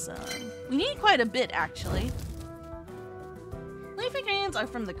 Awesome. We need quite a bit, actually. Leafy greens are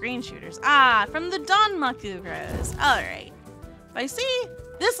from the green shooters. Ah, from the Danmaku grows. Alright. I see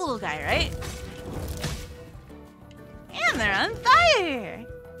this little guy, right? And they're on fire!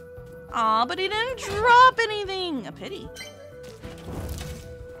 Aw, but he didn't drop anything! A pity.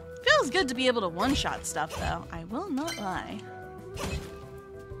 Feels good to be able to one-shot stuff, though. I will not lie.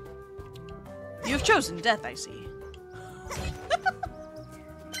 You have chosen death, I see.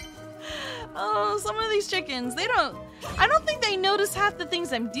 Oh, some of these chickens, I don't think they notice half the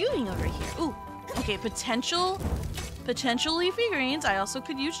things I'm doing over here. Ooh, okay, potential leafy greens. I also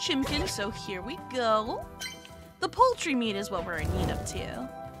could use chimkin, so here we go. The poultry meat is what we're in need of, too.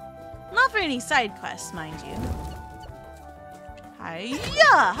 Not for any side quests, mind you.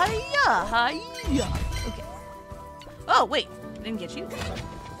 Hiya! Hiya! Hiya! Okay. Oh, wait. I didn't get you.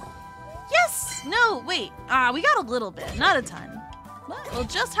 Yes! No, wait. We got a little bit, not a ton. But we'll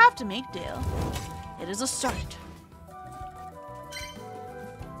just have to make do. It is a start.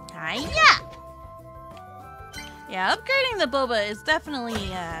 Hiya! Yeah, upgrading the boba is definitely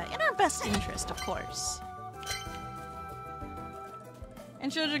in our best interest, of course.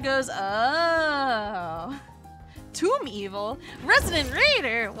 And Shoujo goes, oh. Tomb Evil? Resident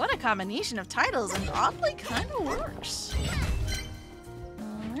Raider? What a combination of titles, and oddly kind of works.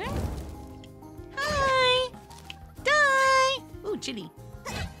 Alright. Hi! Die! Ooh, chili.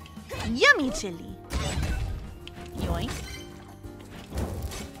 Yummy chili. Yoink.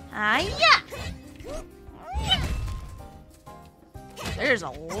 Hiya! There's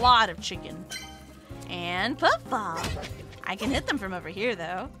a lot of chicken. And puffball. I can hit them from over here,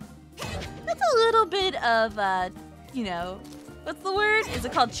 though. That's a little bit of, you know, what's the word? Is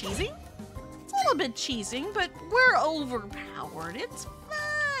it called cheesing? It's a little bit cheesing, but we're overpowered. It's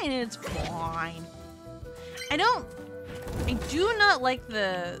fine. It's fine. I do not like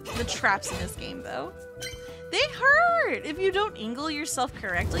the traps in this game, though. They hurt if you don't angle yourself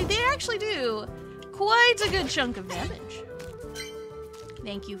correctly. They actually do quite a good chunk of damage.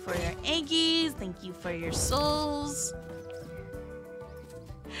 Thank you for your eggies. Thank you for your souls.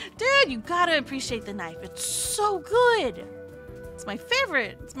 Dude, you gotta appreciate the knife. It's so good. It's my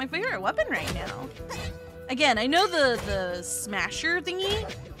favorite. It's my favorite weapon right now. Again, I know the smasher thingy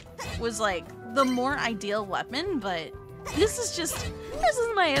was like the more ideal weapon, but this is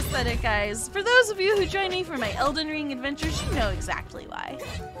my aesthetic, guys. For those of you who join me for my Elden Ring adventures, you know exactly why.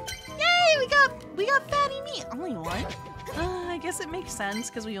 Yay, we got fatty meat. Only one? I guess it makes sense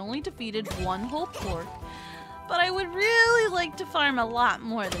because we only defeated one whole pork. But I would really like to farm a lot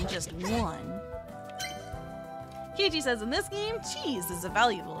more than just one. Keiji says, in this game, cheese is a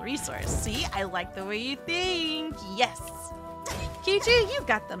valuable resource. See, I like the way you think. Yes. Keiji, you've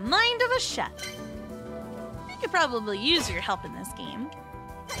got the mind of a chef. You could probably use your help in this game.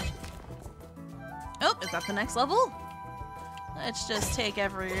 Oh, is that the next level? Let's just take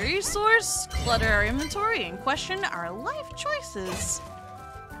every resource, clutter our inventory, and question our life choices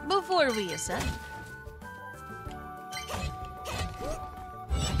before we ascend.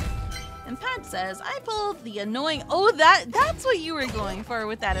 And Pat says, I pulled the annoying... Oh, that's what you were going for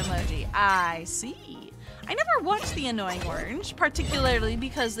with that emoji. I see. I never watched the annoying orange, particularly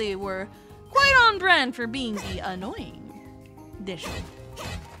because they were quite on brand for being the annoying dish.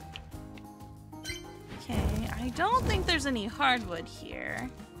 Okay, I don't think there's any hardwood here.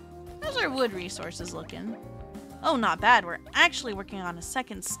 How's our wood resources looking? Oh, not bad. We're actually working on a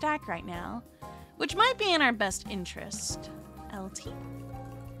second stack right now, which might be in our best interest. LT.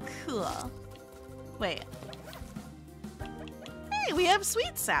 Cool. Wait. Hey, we have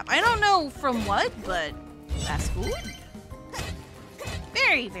sweet sap. I don't know from what, but that's good.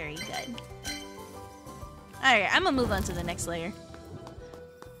 Very, very good. Alright, I'm gonna move on to the next layer.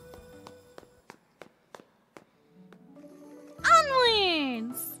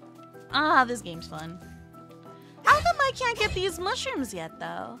 Onwards! Ah, this game's fun. How come I can't get these mushrooms yet,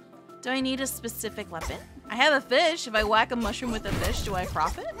 though? Do I need a specific weapon? I have a fish. If I whack a mushroom with a fish, do I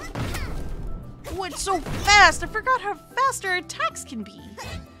profit? Oh, it's so fast! I forgot how fast our attacks can be.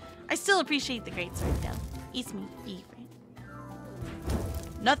 I still appreciate the great sword, though. Eats me favorite.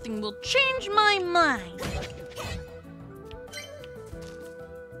 Nothing will change my mind.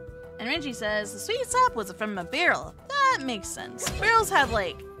 And Reggie says, the sweet sap was from a barrel. That makes sense. Barrels have,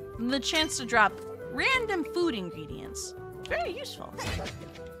 like, the chance to drop random food ingredients. Very useful.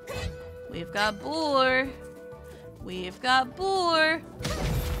 We've got boar. We've got boar.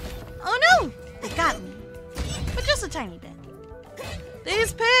 Oh no! They got me. But just a tiny bit.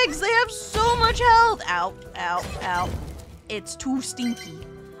 These pigs, they have so much health. Ow, ow, ow. It's too stinky.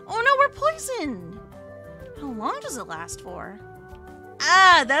 Oh no, we're poisoned. How long does it last for?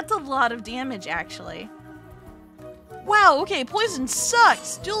 Ah, that's a lot of damage, actually. Wow, okay, poison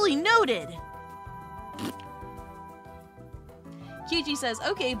sucks. Duly noted. Kichi says,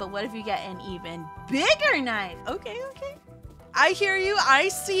 okay, but what if you get an even bigger knife? Okay, okay. I hear you, I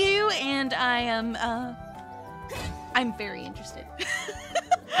see you, and I am, I'm very interested.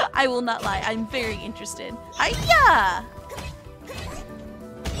 I will not lie, I'm very interested. Hiya!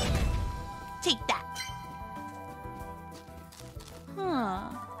 Take that.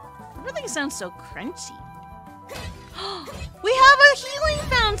 Huh. Everything sounds so crunchy. We have a healing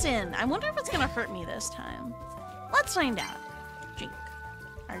fountain! I wonder if it's gonna hurt me this time. Let's find out. Drink.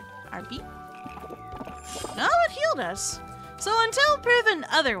 Our beat? No, it healed us. So until proven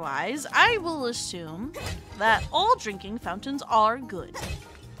otherwise, I will assume that all drinking fountains are good.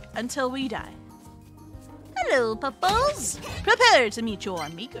 Until we die. Hello, puppos. Prepare to meet your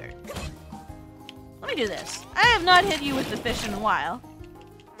maker. Let me do this. I have not hit you with the fish in a while.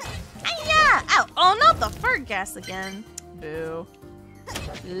 Hiya! Ow! Oh, not the fur gas again. Boo.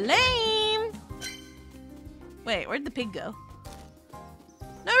 Lame! Wait, where'd the pig go?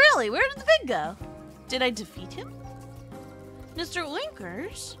 No, really, where did the pig go? Did I defeat him? Mr.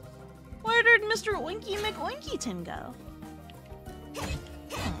 Oinkers? Where did Mr. Oinky McOinkyton go?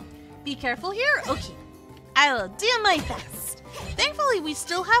 Be careful here? Okay. I will do my best. Thankfully, we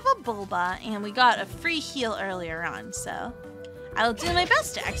still have a Bulba, and we got a free heal earlier on, so I'll do my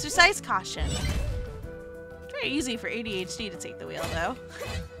best to exercise caution. Very easy for ADHD to take the wheel, though.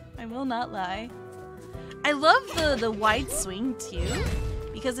 I will not lie. I love the wide swing, too,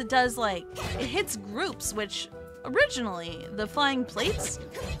 because it does, like, it hits groups, which originally the flying plates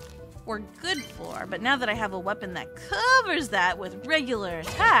were good for, but now that I have a weapon that covers that with regular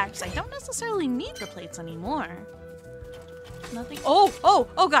attacks, I don't necessarily need the plates anymore. Nothing.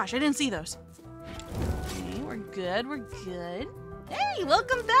 Oh gosh, I didn't see those. Okay, we're good, we're good. Hey,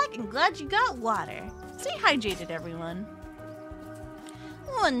 welcome back and glad you got water. Stay hydrated, everyone.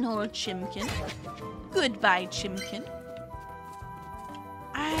 One more chimkin. Goodbye, chimkin.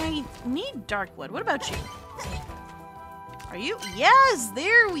 I need dark wood. What about you? Are you? Yes,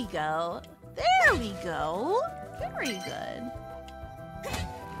 there we go. There we go. Very good.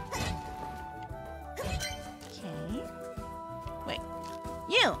 Okay. Wait.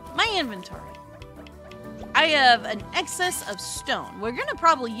 You, my inventory. I have an excess of stone. We're gonna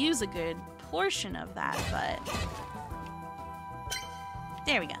probably use a good portion of that, but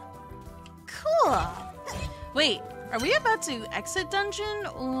there we go. Cool. Wait, are we about to exit dungeon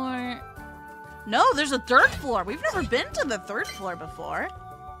or? No, there's a third floor. We've never been to the third floor before.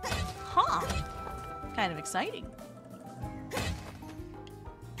 Huh. Kind of exciting.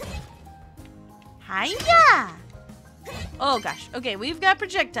 Hiya! Oh gosh. Okay, we've got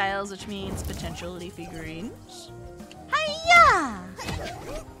projectiles, which means potentially figurines. Hiya!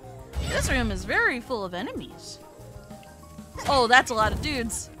 This room is very full of enemies. Oh, that's a lot of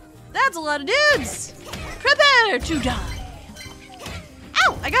dudes. That's a lot of dudes! Prepare to die!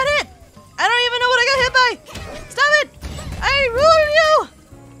 Ow! I got hit! I don't even know what I got hit by! Stop it! I ruined you!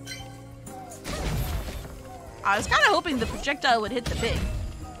 I was kind of hoping the projectile would hit the pig.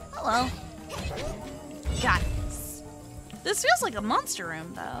 Oh well. Got this. This feels like a monster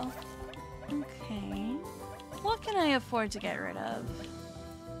room, though. Okay. What can I afford to get rid of?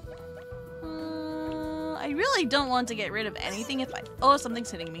 I really don't want to get rid of anything if I... Oh,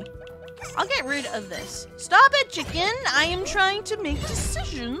 something's hitting me. I'll get rid of this. Stop it, chicken! I am trying to make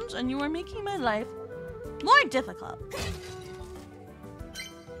decisions, and you are making my life more difficult.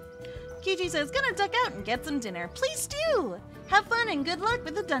 Kichi says, gonna duck out and get some dinner. Please do! Have fun and good luck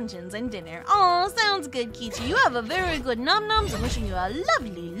with the dungeons and dinner. Aw, sounds good, Kichi. You have a very good nom-noms and wishing you a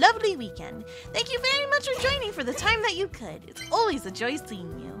lovely, lovely weekend. Thank you very much for joining for the time that you could. It's always a joy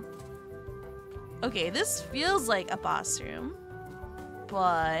seeing you. Okay, this feels like a boss room,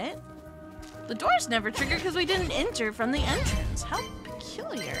 but the doors never trigger because we didn't enter from the entrance. How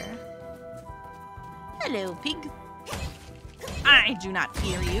peculiar. Hello, pig. I do not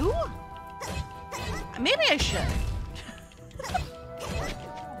fear you. Maybe I should.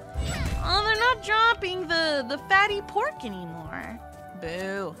 Oh, they're not dropping the fatty pork anymore.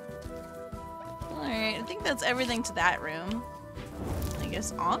 Boo. Alright, I think that's everything to that room. I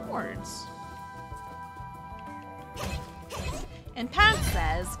guess onwards. And Pat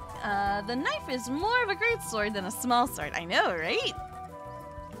says, the knife is more of a great sword than a small sword. I know, right?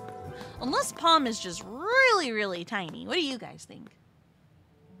 Unless Palm is just really, really tiny. What do you guys think?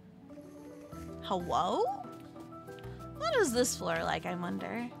 Hello? What is this floor like, I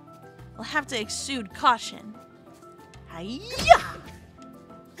wonder? We'll have to exude caution. Hiya!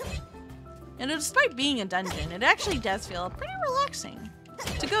 And despite being a dungeon, it actually does feel pretty relaxing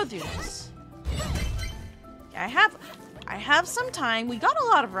to go through this. I have some time. We got a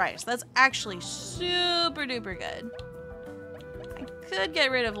lot of rice. That's actually super duper good. I could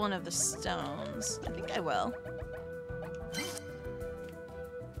get rid of one of the stones. I think I will.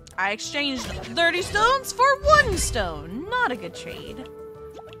 I exchanged 30 stones for 1 stone. Not a good trade.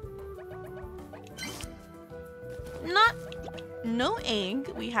 No egg.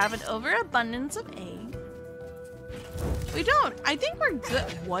 We have an overabundance of egg. We don't. I think we're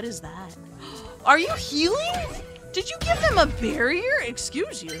good. What is that? Are you healing? Did you give them a barrier?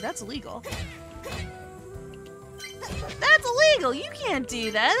 Excuse you. That's illegal. That's illegal. You can't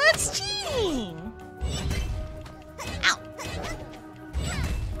do that. That's cheating. Ow.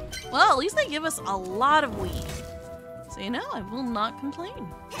 Well, at least they give us a lot of weed. So, you know, I will not complain.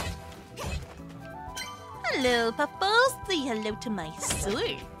 Hello, Puffles. Say hello to my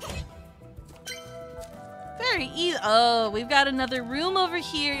sword. Very easy. Oh, we've got another room over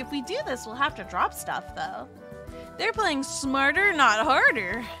here. If we do this, we'll have to drop stuff, though. They're playing smarter, not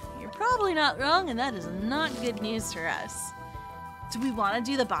harder. You're probably not wrong, and that is not good news for us. Do we want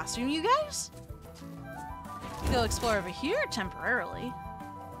to do the boss room, you guys? Go explore over here temporarily.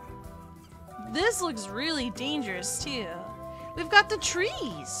 This looks really dangerous, too. We've got the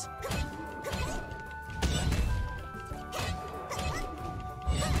trees.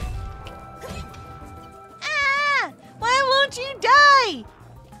 Ah! Why won't you die?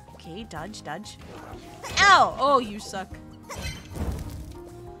 Okay, dodge, dodge. Ow! Oh, you suck.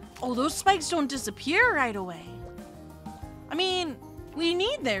 Oh, those spikes don't disappear right away. I mean, we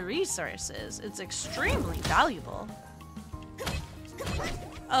need their resources. It's extremely valuable.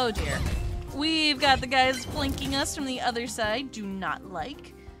 Oh dear. We've got the guys flanking us from the other side. Do not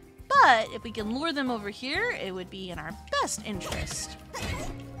like. But if we can lure them over here, it would be in our best interest.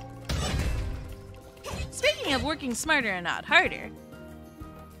 Speaking of working smarter and not harder.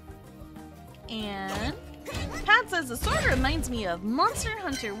 And Pat says the sword reminds me of Monster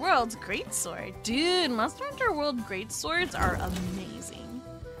Hunter World's greatsword. Dude, Monster Hunter World greatswords are amazing.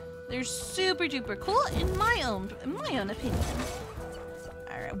 They're super duper cool in my own opinion.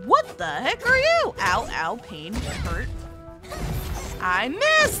 Alright, what the heck are you? Ow, ow, pain, hurt. I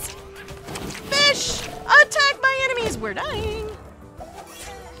missed! Fish! Attack my enemies! We're dying!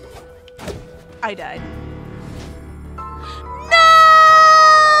 I died.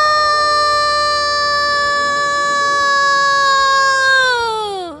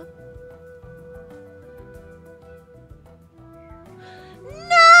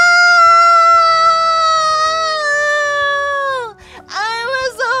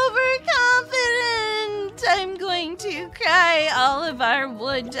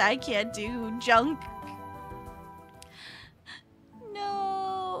 I can't do junk.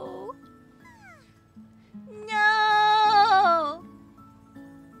 No. No.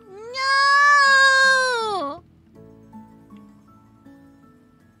 No.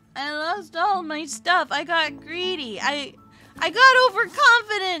 I lost all my stuff. I got greedy. I got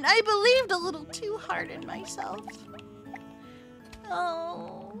overconfident. I believed a little too hard in myself.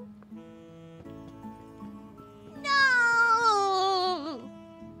 Oh. No.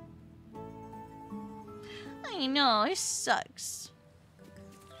 I know, it sucks.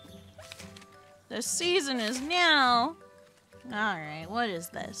 The season is now. Alright, what is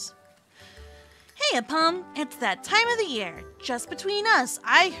this? Hiya, Pum. It's that time of the year. Just between us,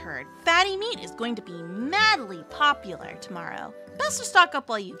 I heard fatty meat is going to be madly popular tomorrow. Best to stock up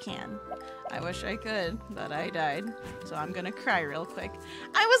while you can. I wish I could, but I died. So I'm gonna cry real quick.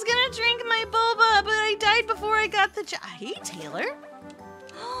 I was gonna drink my boba, but I died before I got the Hey, Taylor.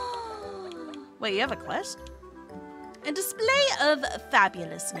 Wait, you have a quest? A display of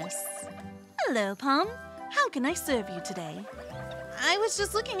fabulousness. Hello, Pum. How can I serve you today? I was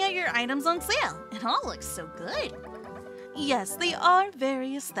just looking at your items on sale. It all looks so good. Yes, they are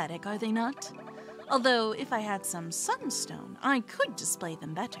very aesthetic, are they not? Although, if I had some sunstone, I could display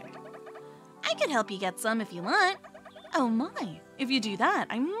them better. I could help you get some if you want. Oh my, if you do that,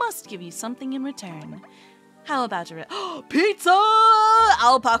 I must give you something in return. How about a pizza!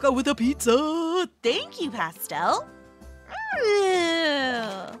 Alpaca with a pizza! Thank you, Pastel.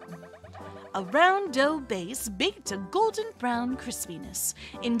 A round dough base baked to golden brown crispiness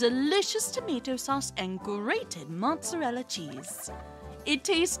in delicious tomato sauce and grated mozzarella cheese. It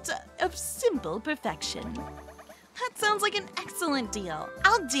tastes of simple perfection. That sounds like an excellent deal.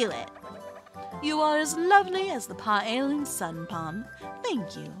 I'll do it. You are as lovely as the pa-ailing sun, Pom.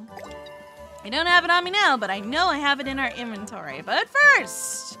 Thank you. I don't have it on me now, but I know I have it in our inventory. But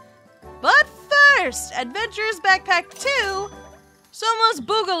first, Adventurer's Backpack 2, Sohma's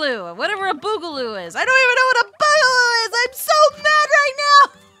Boogaloo, whatever a Boogaloo is. I don't even know what a Boogaloo is. I'm so mad right now.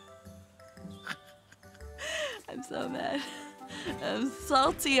 I'm so mad. I'm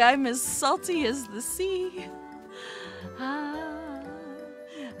salty. I'm as salty as the sea.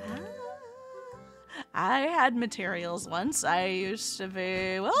 I had materials once. I used to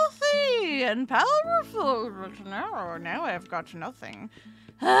be wealthy and powerful, but now I've got nothing.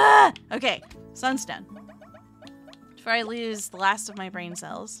 Okay, sunstone. Before I lose the last of my brain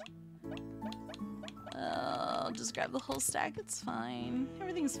cells. I'll just grab the whole stack. It's fine.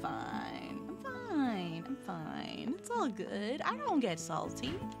 Everything's fine. I'm fine. I'm fine. It's all good. I don't get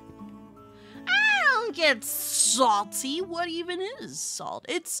salty. I don't get salty. What even is salt?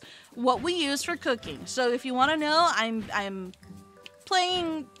 It's what we use for cooking. So if you want to know, I'm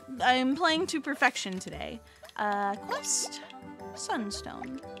playing to perfection today. Quest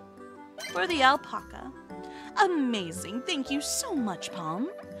sunstone for the alpaca. Amazing. Thank you so much, Pom.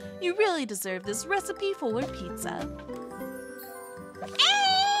 You really deserve this recipe for pizza.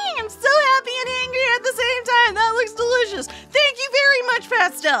 I'm so happy and angry at the same time. That looks delicious. Thank you very much,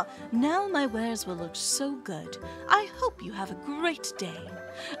 Pastel. Now my wares will look so good. I hope you have a great day.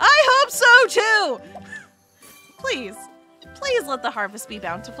 I hope so too. Please let the harvest be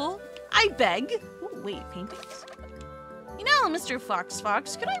bountiful. I beg. Ooh, wait, paintings? You know, Mr. Fox,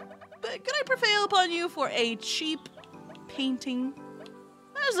 could I prevail upon you for a cheap painting?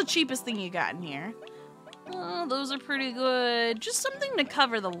 That was the cheapest thing you got in here. Oh, those are pretty good. Just something to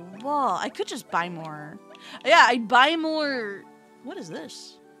cover the wall. I could just buy more. Yeah, I'd buy more. What is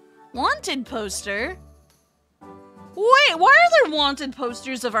this? Wanted poster? Wait, why are there wanted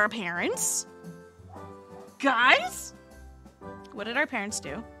posters of our parents? Guys? What did our parents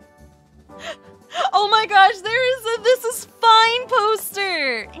do? Oh my gosh, there is a "This is fine"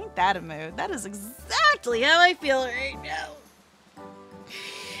 poster. Ain't that a mood? That is exactly how I feel right now.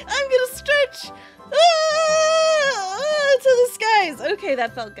 I'm gonna stretch to the skies. Okay,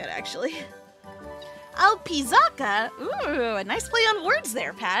 that felt good, actually. Alpizaka. Ooh, a nice play on words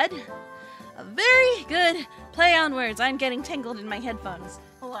there, Pad. A very good play on words. I'm getting tangled in my headphones.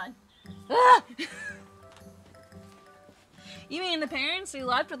 Hold on. Ah! You mean the parents who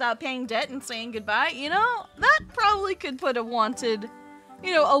left without paying debt and saying goodbye? You know, that probably could put a wanted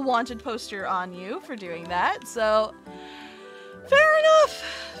poster on you for doing that. So, fair enough.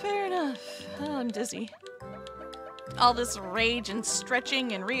 Oh, I'm dizzy. All this rage and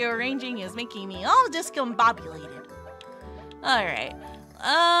stretching and rearranging is making me all discombobulated. Alright.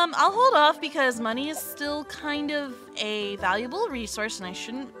 I'll hold off because money is still kind of a valuable resource and I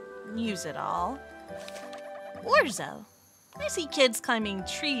shouldn't use it all. Orzo. I see kids climbing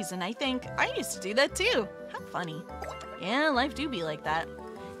trees and I think I used to do that too. How funny. Yeah, life do be like that.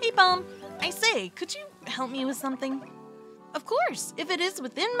 Hey, Pom. I say, could you help me with something? Of course, if it is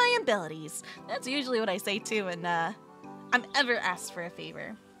within my abilities. That's usually what I say too when I'm ever asked for a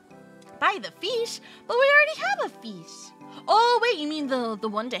favor. Buy the fish? But we already have a fish. Oh, wait, you mean the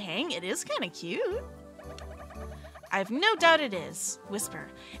one to hang? It is kind of cute. I've no doubt it is. Whisper,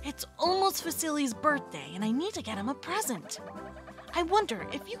 it's almost Vasily's birthday and I need to get him a present. I wonder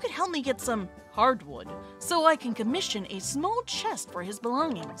if you could help me get some hardwood so I can commission a small chest for his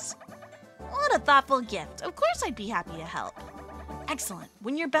belongings. What a thoughtful gift. Of course I'd be happy to help. Excellent.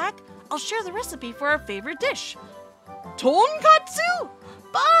 When you're back, I'll share the recipe for our favorite dish. Tonkatsu?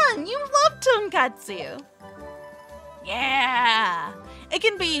 Bon, you love tonkatsu. Yeah. It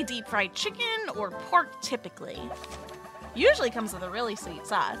can be deep fried chicken or pork typically. Usually comes with a really sweet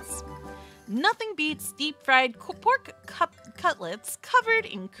sauce. Nothing beats deep fried pork cutlets covered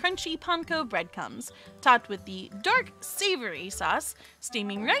in crunchy panko breadcrumbs, topped with the dark savory sauce,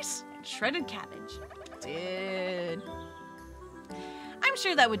 steaming rice, and shredded cabbage. Dude. I'm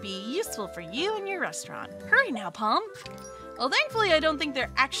sure that would be useful for you and your restaurant. Hurry now, Palm. Well, thankfully, I don't think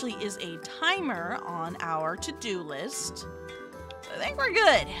there actually is a timer on our to-do list. So I think we're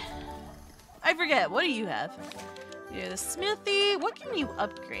good. I forget, what do you have? You have the smithy. What can you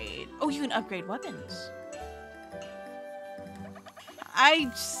upgrade? Oh, you can upgrade weapons.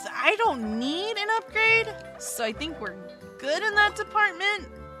 I don't need an upgrade, so I think we're good in that department.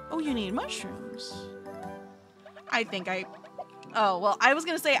 Oh, you need mushrooms. Oh, well, I was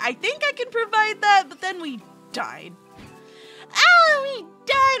gonna say, I think I can provide that, but then we died. Oh, we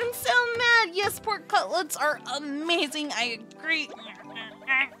died, I'm so mad. Yes, pork cutlets are amazing, I agree.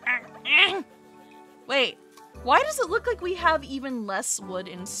 Wait, why does it look like we have even less wood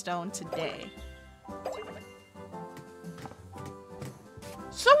and stone today?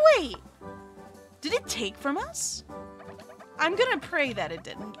 So wait, did it take from us? I'm gonna pray that it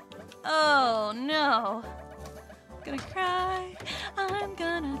didn't. Oh no. I'm gonna cry, I'm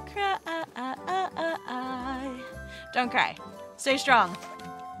gonna cry. Don't cry. Stay strong.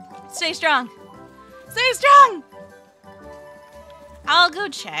 Stay strong. Stay strong! I'll go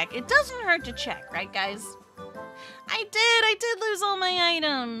check. It doesn't hurt to check, right guys? I did lose all my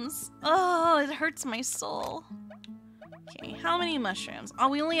items. Oh, it hurts my soul. Okay, how many mushrooms? Oh,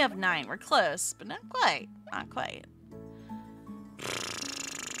 we only have 9. We're close, but not quite. Not quite.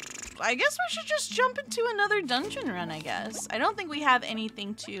 I guess we should just jump into another dungeon run, I guess. I don't think we have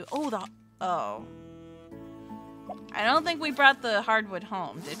anything to... Oh. I don't think we brought the hardwood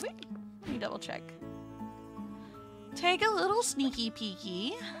home, did we? Let me double check. Take a little sneaky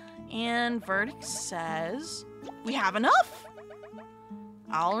peeky, and verdict says we have enough.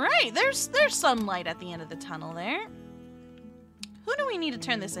 All right, there's some light at the end of the tunnel there. Who do we need to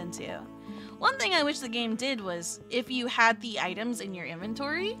turn this into? One thing I wish the game did was if you had the items in your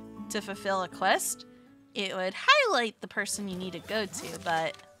inventory to fulfill a quest, it would highlight the person you need to go to,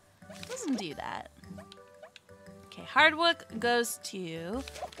 but it doesn't do that. Okay, hardwood goes to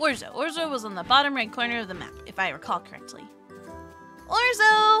Orzo. Orzo was on the bottom right corner of the map, if I recall correctly.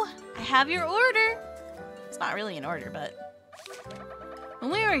 Orzo, I have your order. It's not really an order, but...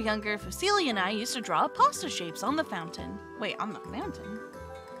 When we were younger, Fusilli and I used to draw pasta shapes on the fountain. Wait, on the fountain?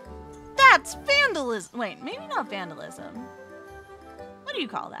 That's vandalism. Wait, maybe not vandalism. What do you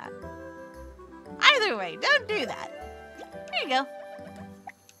call that? Either way, don't do that. There you go.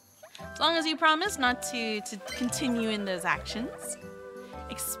 As long as you promise not to continue in those actions.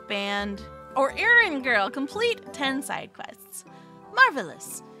 Expand. Or errand girl, complete 10 side quests.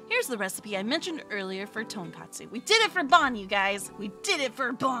 Marvelous. Here's the recipe I mentioned earlier for tonkatsu. We did it for Bon, you guys. We did it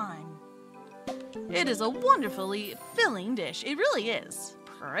for Bon. It is a wonderfully filling dish. It really is.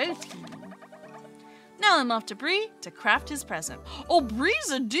 Protein. Now I'm off to Bree to craft his present. Oh, Bree's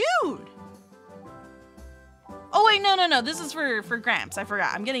a dude. Oh, wait, no. This is for Gramps. I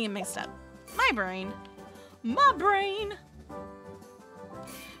forgot. I'm getting it mixed up. My brain.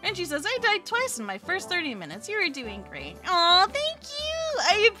 And she says, I died twice in my first 30 minutes. You were doing great. Aw, thank you.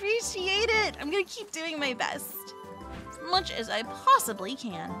 I appreciate it. I'm going to keep doing my best. As much as I possibly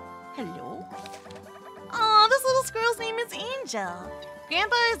can. Hello? Aw, this little squirrel's name is Angel.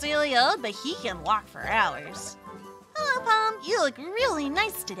 Grandpa is really old, but he can walk for hours. Hello, Pom. You look really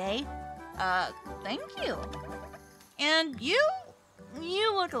nice today. Thank you. And you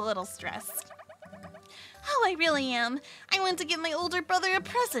look a little stressed. Oh, I really am. I went to give my older brother a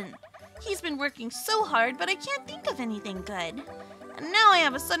present. He's been working so hard, but I can't think of anything good. And now I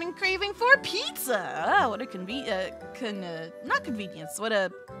have a sudden craving for pizza. Oh, what a not convenience.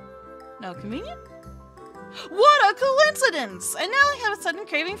 No, convenient? What a coincidence! And now I have a sudden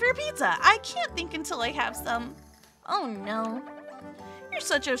craving for pizza. I can't think until I have some. Oh no. You're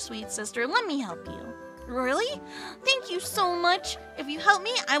such a sweet sister. Let me help you. Really? Thank you so much. If you help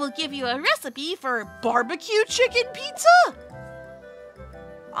me, I will give you a recipe for barbecue chicken pizza.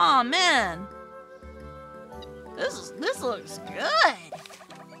 Aw, man. This looks good.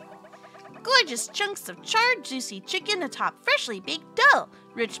 Gorgeous chunks of charred, juicy chicken atop freshly baked dough,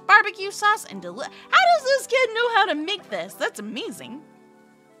 rich barbecue sauce, and How does this kid know how to make this? That's amazing.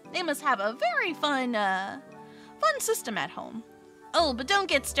 They must have a very fun system at home. Oh, but don't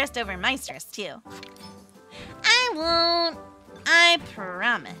get stressed over my stress, too. I won't. I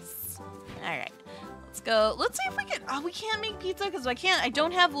promise. Alright. Let's go. Let's see if we can. Oh, we can't make pizza because I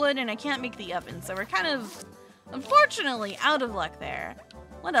don't have wood and I can't make the oven. So we're kind of, unfortunately, out of luck there.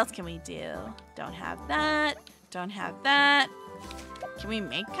 What else can we do? Don't have that. Don't have that. Can we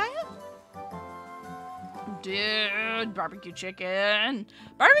make Kaya? Dude, barbecue chicken.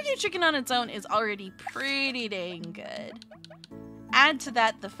 Barbecue chicken on its own is already pretty dang good. Add to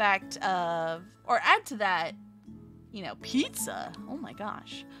that the fact of, or add to that, you know, pizza. Oh my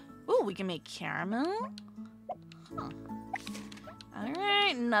gosh. Ooh, we can make caramel. Huh. All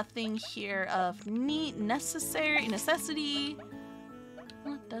right, nothing here of necessity.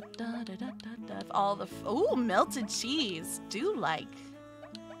 All the ooh, melted cheese. Do like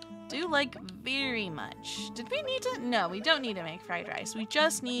very much. Did we need to? No, we don't need to make fried rice. We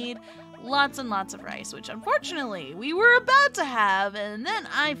just need lots and lots of rice, which unfortunately we were about to have, and then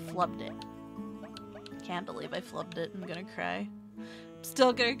I flubbed it. Can't believe I flubbed it. I'm gonna cry. I'm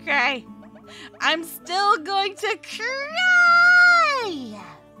still gonna cry. I'm still going to cry!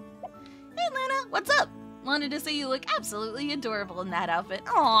 Hey Luna, what's up? Wanted to say you look absolutely adorable in that outfit.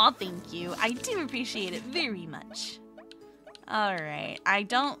 Aw, thank you. I do appreciate it very much. Alright, I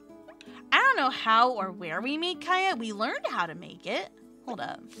don't know how or where we make Kaya. We learned how to make it. Hold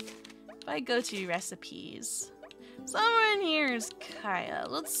up. If I go to recipes, somewhere in here is Kaya.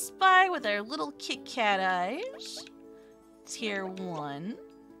 Let's spy with our little Kit Kat eyes. Tier 1.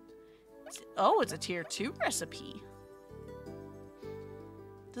 Oh, it's a tier 2 recipe.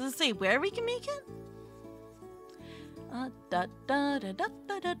 Does it say where we can make it? Ah,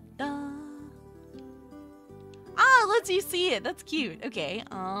 lets you see it. That's cute. Okay.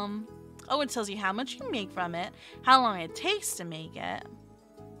 Oh, it tells you how much you can make from it, how long it takes to make it.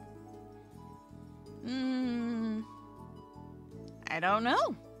 I don't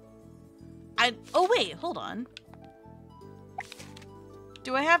know. Oh wait, hold on.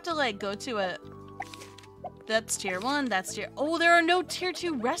 Do I have to like go to a? That's tier 1. That's tier. Oh, there are no tier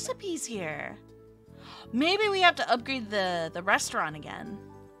 2 recipes here. Maybe we have to upgrade the restaurant again.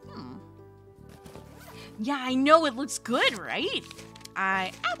 Yeah, I know it looks good, right?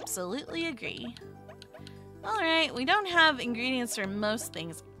 I absolutely agree. Alright, we don't have ingredients for most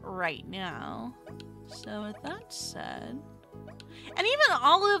things right now. So with that said... And even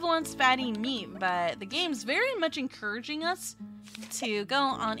Olive wants fatty meat, but the game's very much encouraging us to go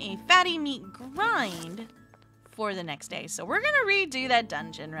on a fatty meat grind for the next day. So we're gonna redo that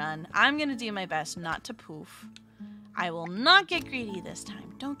dungeon run. I'm gonna do my best not to poof. I will not get greedy this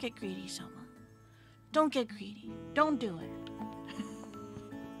time. Don't get greedy, Sohma. Don't get greedy. Don't do it.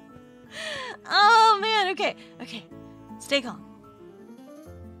 Oh man, okay. Stay calm.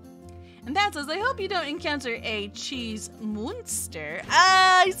 And that says, I hope you don't encounter a cheese monster.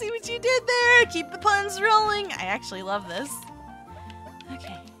 Ah, I see what you did there. Keep the puns rolling. I actually love this.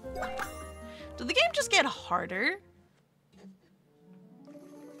 Okay. Did the game just get harder?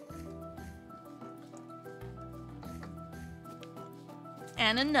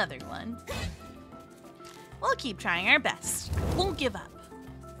 And another one. We'll keep trying our best. Won't give up.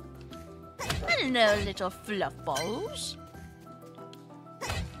 Hello, little fluff balls.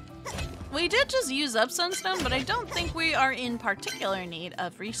 We did just use up Sunstone, but I don't think we are in particular need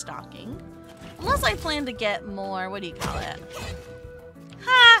of restocking. Unless I plan to get more, what do you call it?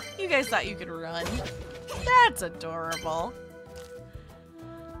 Ha! You guys thought you could run. That's adorable.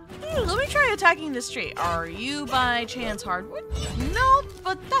 Hey, let me try attacking this tree. Are you by chance hardwood? No,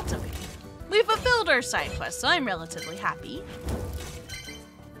 but that's okay. We fulfilled our side quest, so I'm relatively happy.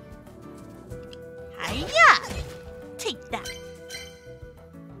 Hiya! Take that.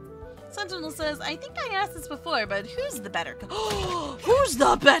 Sentinel says, I think I asked this before, but who's the better cook? Who's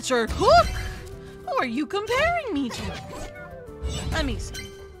the better cook? Who are you comparing me to? Let me see.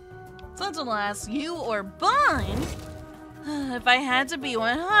 Sentinel asks, you or Bun? If I had to be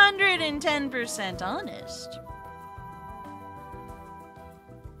 110% honest.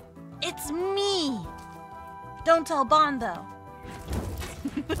 It's me. Don't tell Bond, though.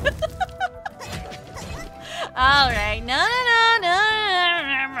 Alright, no.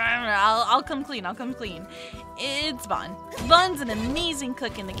 I'll come clean, It's Bun. Bun's an amazing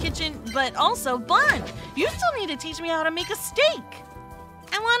cook in the kitchen, but also, Bun, you still need to teach me how to make a steak.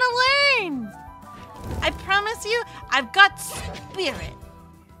 I want to learn. I promise you, I've got spirit.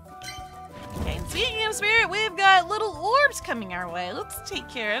 Okay, and speaking of spirit, we've got little orbs coming our way. Let's take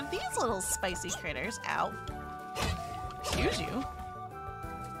care of these little spicy critters. Ow. Excuse you.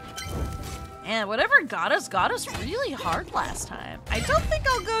 And whatever got us really hard last time. I don't think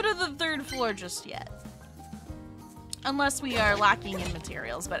I'll go to the 3rd floor just yet. Unless we are lacking in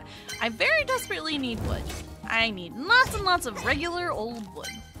materials, but I very desperately need wood. I need lots and lots of regular old wood.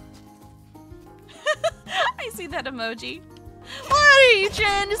 I see that emoji. What are you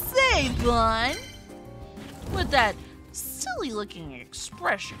trying to say, Blonde? With that silly looking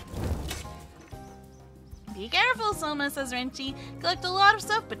expression. Be careful, Sohma, says Renchi. Collect a lot of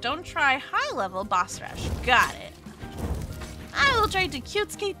stuff, but don't try high-level boss rush. Got it. I will try to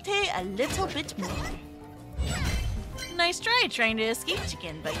cute-skate a little bit more. Nice try trying to escape,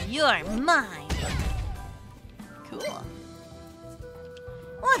 chicken, but you're mine. Cool.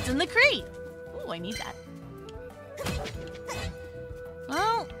 What's in the crate? Ooh, I need that.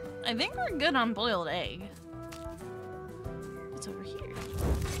 Well, I think we're good on boiled egg. What's over here?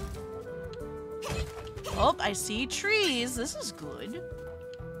 Oh, I see trees. This is good.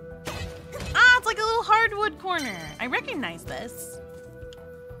 Ah, it's like a little hardwood corner. I recognize this.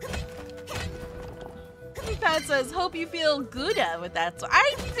 Pat says, hope you feel good with that. So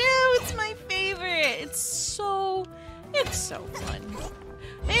I do. It's my favorite. It's so fun.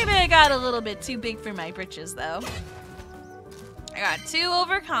 Maybe I got a little bit too big for my britches, though. I got too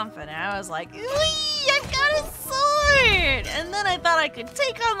overconfident. I was like, I've got a sword! And then I thought I could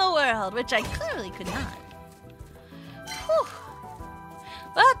take on the world, which I clearly could not. Whew.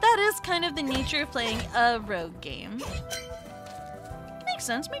 But that is kind of the nature of playing a rogue game. Makes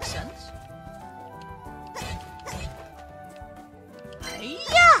sense, makes sense.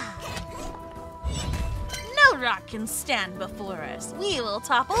 Hi-ya! No rock can stand before us. We will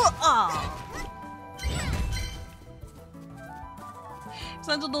topple all.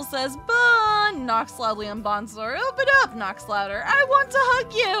 Sentinel says, Bon! Knocks loudly on Bon's door. Open up, knocks louder. I want to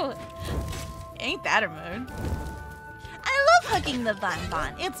hug you! Ain't that a mood? I love hugging the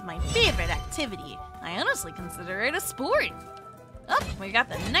Bon. It's my favorite activity. I honestly consider it a sport. Oh, we got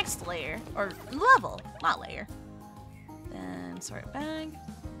the next layer. Or level, not layer. Then sort bag.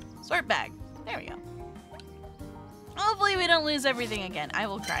 Sort bag. There we go. Hopefully we don't lose everything again. I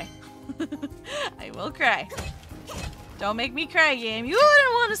will cry. I will cry. Don't make me cry, game. You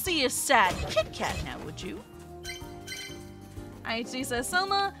wouldn't want to see a sad Kit Kat now, would you? IHC says,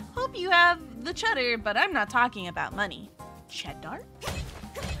 Sohma, hope you have the cheddar, but I'm not talking about money. Cheddar?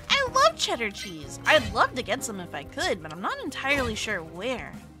 I love cheddar cheese. I'd love to get some if I could, but I'm not entirely sure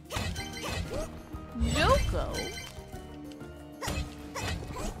where. Yoko?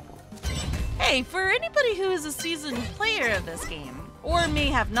 Hey, for anybody who is a seasoned player of this game, or may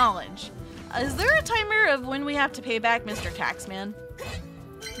have knowledge, is there a timer of when we have to pay back Mr. Taxman?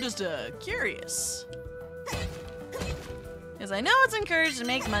 Just curious. Because I know it's encouraged to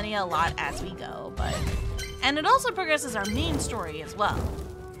make money a lot as we go, but... And it also progresses our main story as well.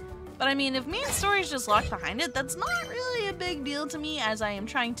 But I mean, if main story is just locked behind it, that's not really a big deal to me, as I am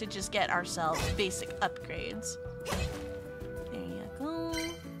trying to just get ourselves basic upgrades. There you go. I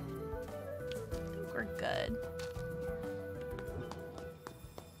think we're good.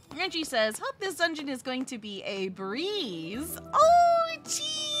 Reggie says, hope this dungeon is going to be a breeze. Oh,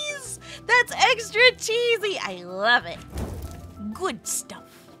 cheese! That's extra cheesy! I love it. Good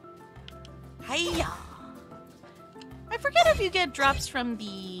stuff. Hiya! I forget if you get drops from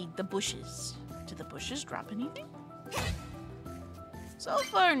the bushes. Do the bushes drop anything? So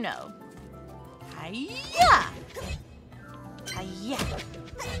far, no. Hiya! Hiya!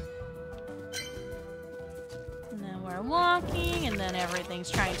 And then we're walking, and then everything's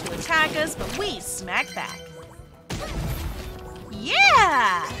trying to attack us, but we smack back.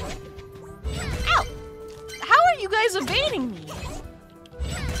 Yeah! Ow! How are you guys evading me?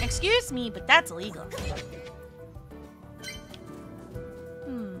 Excuse me, but that's illegal.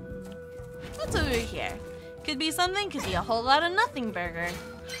 What's over here? Could be something, could be a whole lot of nothing burger.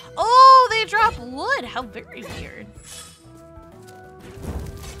 Oh, they drop wood! How very weird.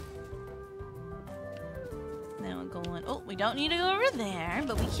 Now we're going, oh, we don't need to go over there,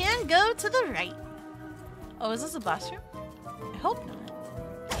 but we can go to the right. Oh, is this a boss room? I hope not.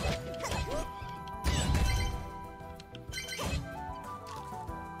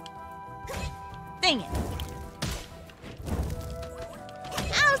 Dang it.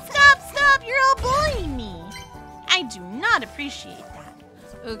 Ow, stop, you're all bullying me. I do not appreciate that.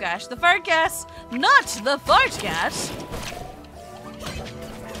 Oh gosh, the fart gas, not the fart gas.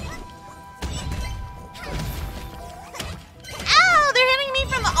 Ow, they're hitting me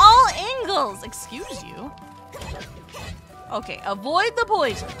from all angles. Excuse you. Okay, avoid the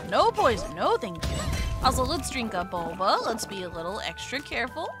poison. No poison, no thank you. Also, let's drink a boba. Let's be a little extra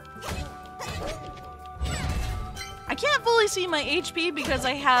careful. I can't fully see my HP because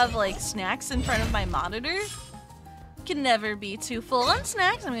I have like snacks in front of my monitor. Can never be too full on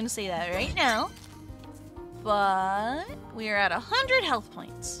snacks, I'm gonna say that right now. But we are at 100 health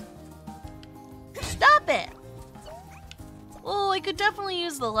points. Stop it! Well, I could definitely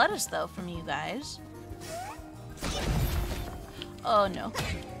use the lettuce though from you guys. Oh no.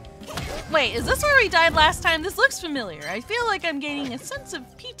 Wait, is this where we died last time? This looks familiar. I feel like I'm gaining a sense of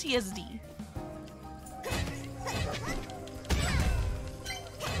PTSD.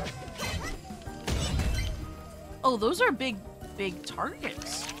 Oh, those are big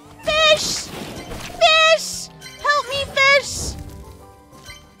targets. Fish! Fish! Help me, fish!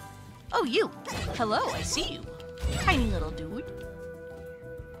 Oh, you. Hello, I see you. Tiny little dude.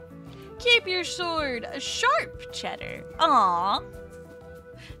 Keep your sword. A sharp cheddar. Aww.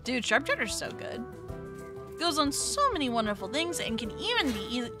 Dude, sharp cheddar's so good. Goes on so many wonderful things and can even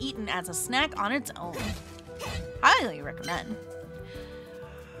be eaten as a snack on its own. Highly recommend.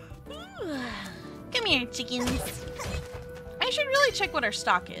 Come here, chickens. I should really check what our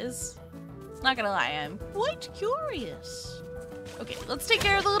stock is. Not gonna lie, I'm quite curious. Okay, let's take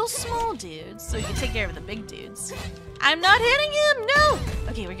care of the little small dudes so we can take care of the big dudes. I'm not hitting him, no!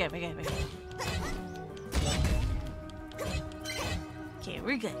 Okay, we're good. Okay,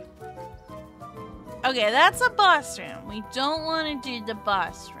 we're good. Okay, that's a boss room. We don't want to do the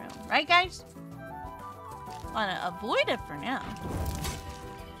boss room, right guys? Want to avoid it for now.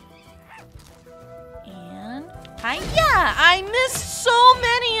 And hi-ya! I missed so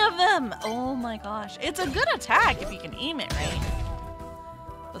many of them! Oh my gosh. It's a good attack if you can aim it right.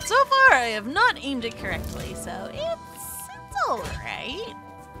 But so far, I have not aimed it correctly, so it's alright.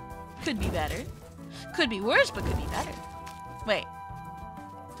 Could be better. Could be worse, but could be better. Wait.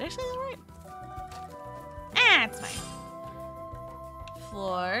 Did I say that right? Ah, it's fine.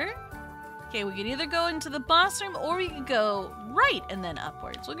 Floor. Okay, we could either go into the boss room or we could go right and then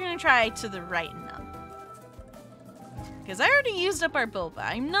upwards. We're gonna try to the right and up. Because I already used up our boba.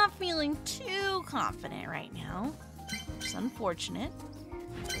 I'm not feeling too confident right now. Which is unfortunate.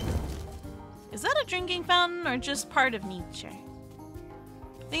 Is that a drinking fountain or just part of nature?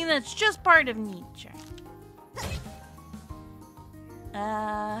 I think that's just part of nature.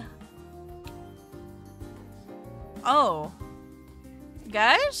 Oh.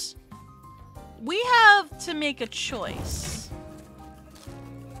 Guys? We have to make a choice.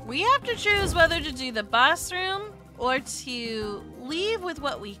 We have to choose whether to do the boss room or to leave with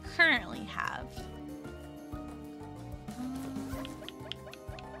what we currently have.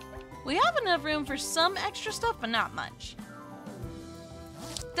 We have enough room for some extra stuff, but not much.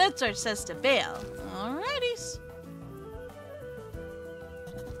 That's our says to bail. Alrighties.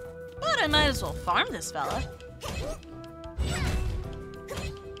 But I might as well farm this fella.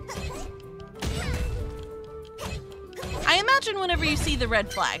 I imagine whenever you see the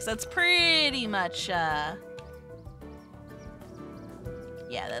red flags, that's pretty much, yeah,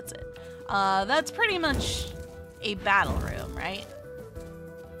 that's it. That's pretty much a battle room, right?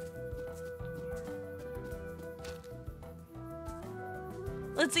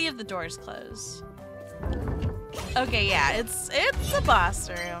 Let's see if the door's closed. Okay, yeah, it's a boss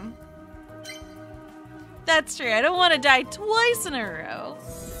room. That's true. I don't want to die twice in a row.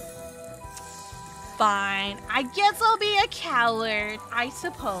 Fine. I guess I'll be a coward, I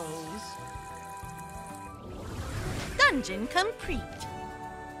suppose. Dungeon complete.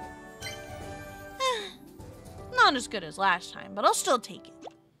 Not as good as last time, but I'll still take it.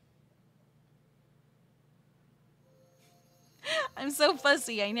 I'm so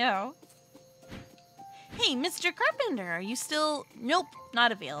fussy, I know. Hey, Mr. Carpenter, are you still... Nope,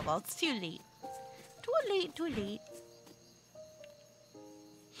 not available. It's too late. Too late.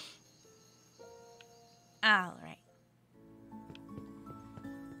 Alright.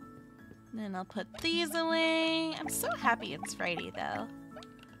 Then I'll put these away. I'm so happy it's Friday, though.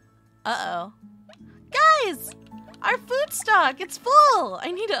 Uh-oh. Guys! Our food stock! It's full!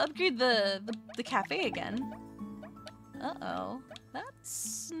 I need to upgrade the cafe again. Uh-oh.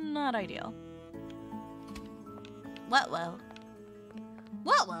 That's not ideal. What-wo?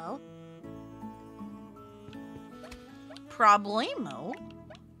 What-wo? Problemo?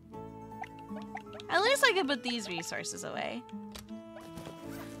 At least I can put these resources away.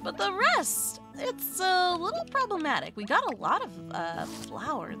 But the rest, it's a little problematic. We got a lot of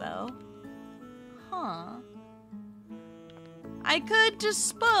flour, though. Huh. I could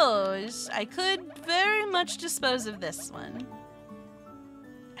very much dispose of this one.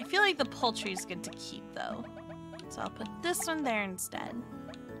 I feel like the poultry is good to keep, though. So I'll put this one there instead.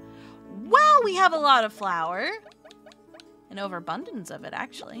 Wow, we have a lot of flour. An overabundance of it,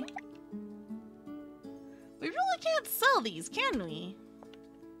 actually. We really can't sell these, can we?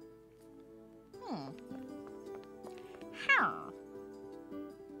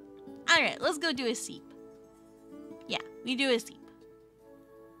 Alright, let's go do a seep. Yeah, we do a seep.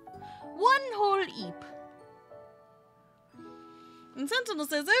 1 whole eep. And Sentinel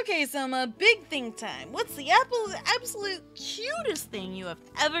says, okay, Sohma, big thing time. What's the absolute cutest thing you have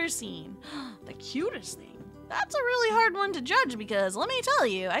ever seen? The cutest thing? That's a really hard one to judge because, let me tell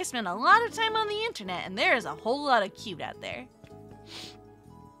you, I spend a lot of time on the internet and there is a whole lot of cute out there.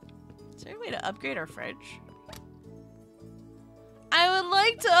 Is there a way to upgrade our fridge? I would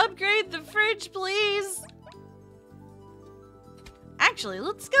like to upgrade the fridge, please. Actually,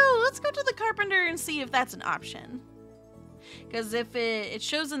 let's go to the carpenter and see if that's an option. Because if it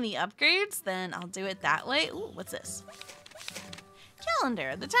shows in the upgrades, then I'll do it that way. Ooh, what's this?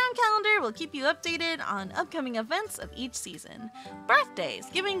 Calendar. The town calendar will keep you updated on upcoming events of each season. Birthdays.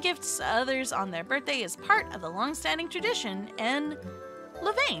 Giving gifts to others on their birthday is part of the long-standing tradition in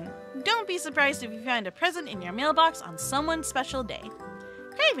Levain. Don't be surprised if you find a present in your mailbox on someone's special day.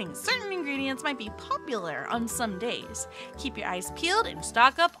 Cravings. Certain ingredients might be popular on some days. Keep your eyes peeled and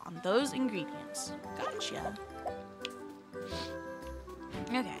stock up on those ingredients. Gotcha.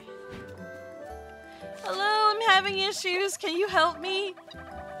 Okay. Hello, I'm having issues. Can you help me?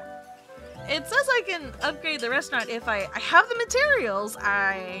 It says I can upgrade the restaurant if I have the materials.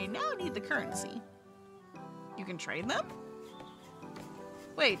 I now need the currency. You can trade them?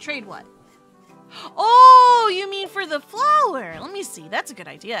 Wait, trade what? Oh, you mean for the flour? Let me see. That's a good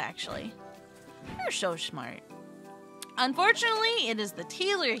idea, actually. You're so smart. Unfortunately, it is the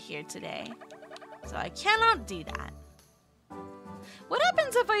tailor here today, so I cannot do that. What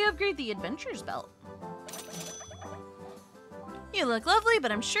happens if I upgrade the adventurer's belt? You look lovely,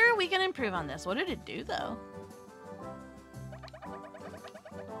 but I'm sure we can improve on this. What did it do, though?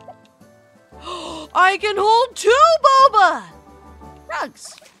 I can hold 2 boba!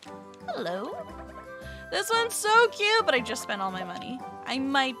 Rugs. Hello. This one's so cute, but I just spent all my money. I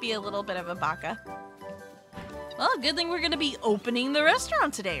might be a little bit of a baka. Well, good thing we're going to be opening the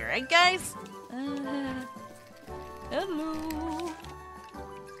restaurant today, right, guys? Hello.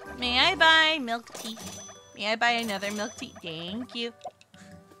 May I buy milk tea? May I buy another milk tea? Thank you.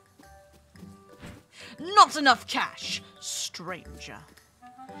 Not enough cash, stranger.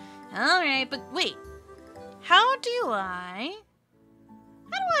 Alright, but wait. How do I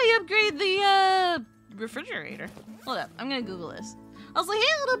upgrade the refrigerator? Hold up, I'm gonna Google this. I was like,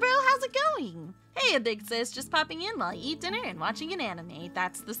 hey little bro, how's it going? Hey, a big sis, just popping in while I eat dinner and watching an anime.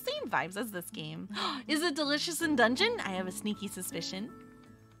 That's the same vibes as this game. Is it delicious in dungeon? I have a sneaky suspicion.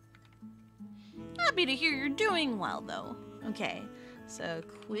 Happy to hear you're doing well, though. Okay, so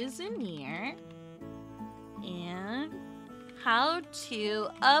CUISINEER and how to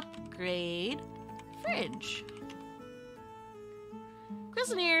upgrade fridge.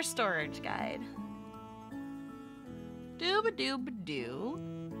 CUISINEER storage guide. Dooba-dooba-doo.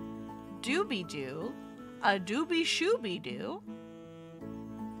 Doobie-doo. A doobie-shooby-doo.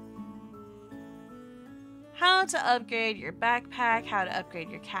 How to upgrade your backpack. How to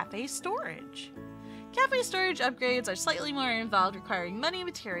upgrade your cafe storage. Cafe storage upgrades are slightly more involved, requiring money,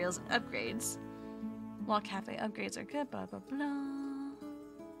 materials, and upgrades. While cafe upgrades are good, blah, blah, blah.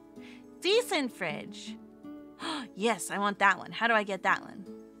 Decent fridge. Yes, I want that one. How do I get that one?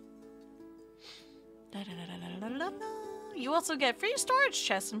 You also get free storage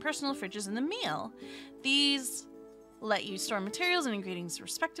chests and personal fridges in the meal. These let you store materials and ingredients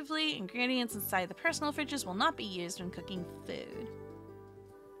respectively. Ingredients inside the personal fridges will not be used when cooking food.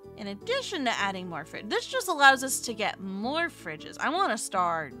 In addition to adding more fridge, this just allows us to get more fridges. I want a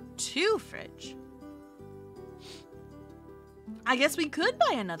star 2 fridge. I guess we could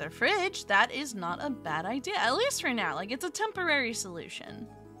buy another fridge. That is not a bad idea, at least for now. Like, it's a temporary solution.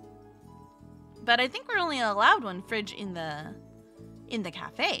 But I think we're only allowed 1 fridge in the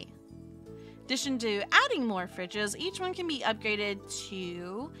cafe. In addition to adding more fridges, each one can be upgraded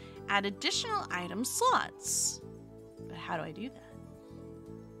to add additional item slots. But how do I do that?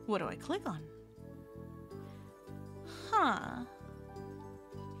 What do I click on? Huh.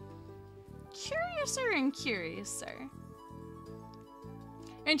 Curiouser and curiouser.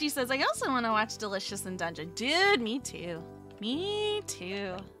 And she says, I also want to watch Delicious in Dungeon. Dude, me too. Me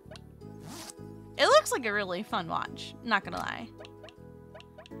too. It looks like a really fun watch. Not gonna lie.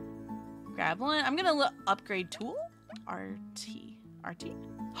 Grab one. I'm gonna upgrade tool. RT.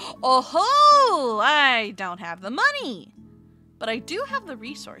 Oh ho! I don't have the money. But I do have the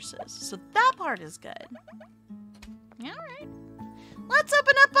resources. So that part is good. Alright. Let's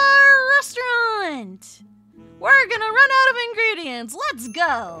open up our restaurant. We're gonna run out of ingredients. Let's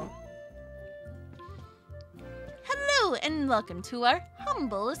go. Hello and welcome to our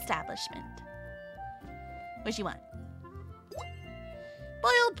humble establishment. What you want?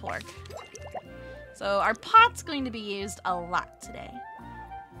 Boiled pork. So our pot's going to be used a lot today.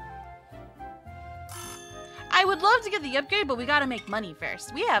 I would love to get the upgrade, but we gotta make money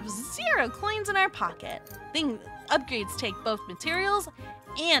first. We have 0 coins in our pocket. Upgrades take both materials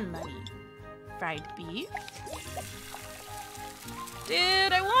and money. Fried beef.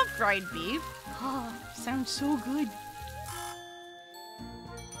 Dude, I want fried beef. Oh, sounds so good.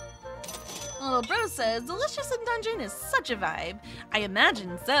 Little bro says, delicious in dungeon is such a vibe. I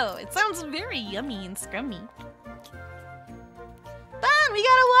imagine so. It sounds very yummy and scrummy. Bon, we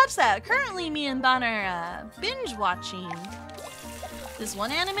gotta watch that. Currently, me and Bon are binge watching this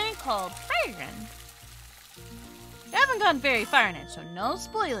one anime called Fire Gun. I haven't gone very far in it, so no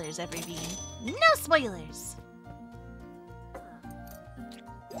spoilers, every bean. No spoilers!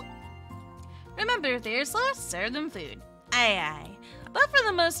 Remember, if they're slow, serve them food. Aye aye. But for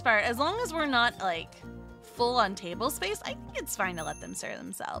the most part, as long as we're not, like, full on table space, I think it's fine to let them serve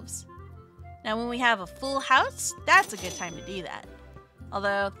themselves. Now, when we have a full house, that's a good time to do that.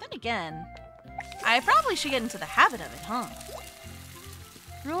 Although, then again, I probably should get into the habit of it, huh?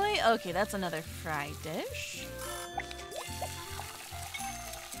 Roy? Okay, that's another fried dish.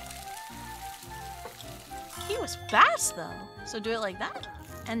 He was fast, though. So do it like that,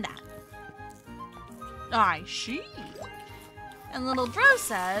 and that. I see. And little bro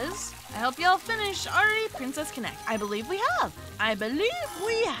says, I hope y'all finish Ari Princess Connect. I believe we have. I believe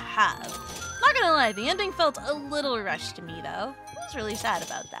we have. Not gonna lie, the ending felt a little rushed to me, though. I was really sad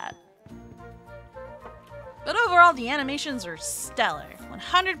about that. But overall, the animations are stellar.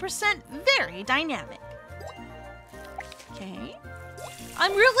 100% very dynamic. Okay.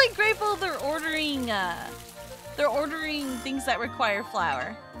 I'm really grateful they're ordering things that require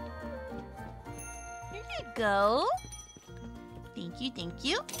flour. Here you go. Thank you, thank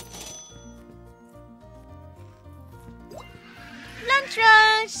you. Lunch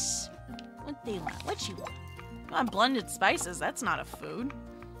rush! What they want? What you want? I want blended spices. That's not a food.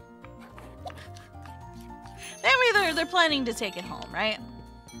 They're planning to take it home, right?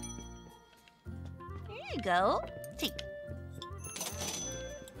 Here you go. Take it.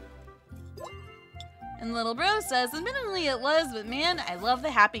 And little bro says, admittedly it was, but man, I love the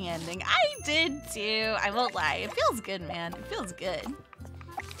happy ending. I did too. I won't lie. It feels good, man. It feels good.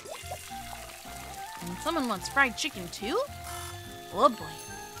 And someone wants fried chicken too? Oh boy.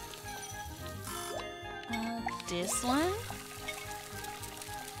 This one?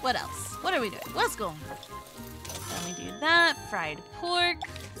 What else? What are we doing? What's going on? Let me do that. Fried pork.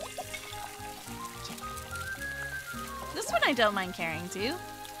 Okay. This one I don't mind carrying too.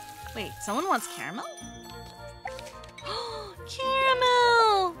 Wait, someone wants caramel?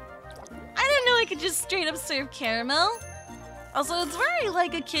 Caramel! I didn't know I could just straight up serve caramel. Also, it's very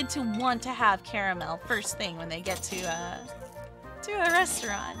like a kid to want to have caramel first thing when they get to a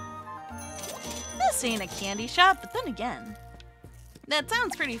restaurant. This ain't a candy shop, but then again, that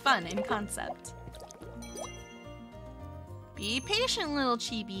sounds pretty fun in concept. Be patient, little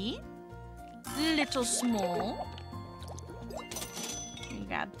chibi. Little small. You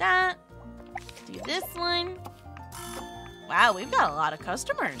grab that. Do this one. Wow, we've got a lot of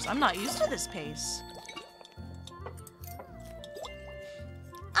customers. I'm not used to this pace.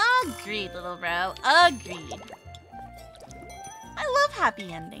 Agreed, little bro. Agreed. I love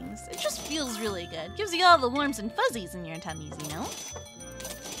happy endings. It just feels really good. Gives you all the warms and fuzzies in your tummies, you know?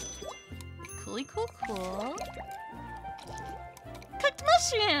 Cooly cool cool. Cooked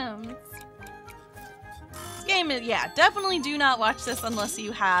mushrooms! This game is, yeah, definitely do not watch this unless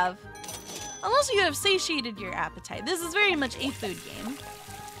you have satiated your appetite. This is very much a food game.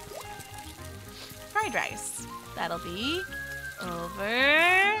 Fried rice. That'll be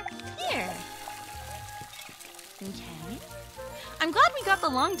over here. Okay. I'm glad we got the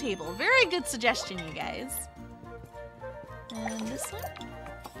long table. Very good suggestion, you guys. And this one.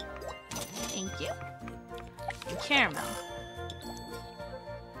 Thank you. And caramel.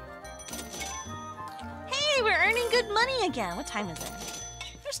 Hey, we're earning good money again. What time is it?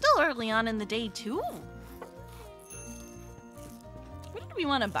 We're still early on in the day, too. What did we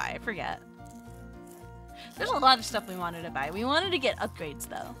want to buy? I forget. There's a lot of stuff we wanted to buy. We wanted to get upgrades,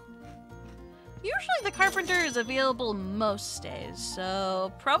 though. Usually the carpenter is available most days,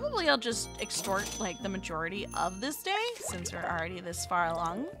 so probably I'll just extort, like, the majority of this day, since we're already this far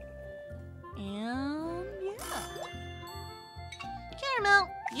along. And, yeah. Caramel,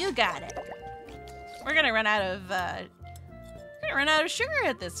 you got it. We're gonna run out of, sugar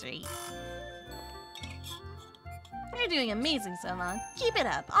at this rate. You're doing amazing, Sohma. Keep it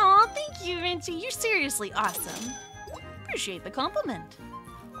up. Aw, thank you, Rinty. You're seriously awesome. Appreciate the compliment.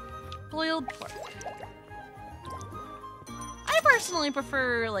 Boiled pork. I personally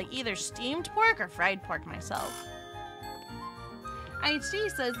prefer, like, either steamed pork or fried pork myself. IHD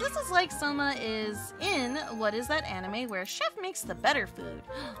says, this is like Sohma is in What Is That Anime where chef makes the better food.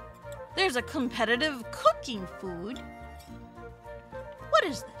 There's a competitive cooking food. What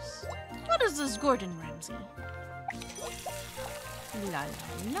is this? What is this, Gordon Ramsay? La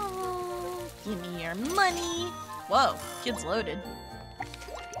la la. Give me your money. Whoa, kid's loaded.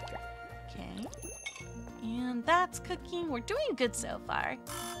 Okay. And that's cooking. We're doing good so far.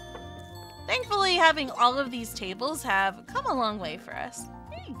 Thankfully, having all of these tables have come a long way for us.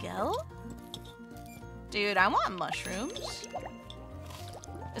 There you go. Dude, I want mushrooms.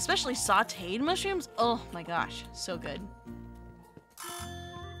 Especially sauteed mushrooms. Oh my gosh, so good.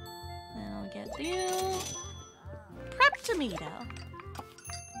 Then I'll get you. Prep tomato.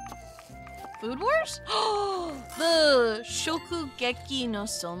 Food Wars? Oh, the Shokugeki no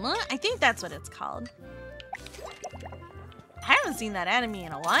Soma? I think that's what it's called. I haven't seen that anime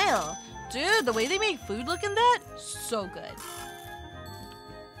in a while. Dude, the way they make food look in that, so good.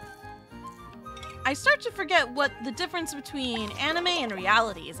 I start to forget what the difference between anime and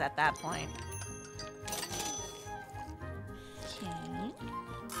reality is at that point. Okay.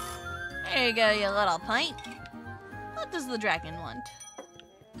 There you go, you little pint. What does the dragon want?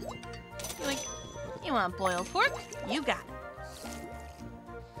 You want boiled pork? You got it.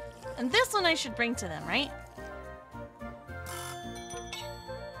 And this one I should bring to them, right?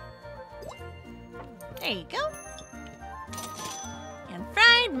 There you go. And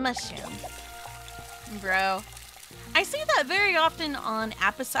fried mushroom. Bro, I see that very often on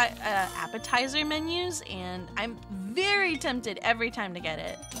appetizer menus, and I'm very tempted every time to get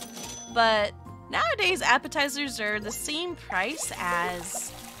it. But nowadays, appetizers are the same price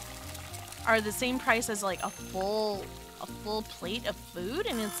as like a full plate of food,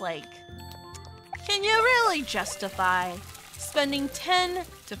 and it's like, can you really justify spending $10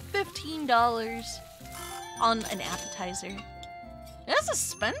 to $15 on an appetizer? That's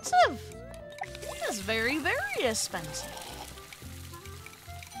expensive. That's very, very expensive.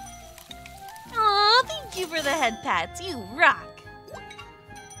 Aw, thank you for the head pats. You rock.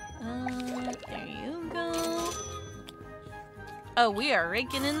 There you go. Oh, we are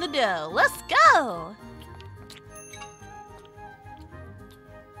raking in the dough. Let's go!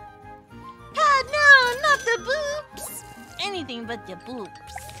 God, no, not the boobs! Anything but the boobs.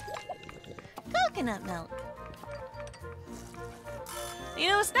 Coconut milk. You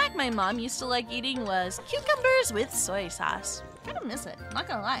know, a snack my mom used to like eating was cucumbers with soy sauce. Kinda miss it, not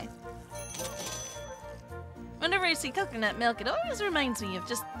gonna lie. Whenever I see coconut milk, it always reminds me of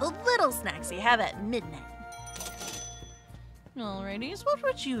just the little snacks you have at midnight. Alrighties, what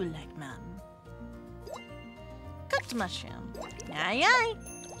would you like, Mom? Cooked mushroom. Aye, aye.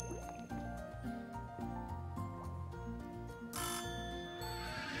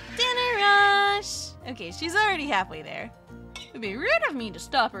 Dinner rush! Okay, she's already halfway there. It would be rude of me to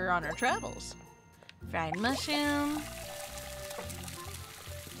stop her on her travels. Fried mushroom.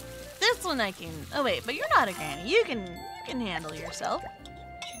 This one I can... Oh wait, but you're not a granny. You can handle yourself.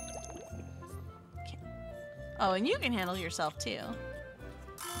 Okay. Oh, and you can handle yourself too.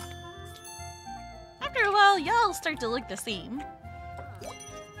 After a while, y'all start to look the same.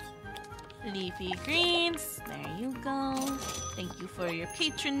 Leafy greens. There you go. Thank you for your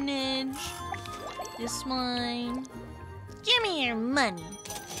patronage. This one. Give me your money.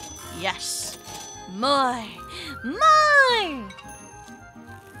 Yes. More. More!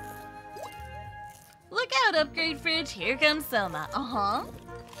 Look out, upgrade fridge. Here comes Sohma. Uh-huh.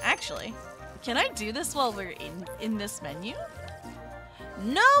 Actually, can I do this while we're in this menu?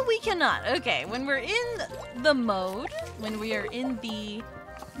 No, we cannot. Okay, when we're in the mode, when we are in the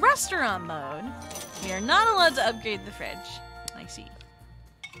restaurant mode, we are not allowed to upgrade the fridge. I see.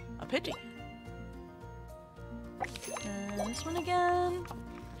 A pity. This one again.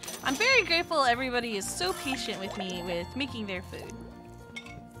 I'm very grateful everybody is so patient with me with making their food.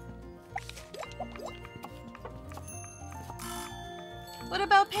 What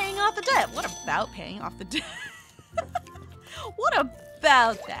about paying off the debt? What about paying off the debt? What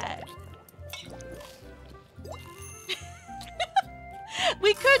about that?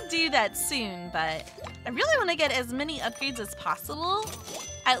 We could do that soon, but I really want to get as many upgrades as possible,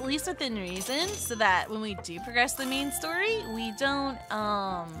 at least within reason, so that when we do progress the main story, we don't,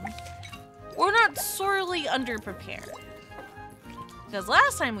 we're not sorely underprepared. Because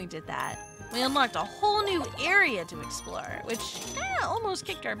last time we did that, we unlocked a whole new area to explore, which kinda almost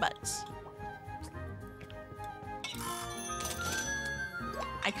kicked our butts.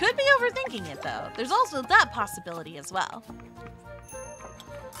 I could be overthinking it though. There's also that possibility as well.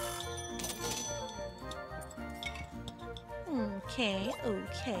 Okay,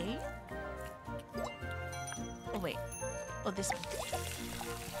 okay. Oh wait. Oh, this one.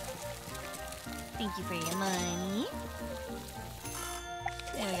 Thank you for your money.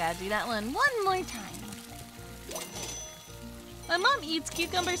 And we gotta do that one more time. My mom eats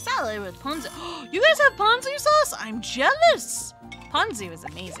cucumber salad with ponzu. You guys have ponzu sauce? I'm jealous. Ponzu is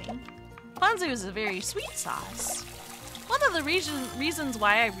amazing. Ponzu is a very sweet sauce. One of the reasons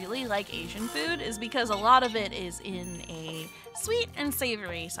why I really like Asian food is because a lot of it is in a sweet and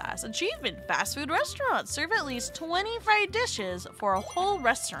savory sauce. Achievement, fast food restaurants serve at least 20 fried dishes for a whole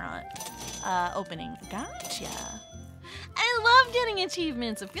restaurant opening. Gotcha. I love getting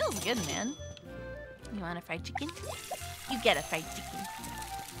achievements. It feels good, man. You want a fried chicken? You get a fried chicken.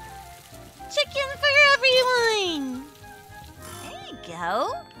 Chicken for everyone! There you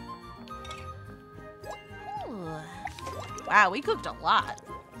go. Ooh. Wow, we cooked a lot.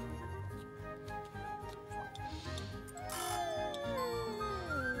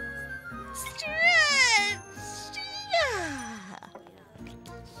 Stretch! Yeah.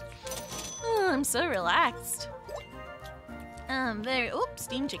 Oh, I'm so relaxed. Oops,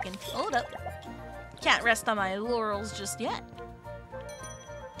 steamed chicken. Hold up. Can't rest on my laurels just yet.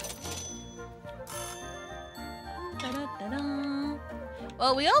 Da-da-da-da.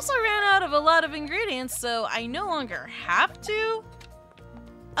 Well, we also ran out of a lot of ingredients, so I no longer have to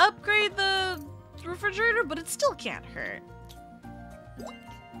upgrade the refrigerator, but it still can't hurt.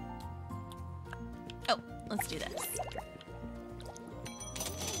 Oh, let's do this.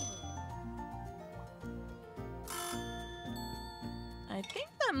 I think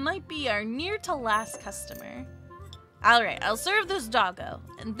that might be our near to last customer. All right, I'll serve this doggo,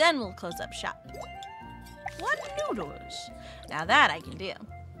 and then we'll close up shop. What noodles? Now that I can do.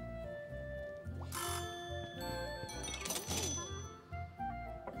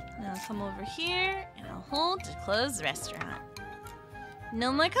 Now I'll come over here, and I'll hold to close the restaurant.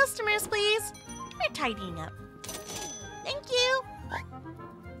 No more customers, please. We're tidying up. Thank you.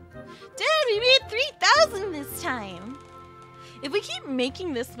 Dude, we made 3,000 this time. If we keep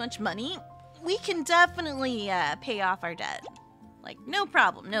making this much money, we can definitely pay off our debt. Like, no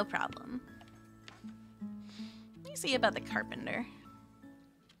problem, no problem. Let me see about the carpenter.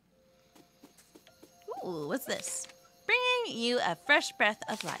 Ooh, what's this? Bringing you a fresh breath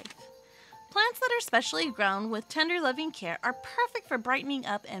of life. Plants that are specially grown with tender, loving care are perfect for brightening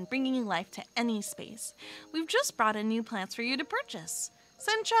up and bringing life to any space. We've just brought in new plants for you to purchase.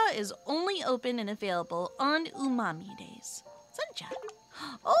 Sencha is only open and available on Umami days. Sencha.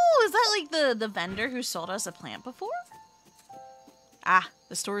 Oh, is that like the vendor who sold us a plant before? Ah,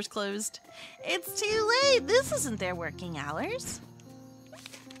 the store's closed. It's too late. This isn't their working hours.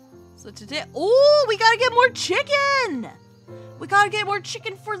 So today, oh, we gotta get more chicken. We gotta get more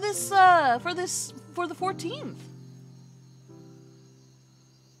chicken for this, for the 14th.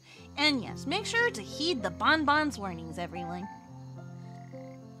 And yes, make sure to heed the bonbons warnings, everyone.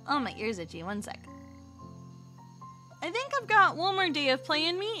 Oh, my ears itchy. One sec. I think I've got one more day of play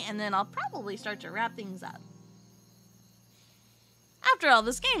in me, and then I'll probably start to wrap things up. After all,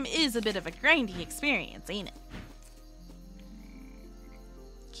 this game is a bit of a grindy experience, ain't it?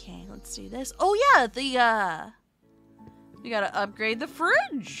 Okay, let's do this. Oh yeah, we gotta upgrade the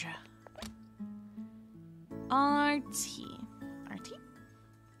fridge. RT.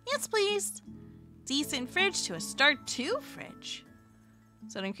 Yes, please. Decent fridge to a Start 2 fridge.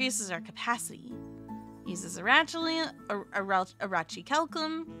 So it increases our capacity. Uses Arachi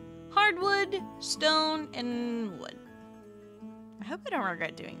calcum, hardwood, stone, and wood. I hope I don't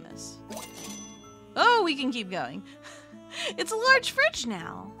regret doing this. Oh, we can keep going. It's a large fridge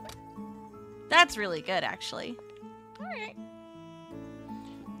now. That's really good, actually. All right.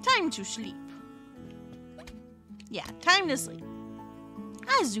 Time to sleep. Yeah, time to sleep.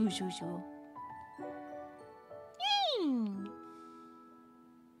 Azuzuzu.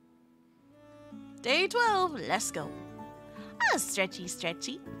 Day 12, let's go.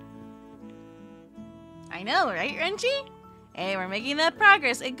 Stretchy. I know, right, Renchi? Hey, we're making that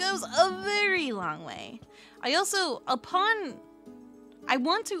progress. It goes a very long way. I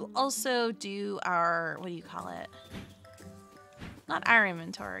want to also do our, what do you call it? Not our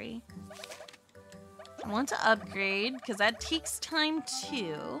inventory. I want to upgrade, because that takes time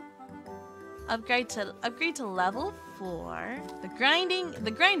too. Upgrade to level 4. The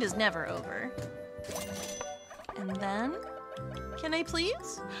grind is never over. And then, can I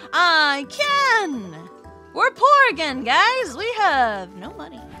please? I can! We're poor again, guys! We have no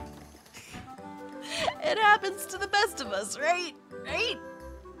money. It happens to the best of us, right? Right?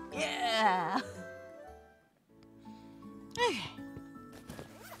 Yeah. Okay.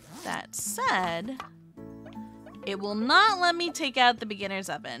 That said, it will not let me take out the beginner's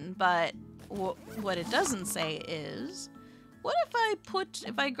oven, but what it doesn't say is What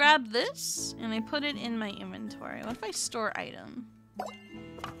if I grab this and I put it in my inventory? What if I store item?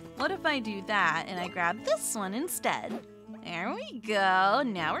 What if I do that and I grab this one instead? There we go.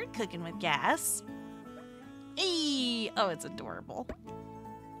 Now we're cooking with gas. Eee! Oh, it's adorable.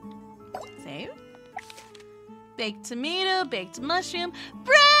 Save. Baked tomato, baked mushroom,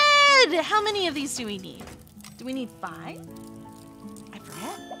 bread! How many of these do we need? Do we need 5? I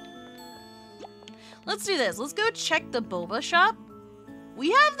forget. Let's do this. Let's go check the boba shop. We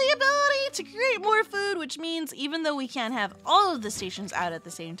have the ability to create more food, which means even though we can't have all of the stations out at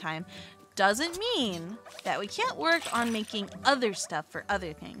the same time, doesn't mean that we can't work on making other stuff for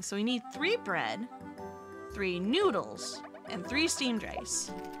other things. So we need 3 bread, 3 noodles, and 3 steamed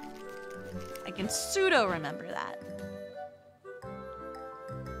rice. I can pseudo remember that.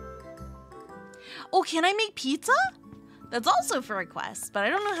 Oh, can I make pizza? That's also for requests, but I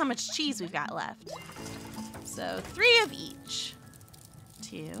don't know how much cheese we've got left. So 3 of each.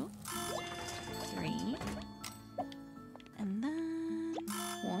 2, 3, and then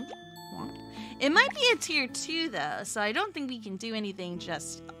 1. It might be a tier 2 though, so I don't think we can do anything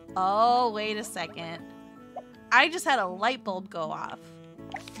just... Oh, wait a second. I just had a light bulb go off.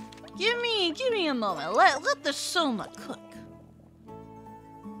 Give me a moment. Let the Sohma cook.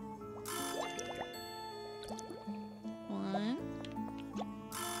 1,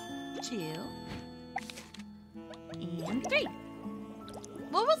 2, and 3.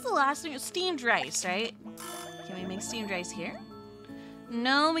 What was the last thing? Steamed rice, right? Can we make steamed rice here?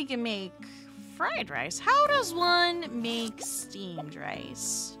 No, we can make fried rice. How does one make steamed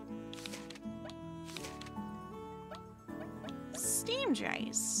rice? Steamed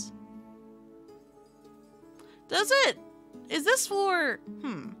rice. Does it? Is this for...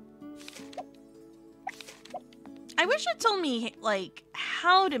 I wish it told me, like,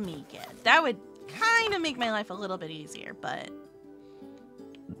 how to make it. That would kind of make my life a little bit easier, but...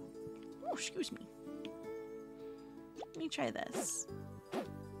 Oh, excuse me. Let me try this.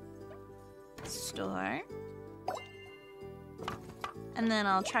 Store. And then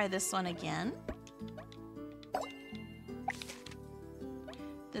I'll try this one again.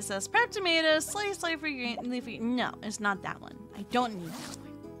 This says prep tomatoes, slice leafy green. No, it's not that one. I don't need that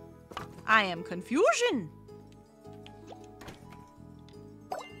one. I am confusion.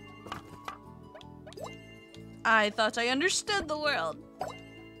 I thought I understood the world.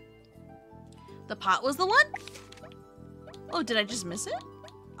 The pot was the one? Oh, did I just miss it?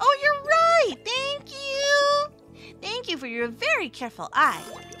 Oh, you're right! Thank you! Thank you for your very careful eye.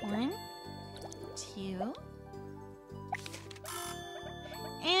 1, 2,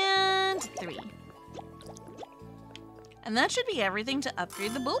 and 3. And that should be everything to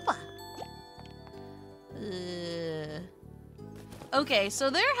upgrade the boba. Okay, so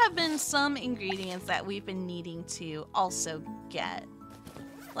there have been some ingredients that we've been needing to also get.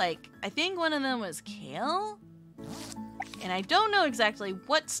 Like, I think one of them was kale? And I don't know exactly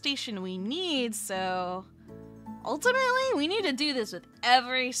what station we need, so... Ultimately, we need to do this with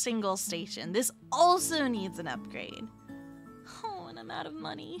every single station. This also needs an upgrade. Oh, and I'm out of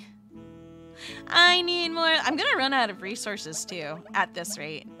money. I need more. I'm gonna run out of resources, too, at this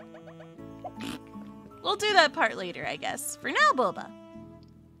rate. We'll do that part later, I guess. For now, boba.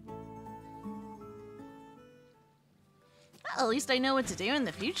 Well, at least I know what to do in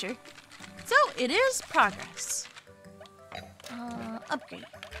the future. So, it is progress. Upgrade.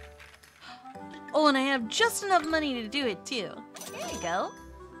 Oh, and I have just enough money to do it, too. There you go.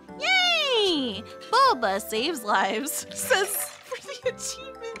 Yay! Boba saves lives, says for the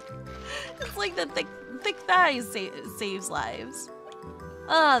achievement. It's like the thick thighs saves lives.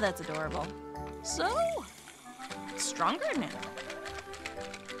 Oh, that's adorable. So, stronger now.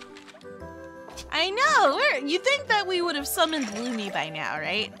 I know! You think that we would have summoned Lumi by now,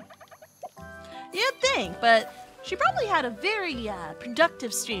 right? You'd think, but she probably had a very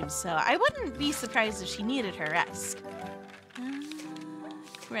productive stream, so I wouldn't be surprised if she needed her rest.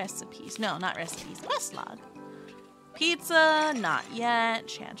 Recipes. No, not recipes. Quest log. Pizza, not yet.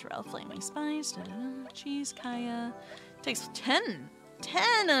 Chanterelle, flaming spice. Cheese, kaya. Takes 10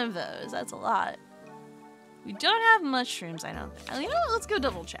 of those. That's a lot. We don't have mushrooms, I don't think. You know what? Let's go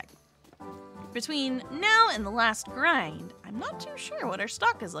double check. Between now and the last grind, I'm not too sure what our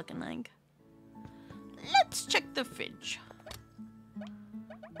stock is looking like. Let's check the fridge.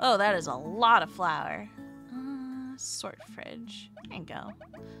 Oh, that is a lot of flour. Sort fridge. There you go.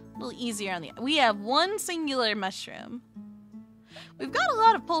 A little easier on the... We have 1 singular mushroom. We've got a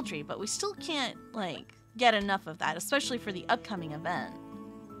lot of poultry, but we still can't, like, get enough of that, especially for the upcoming event.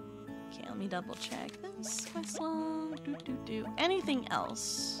 Okay, let me double check this. Quest log. Anything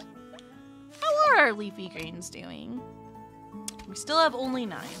else? How are our leafy greens doing? We still have only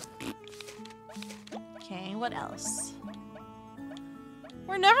 9. Okay, what else?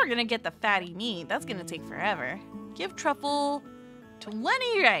 We're never gonna get the fatty meat. That's gonna take forever. Give truffle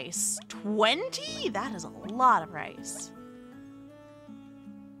 20 rice. 20? That is a lot of rice.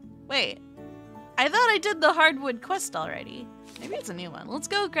 Wait, I thought I did the hardwood quest already. Maybe it's a new one. Let's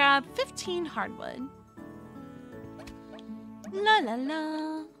go grab 15 hardwood. La la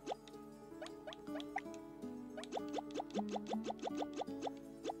la.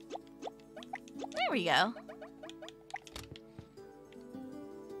 There we go.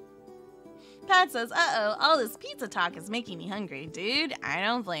 Pat says, uh-oh, all this pizza talk is making me hungry. Dude, I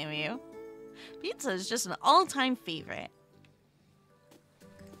don't blame you. Pizza is just an all-time favorite.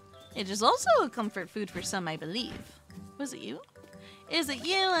 It is also a comfort food for some, I believe. Was it you? Is it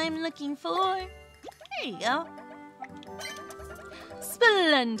you I'm looking for? There you go.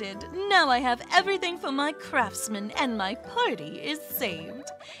 Splendid! Now I have everything for my craftsman and my party is saved.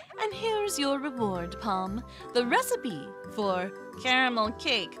 And here's your reward, Palm. The recipe for caramel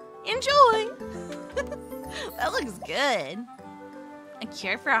cake. Enjoy! That looks good. A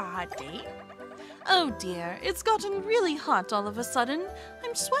cure for a hot date? Oh dear, it's gotten really hot all of a sudden.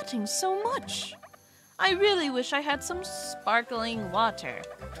 I'm sweating so much. I really wish I had some sparkling water.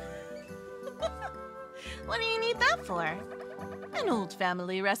 What do you need that for? An old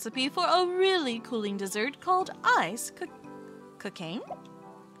family recipe for a really cooling dessert called ice cooking.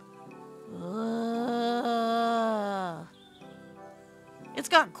 It's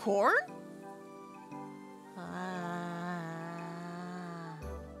got corn?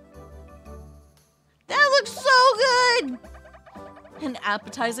 That looks so good! An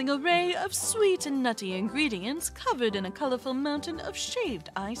appetizing array of sweet and nutty ingredients covered in a colorful mountain of shaved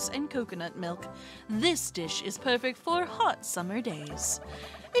ice and coconut milk. This dish is perfect for hot summer days.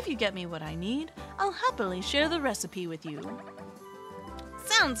 If you get me what I need, I'll happily share the recipe with you.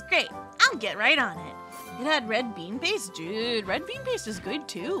 Sounds great. I'll get right on it. It had red bean paste. Dude, red bean paste is good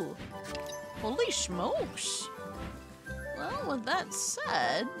too. Holy smokes. Well, with that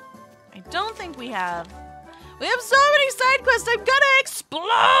said, I don't think we have so many side quests, I'm gonna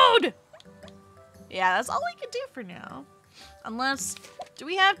explode! Yeah, that's all we can do for now. Unless, do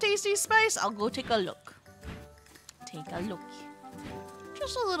we have tasty spice? I'll go take a look. Take a look.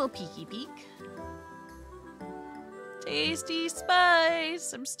 Just a little peeky peek. Tasty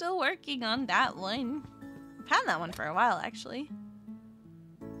spice. I'm still working on that one. I've had that one for a while, actually.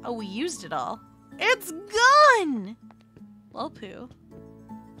 Oh, we used it all. It's gone! Well, poo.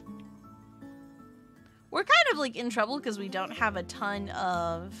 We're kind of like in trouble because we don't have a ton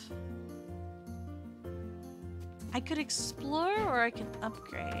of... I could explore or I could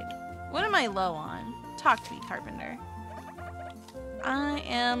upgrade. What am I low on? Talk to me, Carpenter.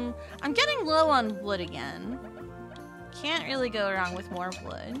 I'm getting low on wood again. Can't really go wrong with more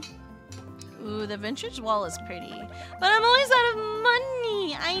wood. Ooh, the vintage wall is pretty. But I'm always out of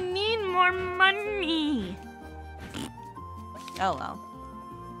money! I need more money! Oh well.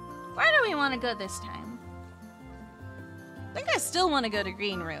 Where do we want to go this time? I think I still want to go to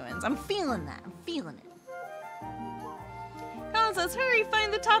Green Ruins. I'm feeling that. I'm feeling it. Colin says, hurry,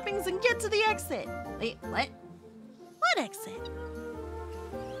 find the toppings and get to the exit. Wait, what? What exit?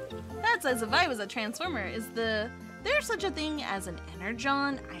 That says, if I was a Transformer, is there such a thing as an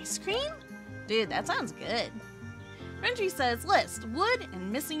Energon ice cream? Dude, that sounds good. Rentry says, list, wood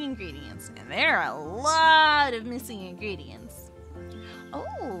and missing ingredients. And there are a lot of missing ingredients.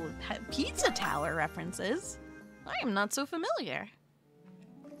 Oh, pizza tower references. I am not so familiar.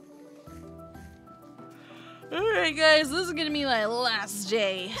 Alright guys, this is gonna be my last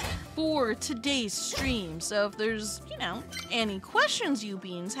day for today's stream. So if there's, any questions you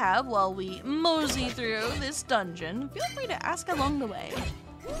beans have while we mosey through this dungeon, feel free to ask along the way.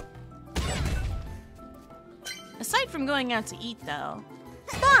 Aside from going out to eat though,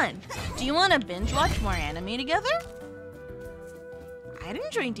 fun! Do you want to binge watch more anime together? I'd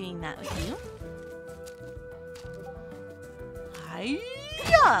enjoy doing that with you.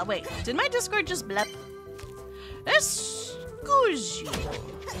 Yeah, wait, did my Discord just blep? Excuse you.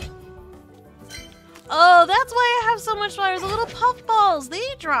 Oh, that's why I have so much flowers. The little puffballs,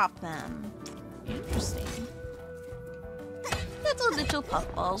 they drop them. Interesting. Little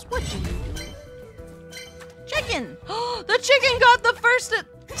puffballs, what do you do? Chicken! Oh, the chicken got the first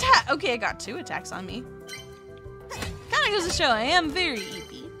attack. Okay, I got 2 attacks on me. Kinda goes to show I am very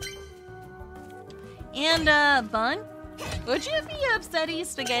eepy. And, Bun? Would you be upsetty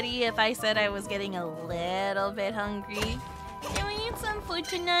spaghetti if I said I was getting a little bit hungry? Can we eat some food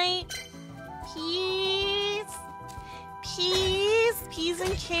tonight? Peas? Peas? Peas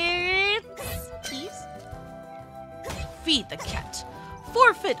and carrots? Peas? Feed the cat.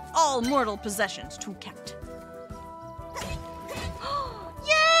 Forfeit all mortal possessions to cat.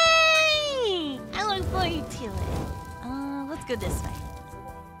 Yay! I look forward to it. Let's go this way.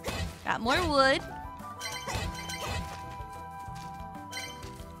 Got more wood.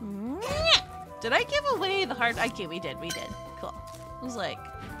 Did I give away the heart? Okay, we did. Cool. I was like,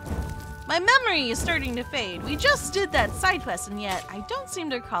 my memory is starting to fade. We just did that side quest, and yet I don't seem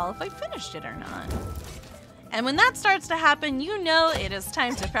to recall if I finished it or not. And when that starts to happen, you know it is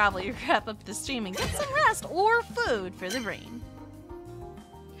time to probably wrap up the stream and get some rest or food for the brain.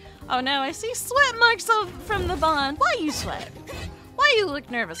 Oh no, I see sweat marks from the Bond. Why you sweat? Why you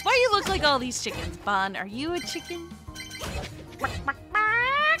look nervous? Why you look like all these chickens? Bond, are you a chicken?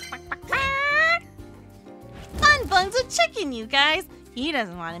 Bun's a chicken, you guys. He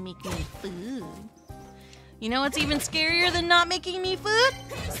doesn't want to make me food. You know what's even scarier than not making me food?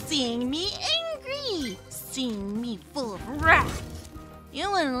 Seeing me angry. Seeing me full of wrath.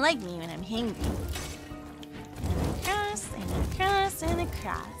 You wouldn't like me when I'm hungry. And a cross, and a cross, and a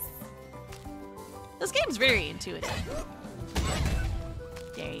cross. This game's very intuitive.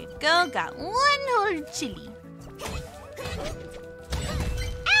 There you go. Got one whole chili.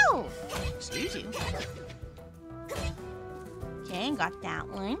 Ow! Excuse you. Okay, got that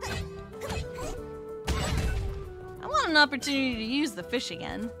one. I want an opportunity to use the fish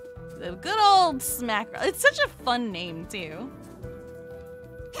again. The good old smack. It's such a fun name, too.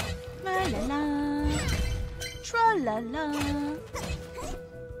 La la la. Tra la la.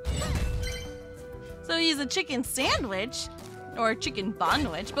 So he's a chicken sandwich, or chicken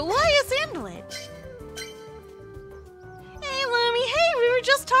bondwich, but why a sandwich? Hey, Lumi, hey, we were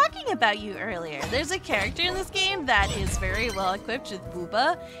just talking about you earlier. There's a character in this game that is very well equipped with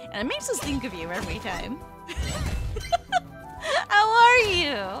booba, and it makes us think of you every time. How are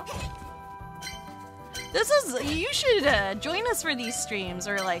you? You should join us for these streams,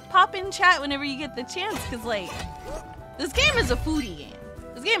 or like pop in chat whenever you get the chance, because like, this game is a foodie game.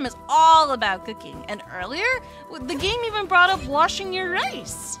 This game is all about cooking, and earlier, the game even brought up washing your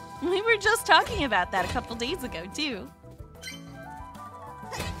rice. We were just talking about that a couple days ago, too.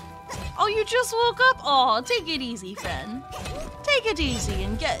 Oh, you just woke up? Oh, take it easy, friend. Take it easy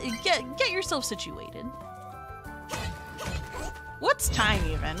and get yourself situated. What's time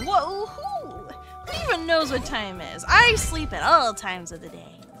even? Who even knows what time is? I sleep at all times of the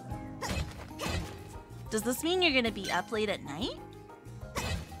day. Does this mean you're gonna be up late at night?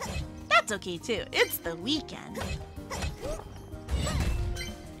 That's okay too. It's the weekend.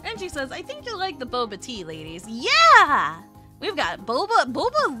 And she says, I think you'll like the boba tea, ladies. Yeah! We've got boba.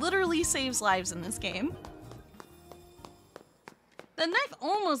 Boba literally saves lives in this game. The knife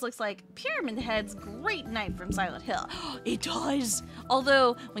almost looks like Pyramid Head's great knife from Silent Hill. It does!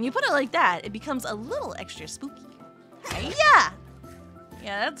 Although, when you put it like that, it becomes a little extra spooky. Yeah!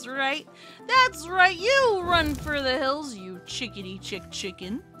 Yeah, that's right. That's right, you run for the hills, you chickadee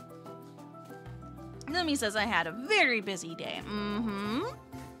chicken. Numi says I had a very busy day. Mm-hmm.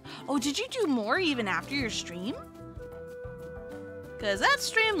 Oh, did you do more even after your stream? Because that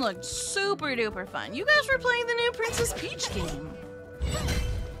stream looked super duper fun. You guys were playing the new Princess Peach game.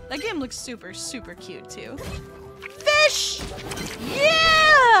 That game looks super, super cute too. Fish!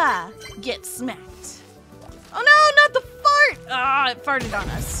 Yeah! Get smacked. Oh no, not the fart! Ah, it farted on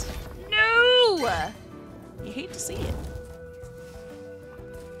us. No! You hate to see it.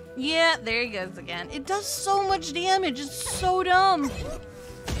 Yeah, there he goes again. It does so much damage. It's so dumb.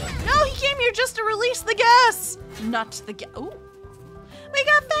 No, he came here just to release the gas. Not the gas. Oh, we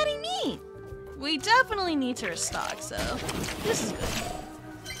got fatty meat. We definitely need to restock, so this is good.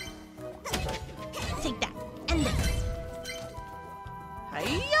 Take that and this.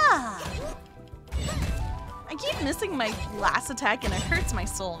 Hiya! I keep missing my last attack and it hurts my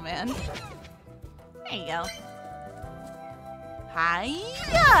soul, man. There you go.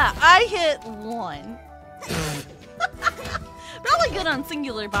 Hiya! I hit one. Probably good on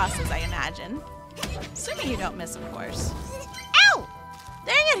singular bosses, I imagine. Assuming you don't miss, of course. Ow!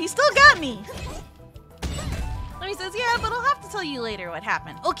 Dang it, he still got me! And he says, yeah, but I'll have to tell you later what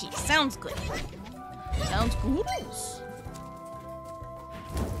happened. Okay, sounds good. Sounds good.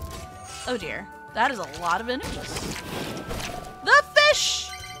 Oh dear, that is a lot of enemies. The fish!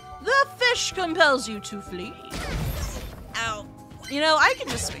 The fish compels you to flee. Ow. You know, I can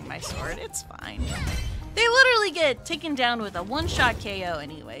just swing my sword, it's fine. They literally get taken down with a one-shot KO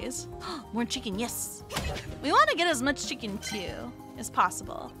anyways. More chicken, yes. We want to get as much chicken too as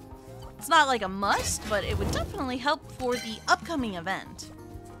possible. It's not like a must, but it would definitely help for the upcoming event.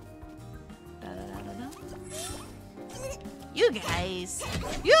 You guys.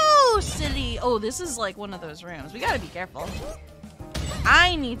 You silly. Oh, this is like one of those rooms. We gotta be careful.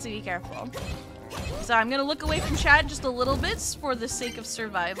 I need to be careful. So I'm gonna look away from chat just a little bit for the sake of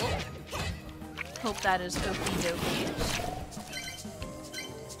survival. Hope that is okie dokie.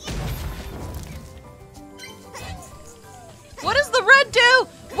 What does the red do?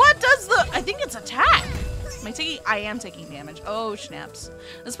 What does the... I think it's attack. Am I taking... I am taking damage. Oh, snaps.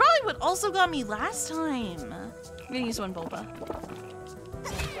 That's probably what also got me last time. I'm gonna use one Bulba.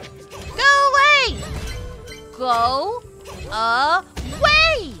 Go away! Go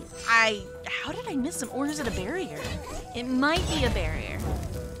away! How did I miss him? Or is it a barrier? It might be a barrier.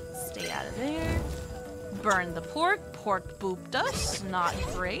 Stay out of there. Burn the pork. Pork booped us. Not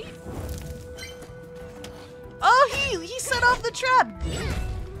great. Oh, he set off the trap.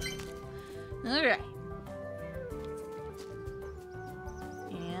 All right.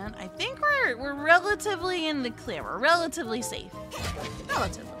 And I think we're relatively in the clear. We're relatively safe.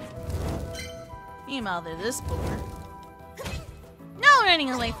 Relatively. Meanwhile, there's this boar. No running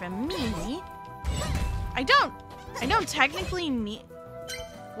away from me. I don't technically need...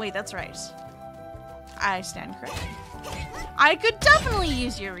 Wait, that's right. I stand corrected. I could definitely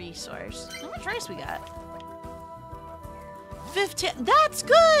use your resource. How much rice we got? 15. That's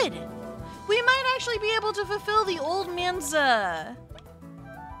good! We might actually be able to fulfill the old man's,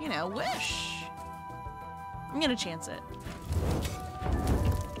 you know, wish. I'm gonna chance it.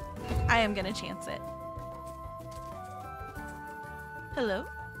 I am gonna chance it. Hello?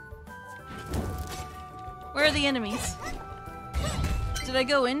 Where are the enemies? Did I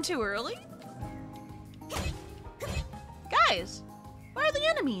go in too early? Guys, where are the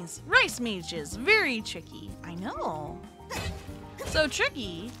enemies? Rice mages, very tricky. I know. So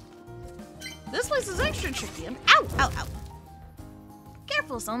tricky. This place is extra tricky. Ow, ow, ow.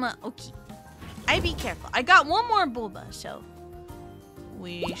 Careful, Sohma. Okay. I be careful. I got one more Bulba, so.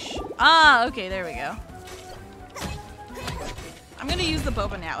 Ah, okay, there we go. I'm gonna use the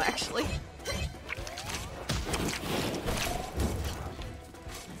Bulba now, actually.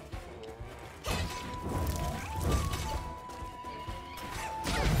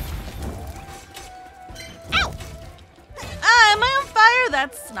 Ow! Am I on fire?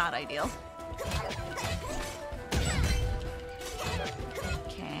 That's not ideal.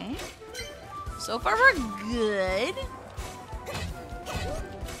 Okay. So far we're good.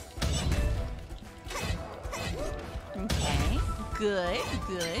 Okay. Good,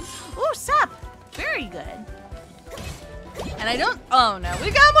 good. Ooh, sap! Very good. And I don't... Oh, no. We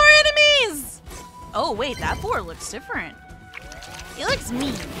got more enemies! Oh, wait. That boar looks different. He looks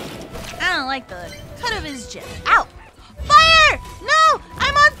mean. I don't like the cut of his chin. Ow! Fire! No!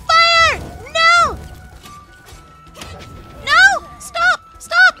 I'm on fire! No! No! Stop!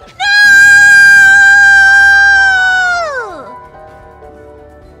 Stop! No!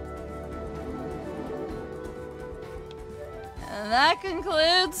 And that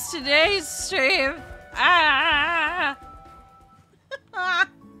concludes today's stream. Ah!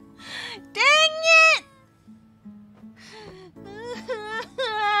 Dang it!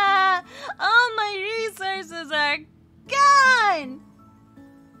 All my resources are gone!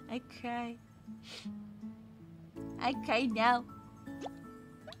 I cry. I cry now.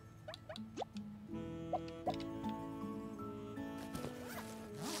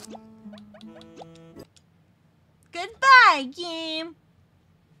 Goodbye, game!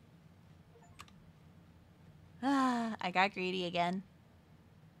 I got greedy again.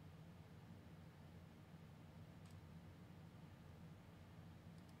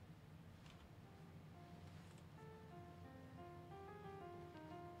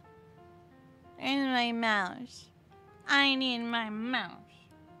 Where's my mouse? I need my mouse.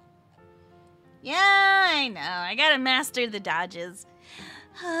 Yeah, I know. I gotta master the dodges.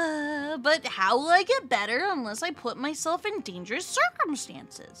 But how will I get better unless I put myself in dangerous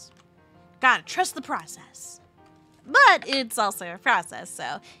circumstances? Gotta trust the process. But it's also a process,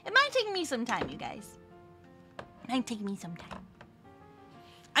 so it might take me some time, you guys. It might take me some time.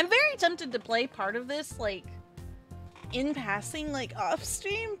 I'm very tempted to play part of this, like, in passing, like, off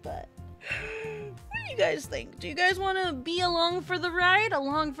stream, but what do you guys think? Do you guys want to be along for the ride,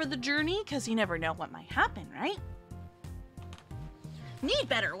 along for the journey? Because you never know what might happen, right? Need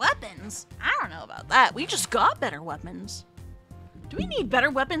better weapons? I don't know about that. We just got better weapons. Do we need better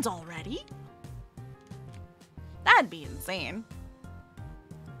weapons already? That'd be insane.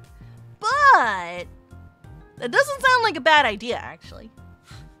 But that doesn't sound like a bad idea, actually.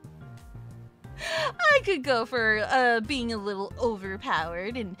 I could go for being a little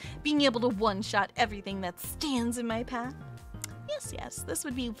overpowered and being able to one-shot everything that stands in my path. Yes, yes, this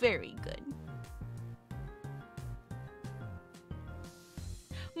would be very good.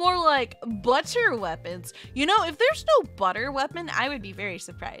 More like butter weapons. You know, if there's no butter weapon, I would be very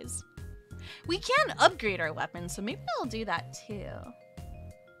surprised. We can upgrade our weapons, so maybe I'll do that too.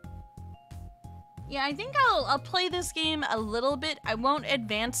 Yeah, I think I'll play this game a little bit. I won't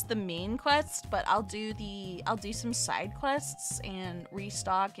advance the main quest, but I'll do some side quests and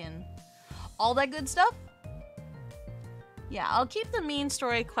restock and all that good stuff. Yeah, I'll keep the main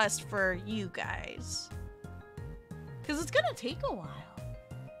story quest for you guys, because it's gonna take a while.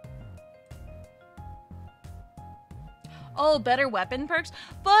 Oh, better weapon perks,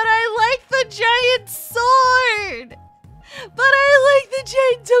 but I like the giant sword. But I like the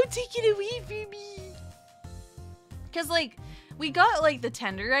giant. Don't take it away from me. Because like we got like the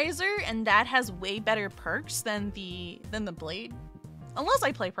tenderizer, and that has way better perks than the blade. Unless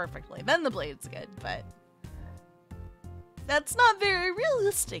I play perfectly, then the blade's good. But that's not very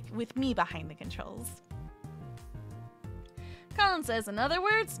realistic with me behind the controls. Colin says, in other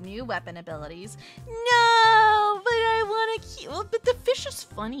words, new weapon abilities. No, but I want to keep. Well, but the fish is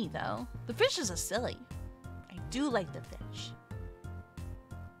funny though. The fish is a silly. I do like the fish.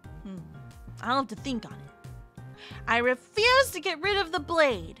 I'll have to think on it. I refuse to get rid of the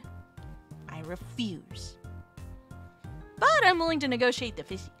blade. I refuse. But I'm willing to negotiate the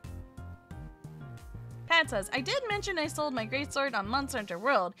fishy. Pat says, I did mention I sold my greatsword on Monster Hunter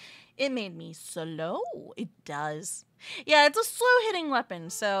World. It made me slow. It does. Yeah, it's a slow-hitting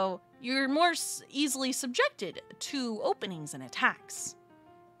weapon, so you're more easily subjected to openings and attacks.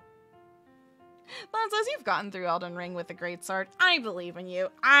 Bon says, you've gotten through Elden Ring with a greatsword. I believe in you.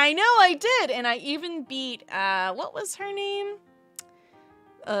 I know I did, and I even beat, what was her name?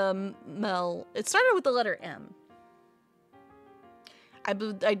 Mel. It started with the letter M. I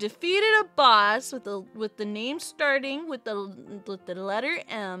defeated a boss with the name starting with the letter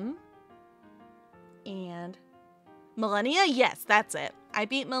M. And Millennia? Yes, that's it. I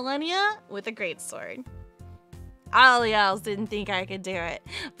beat Millennia with a greatsword. All y'all didn't think I could do it,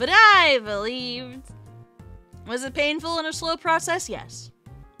 but I believed. Was it painful and a slow process? Yes.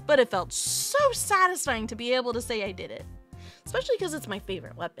 But it felt so satisfying to be able to say I did it. Especially because it's my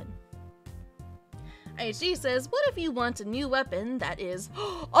favorite weapon. IHG says, what if you want a new weapon that is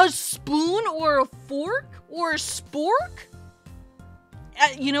a spoon or a fork or a spork?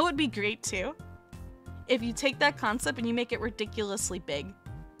 You know what would be great too? If you take that concept and you make it ridiculously big.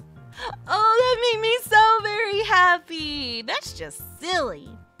 Oh, that made me so very happy. That's just silly.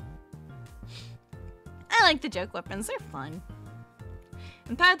 I like the joke weapons. They're fun.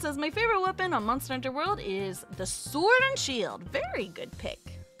 And Pat says, my favorite weapon on Monster Hunter World is the sword and shield. Very good pick.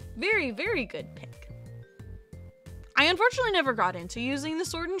 Very, very good pick. I unfortunately never got into using the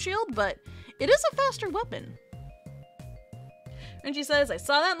sword and shield, but it is a faster weapon. And she says, I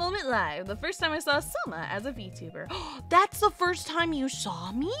saw that moment live. The first time I saw Sohma as a VTuber. That's the first time you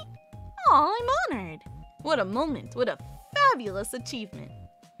saw me? Aw, I'm honored. What a moment. What a fabulous achievement.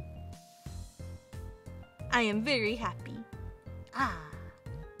 I am very happy. Ah.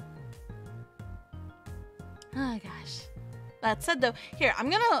 Oh gosh. That said though, here, I'm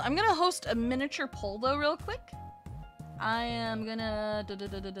gonna host a miniature poll though real quick. I am gonna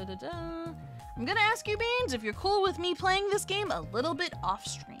I'm gonna ask you, Beans, if you're cool with me playing this game a little bit off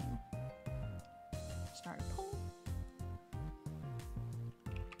stream. Start a poll.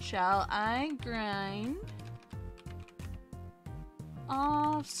 Shall I grind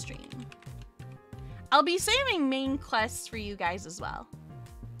off stream? I'll be saving main quests for you guys as well.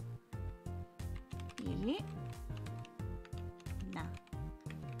 Yeah. Nah.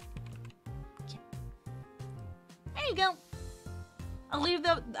 Okay. There you go. I'll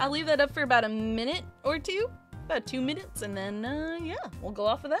leave that up for about a minute or two, about 2 minutes, and then yeah, we'll go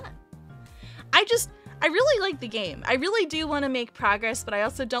off of that. I really like the game. I really do want to make progress, but I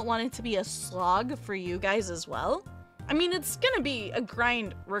also don't want it to be a slog for you guys as well. I mean, it's gonna be a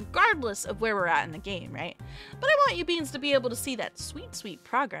grind regardless of where we're at in the game, right? But I want you beans to be able to see that sweet, sweet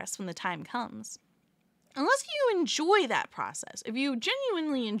progress when the time comes. Unless you enjoy that process. If you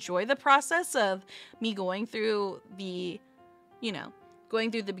genuinely enjoy the process of me going through the,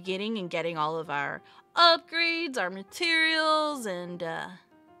 going through the beginning and getting all of our upgrades, our materials, and,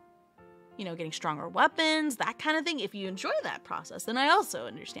 getting stronger weapons, that kind of thing. If you enjoy that process, then I also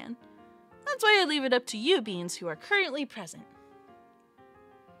understand. That's why I leave it up to you, beans, who are currently present.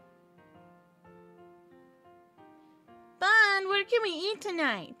 Bun, what can we eat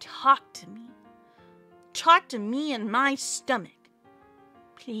tonight? Talk to me. Talk to me and my stomach.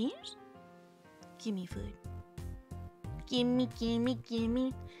 Please? Give me food. Gimme, gimme,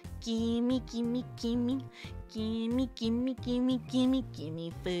 gimme. Gimme, gimme, gimme. Gimme, gimme, gimme, gimme,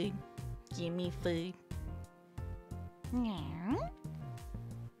 gimme food. Gimme food. Meow.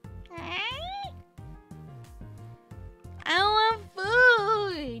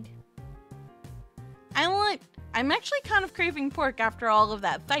 I'm actually kind of craving pork after all of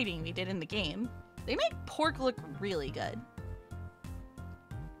that fighting we did in the game. They make pork look really good.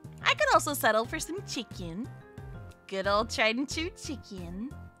 I could also settle for some chicken. Good old tried and true chicken.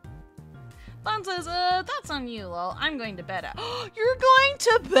 Bon says, that's on you, lol. I'm going to bed. You're going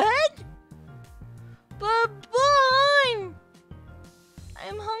to bed? But Bon!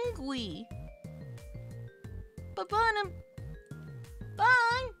 I'm hungry. But Bon,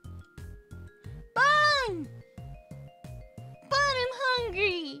 Bon! Bon! Bon, I'm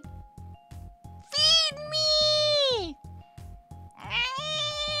hungry. Feed me!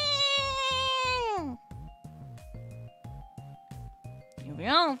 If you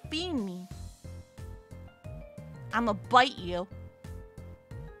don't feed me, I'ma bite you.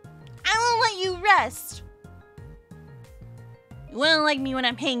 I won't let you rest. You won't like me when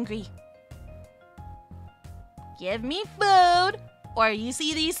I'm hungry. Give me food, or you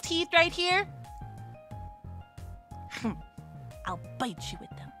see these teeth right here? I'll bite you with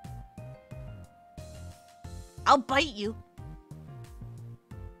them. I'll bite you.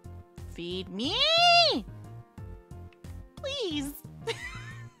 Feed me! Please.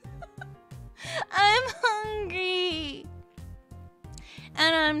 I'm hungry.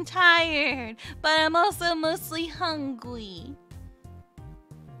 And I'm tired, but I'm also mostly hungry.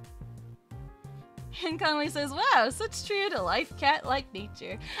 And Conway says, wow, such true to life cat-like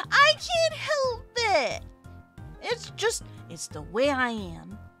nature. I can't help it. It's the way I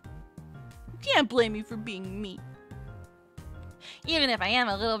am. You can't blame me for being me. Even if I am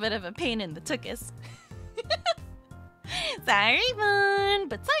a little bit of a pain in the tuchus. Sorry, Bon,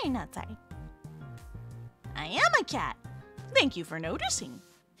 but sorry, not sorry. I am a cat. Thank you for noticing.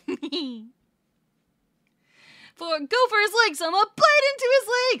 Go for his leg, Sohma. Bite into his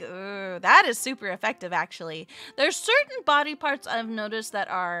leg. That is super effective, actually. There's certain body parts I've noticed that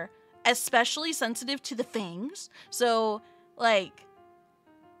are especially sensitive to the fangs. So, like,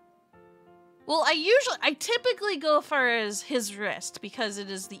 well, I typically go for his wrist because it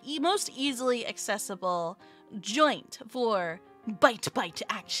is the most easily accessible joint for bite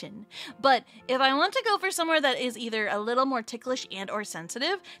action. But if I want to go for somewhere that is either a little more ticklish and or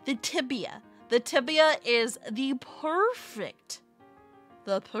sensitive, the tibia. The tibia is the perfect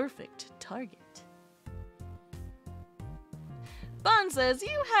target. Bon says,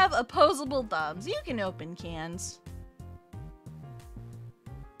 you have opposable thumbs. You can open cans.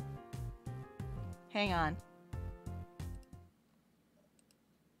 Hang on.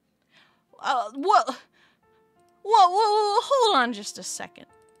 Whoa, hold on just a second.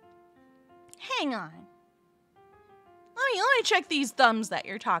 Hang on. Let me check these thumbs that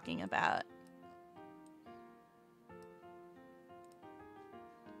you're talking about.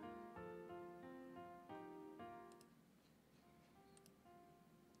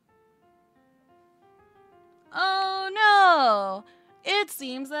 Oh no! It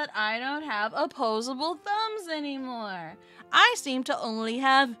seems that I don't have opposable thumbs anymore. I seem to only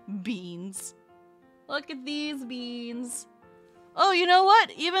have beans. Look at these beans. Oh, you know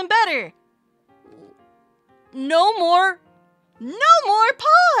what? Even better. No more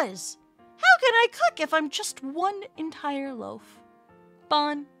paws. How can I cook if I'm just one entire loaf?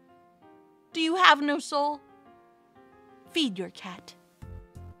 Bon, do you have no soul? Feed your cat.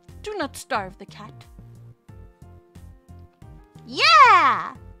 Do not starve the cat.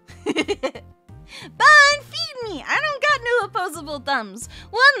 Yeah! Bon, feed me! I don't got no opposable thumbs.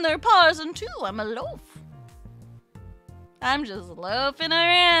 One, they're paws, and two, I'm a loaf. I'm just loafing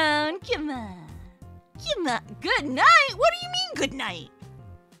around. Come on. Come on. Good night? What do you mean good night?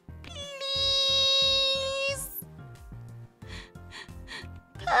 Please?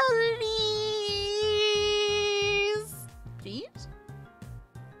 Please? Please?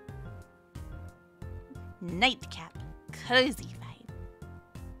 Nightcap. Cozy vibe.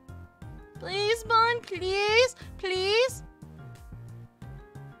 Please, Bon, please, please.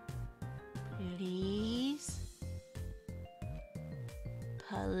 Please.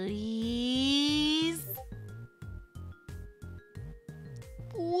 Please.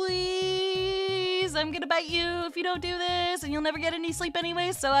 Please. I'm gonna bite you if you don't do this, and you'll never get any sleep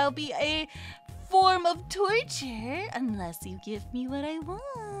anyway, so I'll be a form of torture unless you give me what I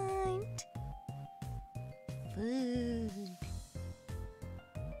want. Food.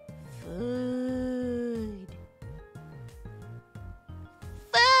 Food.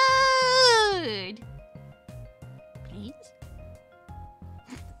 Food! Please?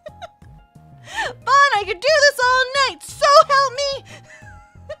 Bon, I could do this all night! So help me!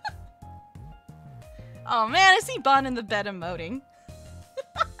 Oh man, I see Bon in the bed emoting.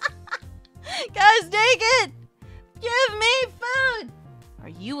 Guys, take it! Give me food! Or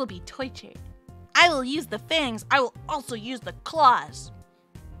you will be tortured. I will use the fangs. I will also use the claws.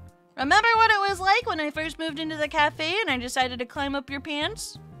 Remember what it was like when I first moved into the cafe and I decided to climb up your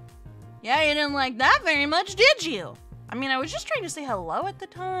pants? Yeah, you didn't like that very much, did you? I mean, I was just trying to say hello at the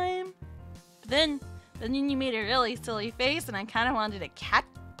time. But then you made a really silly face and I kind of wanted a cat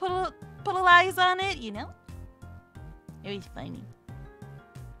put eyes on it, you know? It was funny.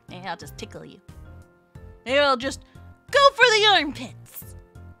 Maybe I'll just tickle you. Maybe I'll just go for the armpits.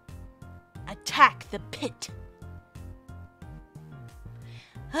 Attack the pit.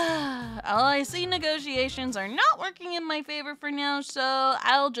 All I see, negotiations are not working in my favor for now, so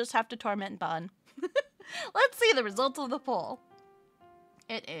I'll just have to torment Bon. Let's see the results of the poll.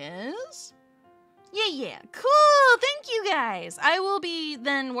 It is... Yeah, cool, thank you guys. I will be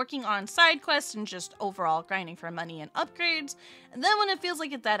then working on side quests and just overall grinding for money and upgrades. And then when it feels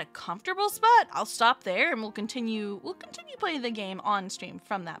like it's at a comfortable spot, I'll stop there and we'll continue playing the game on stream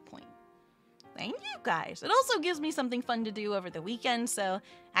from that point. Thank you guys. It also gives me something fun to do over the weekend, so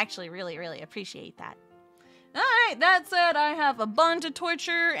I actually really appreciate that. Alright, that said, I have a Bon to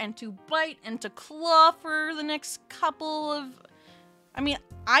torture and to bite and to claw for the next couple of... I mean,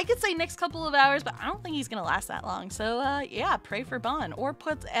 I could say next couple of hours, but I don't think he's gonna last that long. So, yeah, pray for Bon, or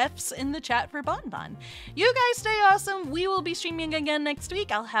put F's in the chat for Bon. You guys stay awesome. We will be streaming again next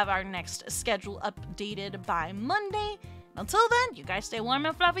week. I'll have our next schedule updated by Monday. Until then, you guys stay warm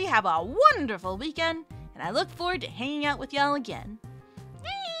and fluffy, have a wonderful weekend, and I look forward to hanging out with y'all again.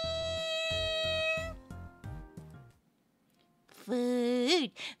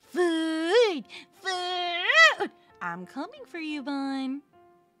 Food! I'm coming for you, Bon.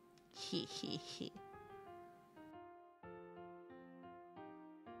 Hee.